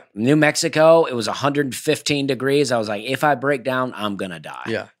anything. Yeah. New Mexico, it was 115 degrees. I was like, if I break down, I'm going to die.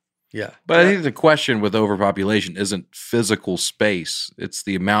 Yeah. Yeah. But I think the question with overpopulation isn't physical space. It's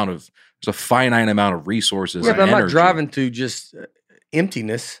the amount of there's a finite amount of resources. Yeah, but I'm energy. not driving through just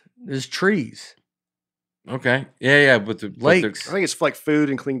emptiness. There's trees. Okay. Yeah. But lakes. I think it's like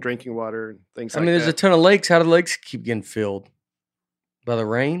food and clean drinking water and things like that. There's a ton of lakes. How do the lakes keep getting filled? By the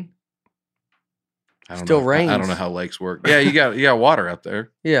rain? Still rains. I don't know how lakes work. Yeah, you got water out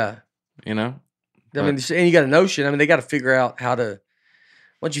there. Yeah. And you got an ocean. They got to figure out how to.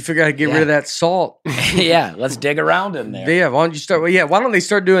 Once you figure out how to get rid of that salt. Yeah, let's dig around in there. Yeah, why don't you start? Well, why don't they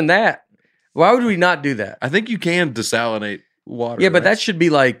start doing that? Why would we not do that? I think you can desalinate water. Yeah, but that should be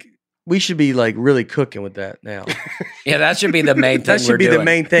like we should be like really cooking with that now. Yeah, that should be the main thing. That should be the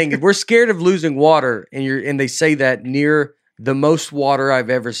main thing. If we're scared of losing water, and they say that near the most water I've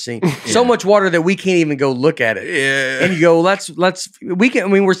ever seen, so much water that we can't even go look at it. Yeah, and you go, we can.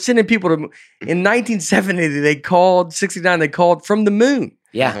 We're sending people to. In 1970, they called 69. They called from the moon.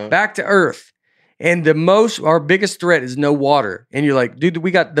 Yeah, back to Earth. And our biggest threat is no water. And you're like, dude, we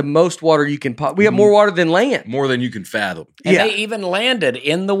got the most water you can we got more water than land. More than you can fathom. And they even landed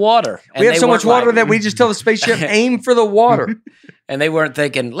in the water. We have so much water that we just tell the spaceship, aim for the water. And they weren't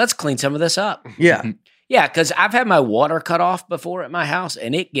thinking, let's clean some of this up. Yeah. Yeah, because I've had my water cut off before at my house,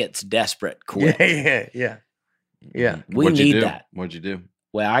 and it gets desperate quick. Yeah. We need that. What'd you do?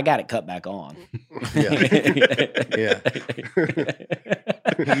 Well, I got it cut back on. Yeah.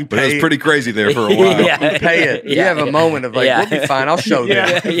 But it was pretty crazy there for a while. You pay it. You have a moment of like, we'll be fine. I'll show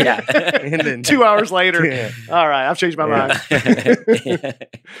them. Yeah. And then 2 hours later, all right, I've changed my mind.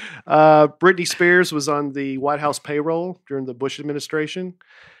 Britney Spears was on the White House payroll during the Bush administration.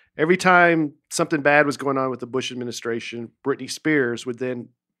 Every time something bad was going on with the Bush administration, Britney Spears would then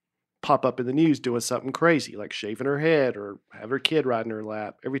pop up in the news doing something crazy, like shaving her head or have her kid ride in her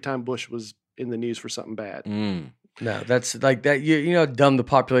lap every time Bush was in the news for something bad. No, that's like that. You know how dumb the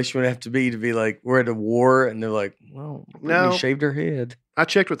population would have to be like, we're at a war, and they're like, well, Brittany shaved her head. I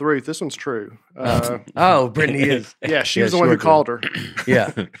checked with Ruth. This one's true. Brittany is. Yeah, she was the one who called her.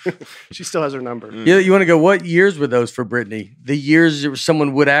 Yeah. She still has her number. Yeah, you want to go, what years were those for Brittany? The years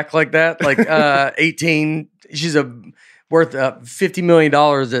someone would act like that? Like 18, she's worth $50 million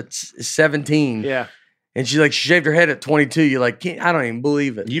at 17. Yeah. And she shaved her head at 22. You're like, I don't even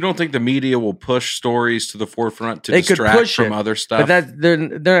believe it. You don't think the media will push stories to the forefront to distract from other stuff? But they're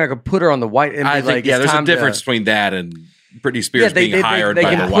not going to put her on the white. And I think, there's a difference between that and Britney Spears being hired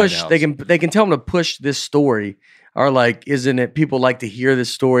by the White House. They can tell them to push this story. Or like, isn't it? People like to hear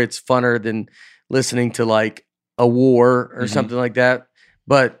this story. It's funner than listening to like a war or something like that.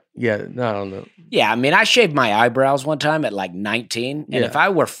 But yeah, I don't know. Yeah, I mean, I shaved my eyebrows one time at like 19, and if I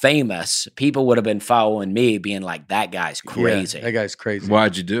were famous, people would have been following me, being like, "That guy's crazy." Yeah, that guy's crazy.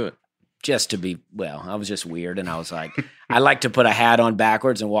 Why'd you do it? Just to be, I was just weird, and I was like, I like to put a hat on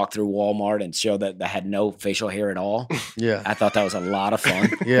backwards and walk through Walmart and show that I had no facial hair at all. Yeah. I thought that was a lot of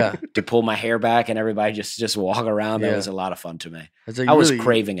fun. Yeah. To pull my hair back and everybody just walk around, that was a lot of fun to me. I was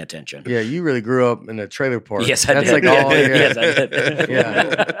craving attention. Yeah, you really grew up in a trailer park. Yes, I did. That's like all, yes, I did.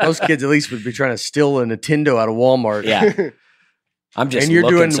 Yeah. Most kids at least would be trying to steal a Nintendo out of Walmart. Yeah. I'm just and you're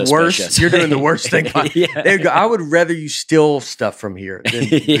doing suspicious. worse. You're doing the worst thing. There you go. I would rather you steal stuff from here than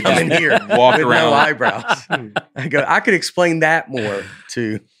come in here walk with around no eyebrows. I could explain that more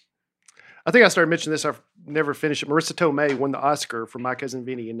to. I think I started mentioning this. I've never finished it. Marissa Tomei won the Oscar for My Cousin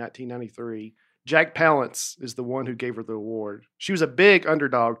Vinny in 1993. Jack Palance is the one who gave her the award. She was a big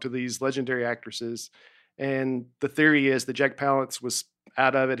underdog to these legendary actresses, and the theory is that Jack Palance was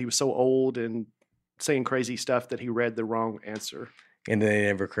out of it. He was so old and saying crazy stuff that he read the wrong answer. And they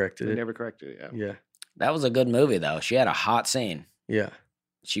never corrected it. Never corrected it, Yeah. That was a good movie, though. She had a hot scene. Yeah.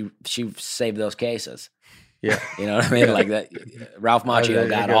 She saved those cases. Yeah. You know what I mean? Yeah. Like that. Ralph Macchio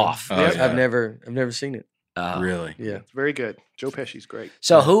got off. I've never seen it. Really? Yeah. It's very good. Joe Pesci's great.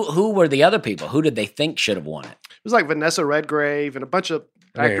 So who were the other people? Who did they think should have won it? It was like Vanessa Redgrave and a bunch of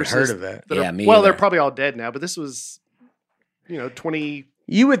actresses. I heard of that. They're probably all dead now, but this was, 20.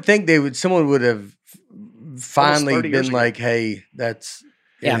 You would think someone would have finally been like, hey, that's.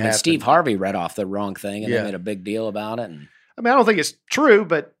 Yeah, I mean, Steve Harvey read off the wrong thing and they made a big deal about it. And I mean, I don't think it's true,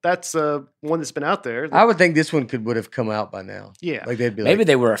 but that's one that's been out there. I would think this one would have come out by now. Yeah. Like they'd be maybe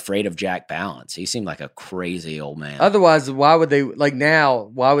they were afraid of Jack Palance. He seemed like a crazy old man. Otherwise, why would they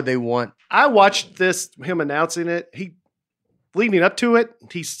want? I watched him announcing it. Leading up to it,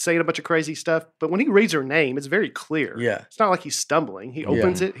 he's saying a bunch of crazy stuff. But when he reads her name, it's very clear. Yeah. It's not like he's stumbling. He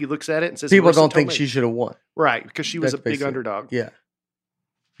opens it, he looks at it and says, people don't think she should have won. Right, because she was a big underdog. Yeah.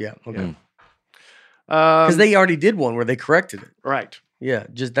 Yeah. Okay. Because they already did one where they corrected it. Right. Yeah.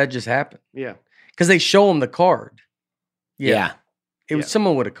 That just happened. Yeah. Because they show him the card. Yeah.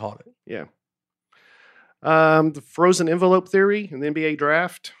 Someone would have caught it. Yeah. The frozen envelope theory in the NBA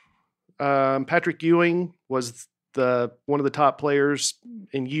draft. Patrick Ewing was one of the top players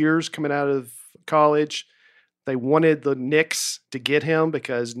in years coming out of college. They wanted the Knicks to get him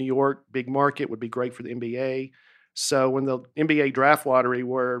because New York, big market, would be great for the NBA. So when the NBA draft lottery,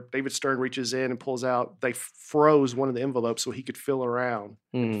 where David Stern reaches in and pulls out, they froze one of the envelopes so he could feel around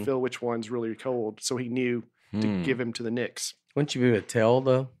and feel which one's really cold. So he knew to give him to the Knicks. Wouldn't you be able to tell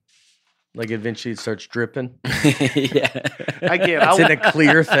though? Like eventually it starts dripping. Yeah. Again, it's in a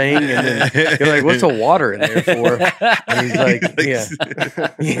clear thing, and then you're like, "What's the water in there for?" And he's like, "Yeah."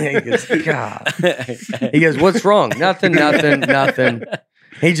 He goes, "God." He goes, "What's wrong?" Nothing.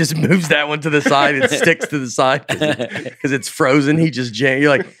 He just moves that one to the side and sticks to the side because it's frozen. He just You're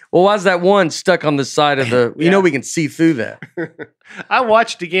like, "Well, why's that one stuck on the side of the?" You know, we can see through that. I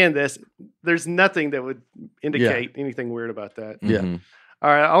watched again. There's nothing that would indicate anything weird about that. Yeah. All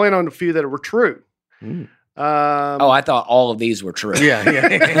right, I'll end on a few that were true. I thought all of these were true. Yeah.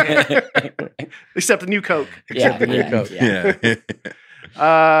 Except the new Coke. Yeah.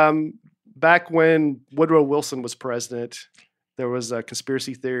 Back when Woodrow Wilson was president, there was a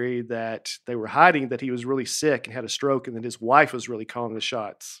conspiracy theory that they were hiding that he was really sick and had a stroke, and that his wife was really calling the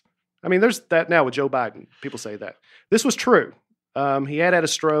shots. I mean, there's that now with Joe Biden. People say that. This was true. He had a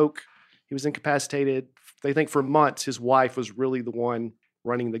stroke. He was incapacitated. They think for months his wife was really the one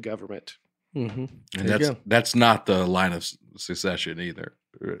running the government. Mm-hmm. And that's not the line of succession either,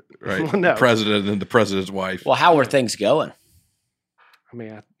 right? Well, no. The president and the president's wife. Well, how were things going? I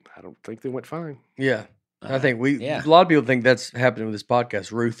mean, I don't think they went fine. Yeah. I think a lot of people think that's happening with this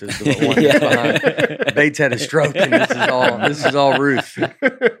podcast. Ruth is the one that's behind. Bates had a stroke, and this is all Ruth.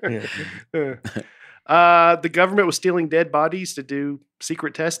 The government was stealing dead bodies to do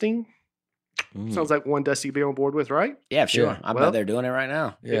secret testing. Sounds like one Dusty could be on board with, right? Yeah, sure. Yeah. I bet they're doing it right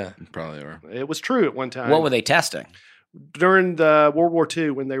now. Yeah. Probably are. It was true at one time. What were they testing? During the World War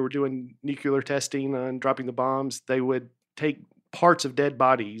II, when they were doing nuclear testing and dropping the bombs, they would take parts of dead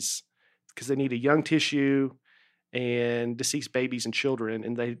bodies because they needed young tissue and deceased babies and children,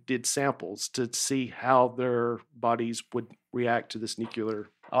 and they did samples to see how their bodies would react to this nuclear.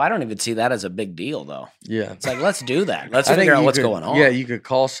 Oh, I don't even see that as a big deal, though. Yeah. It's like, let's do that. Let's I think figure out you what's could- going on. Yeah, you could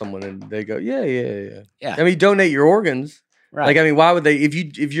call someone and they go, yeah. Yeah. I mean, donate your organs. Right. Like, I mean, why would they?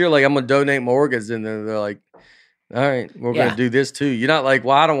 If you're like, I'm gonna donate my organs, and then they're like, all right, we're Yeah. gonna do this too. You're not like,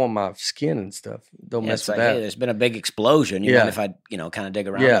 well, I don't want my skin and stuff. Don't Yeah, mess it's with like, that. hey, there's been a big explosion. You Yeah. mind if I, kind of dig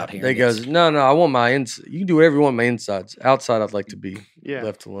around Yeah, out here? they and get goes, no, I want my inside. You can do whatever you want my insides. Outside, I'd like to be Yeah.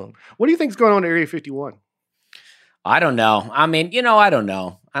 left alone. What do you think's going on in Area 51? I don't know. I mean, I don't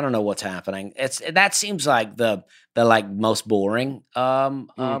know. I don't know what's happening. That seems like the like most boring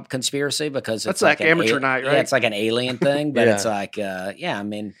conspiracy because That's it's like an amateur night, right? Yeah, it's like an alien thing, but Yeah. it's like I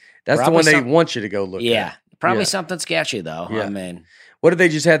mean, That's the Probably one they some- want you to go look yeah, at. probably Yeah. something sketchy though. Yeah. I mean, What if they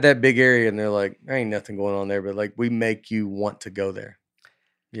just had that big area and they're like, there ain't nothing going on there, but like we make you want to go there.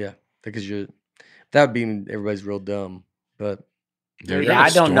 Yeah, because that would be everybody's real dumb. But They're Yeah, gonna I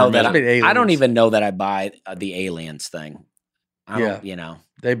don't know storm that. it. It's been I don't aliens. even know that I buy the aliens thing. I don't,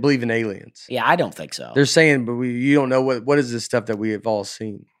 they believe in aliens. Yeah, I don't think so. They're saying, but you don't know what is this stuff that we have all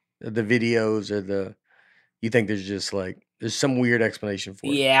seen, the videos or you think there's just like there's some weird explanation for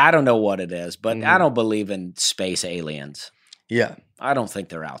it. Yeah, I don't know what it is, but I Mhm. don't believe in space aliens. Yeah, I don't think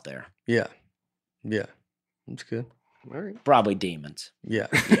they're out there. yeah. That's good. All right. Probably demons. Yeah.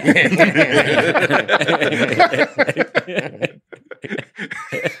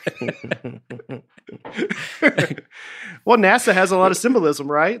 Well, NASA has a lot of symbolism,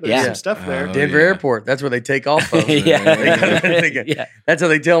 right? There's Yeah. some stuff there. Oh, Denver yeah. Airport. That's where they take off of. yeah. yeah. That's how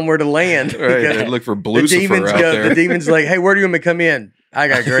they tell them where to land. Right, Because they look for the Lucifer demons out there. The demons like, hey, where do you want me to come in? I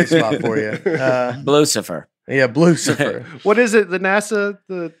got a great spot for you. Lucifer. Yeah, Lucifer. What is it? The NASA,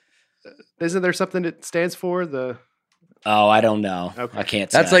 isn't there something it stands for? Oh, I don't know. Okay. I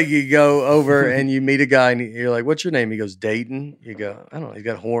can't say. That's like you go over and you meet a guy and you're like, what's your name? He goes, Dayton. You go, I don't know. He's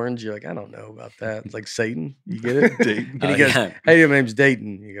got horns. You're like, I don't know about that. It's like Satan. You get it? Dayton. And he Oh, goes, yeah. hey, my name's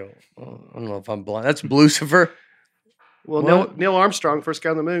Dayton. You go, oh, I don't know if I'm blind. That's Lucifer. Well, What? Neil Armstrong, first guy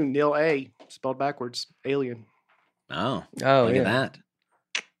on the moon. Neil A, spelled backwards. Alien. Oh, Oh, look yeah. at that.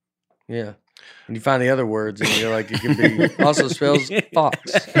 Yeah. And you find the other words and you're like, it can be, also spells fox.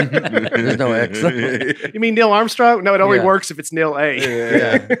 There's no X. You mean Neil Armstrong? No, it only Yeah. works if it's Neil A.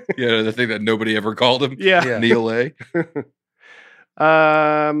 Yeah. Yeah, the thing that nobody ever called him. Yeah. Yeah. Neil A.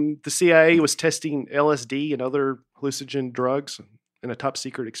 The CIA was testing LSD and other hallucinogen drugs in a top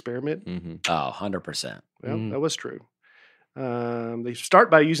secret experiment. Mm-hmm. Oh, 100%. Well, Mm. that was true. They start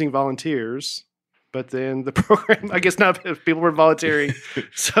by using volunteers, but then the program, I guess not if people were volunteering,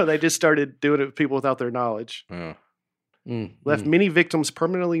 so they just started doing it with people without their knowledge. Oh. Left many victims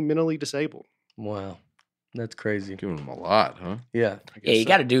permanently mentally disabled. Wow. That's crazy. Giving him a lot, huh? Yeah. I Yeah, guess you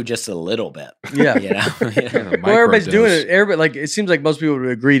got to do just a little bit. Yeah. You know? Yeah, Well, everybody's microdose. doing it. Everybody, like, it seems like most people would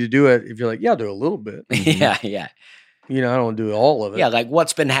agree to do it if you're like, yeah, I'll do a little bit. yeah, yeah. You know, I don't do all of it. Yeah, like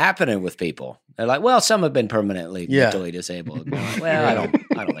what's been happening with people? They're like, well, some have been permanently Yeah. mentally disabled. And they're like, well, I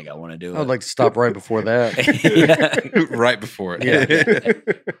don't think I want to do it. I would like to stop right before that. yeah. right before it. Yeah.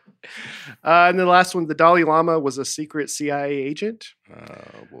 And then the last one, the Dalai Lama was a secret CIA agent.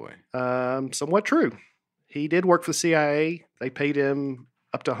 Oh boy. Somewhat true. He did work for the CIA. They paid him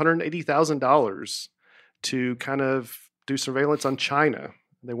up to $180,000 to kind of do surveillance on China.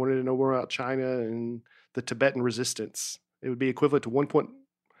 They wanted to know more about China and the Tibetan resistance. It would be equivalent to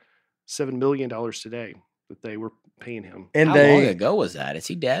 $1.7 million today that they were paying him. And How long they, ago was that? Is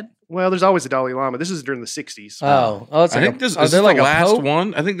he dead? Well, there's always a Dalai Lama. This is during the 60s. it's I like think this are is they the like a last pope?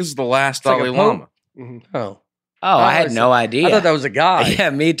 one. I think this is the last It's like Dalai a pope? Lama. Mhm. Oh, Oh, I had see. no idea. I thought that was a guy. Yeah,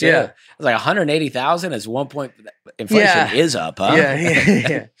 me too. Yeah. It's like 180,000 is 1 point. Inflation Yeah. is up, huh?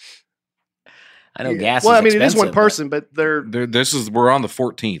 Yeah. I know Yeah. gas. Well, is I mean, it is one expensive, but- person, but they're We're on the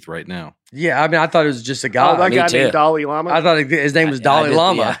 14th right now. Yeah, I mean, I thought it was just a oh, guy. that me guy too. named Dalai Lama. I thought his name was I Dalai did,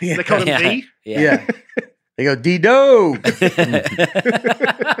 Lama. yeah. They called him Yeah. D. Yeah. They go, D-Do.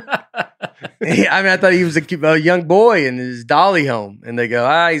 Yeah, I mean, I thought he was a young boy in his dolly home. And they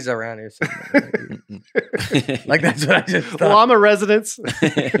go, he's around here somewhere. Like, that's what I just thought. Lama residence.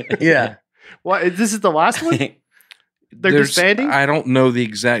 Yeah. What? This is the last one? They're There's- disbanding? I don't know the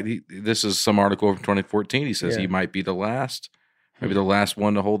exact. This is some article from 2014. He says Yeah. he might be the last, maybe the last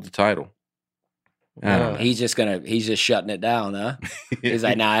one to hold the title. I don't know. he's just shutting it down, huh? He's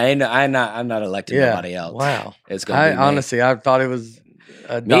like, nah, I'm not electing Yeah. nobody else. Wow. It's gonna be me. Honestly, I thought it was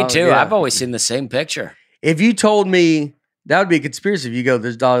Me too. Yeah. I've always seen the same picture. If you told me that would be a conspiracy, if you go,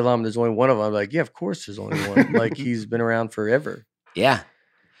 there's Dalai Lama, there's only one of them, I'm like, yeah, of course there's only one. Like, he's been around forever. Yeah.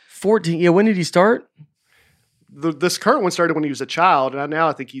 14. Yeah, when did he start? This current one started when he was a child, and now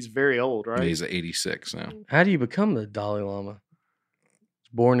I think he's very old, right? He's 86 now. How do you become the Dalai Lama?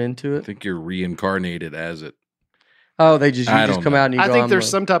 Born into it? I think you're reincarnated as it. Oh, you just come out and you go, I think there's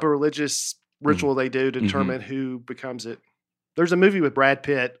some type of religious ritual they do to determine who becomes it. There's a movie with Brad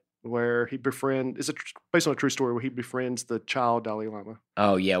Pitt where he befriends, based on a true story, where he befriends the child Dalai Lama.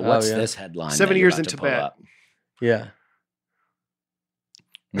 Oh, yeah. What's this headline? 7 years in Tibet. Yeah.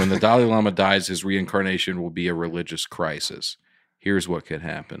 When the Dalai Lama dies, his reincarnation will be a religious crisis. Here's what could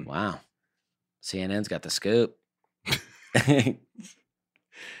happen. Wow. CNN's got the scoop.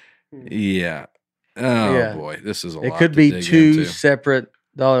 Yeah. Oh, boy. This is a lot. It could be two separate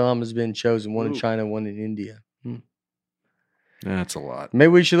Dalai Lamas being chosen, one in China, one in India. That's a lot. Maybe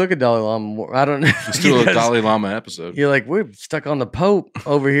we should look at Dalai Lama more. I don't know. Let's do a Dalai Lama episode. You're like, we're stuck on the Pope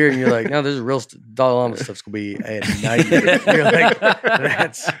over here. And you're like, no, there's real Dalai Lama stuff's going to be at night. You're like,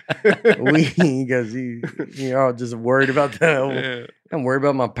 that's because you're all just worried about that. I'm worried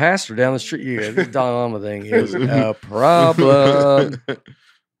about my pastor down the street. Yeah, this Dalai Lama thing is a problem.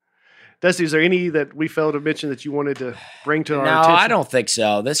 Dusty, is there any that we failed to mention that you wanted to bring to our attention? No, I don't think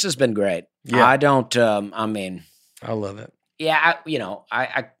so. This has been great. Yeah. I don't, I love it. Yeah,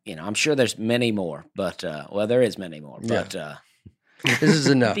 I'm sure there's many more, but there is many more, but this is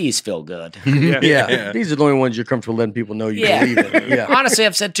enough. These feel good. Yeah. These are the only ones you're comfortable letting people know you believe in. Yeah. Honestly,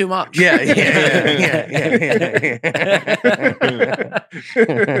 I've said too much. Yeah.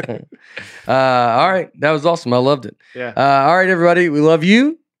 All right, that was awesome. I loved it. Yeah. All right, everybody, we love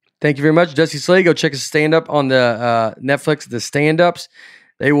you. Thank you very much, Dusty Slade. Go check his stand up on the Netflix. The stand ups,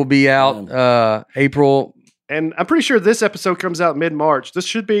 they will be out April. And I'm pretty sure this episode comes out mid-March. This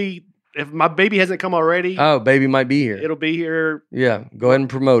should be, if my baby hasn't come already. Oh, baby might be here. It'll be here. Yeah, go ahead and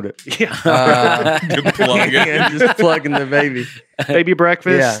promote it. Yeah. Good plug. Just plugging the baby. Baby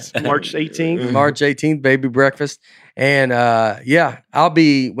breakfast, March 18th. March 18th, baby breakfast. And I'll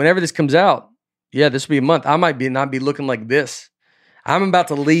be, whenever this comes out, this will be a month. I might not be looking like this. I'm about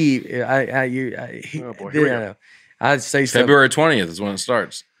to leave. Oh, boy. Here we go. I'd say February 20th is when it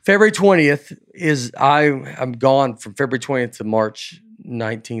starts. February 20th is I'm gone from February 20th to March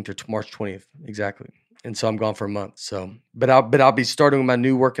 19th or to March 20th exactly, and so I'm gone for a month. So, but I'll be starting with my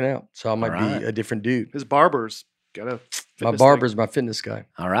new working out, so I might be a different dude. His barber's got my barber's my fitness guy.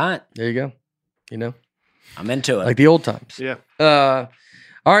 All right, there you go. I'm into it like the old times. Yeah. All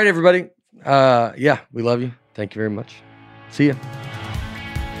right, everybody. We love you. Thank you very much. See ya.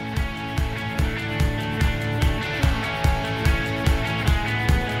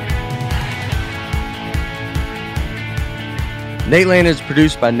 Nateland is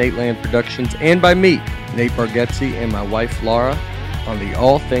produced by Nateland Productions and by me, Nate Bargatze, and my wife, Laura, on the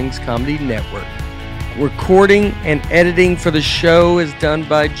All Things Comedy Network. Recording and editing for the show is done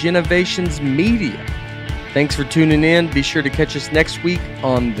by Genovations Media. Thanks for tuning in. Be sure to catch us next week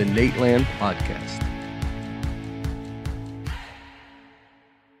on the Nateland Podcast.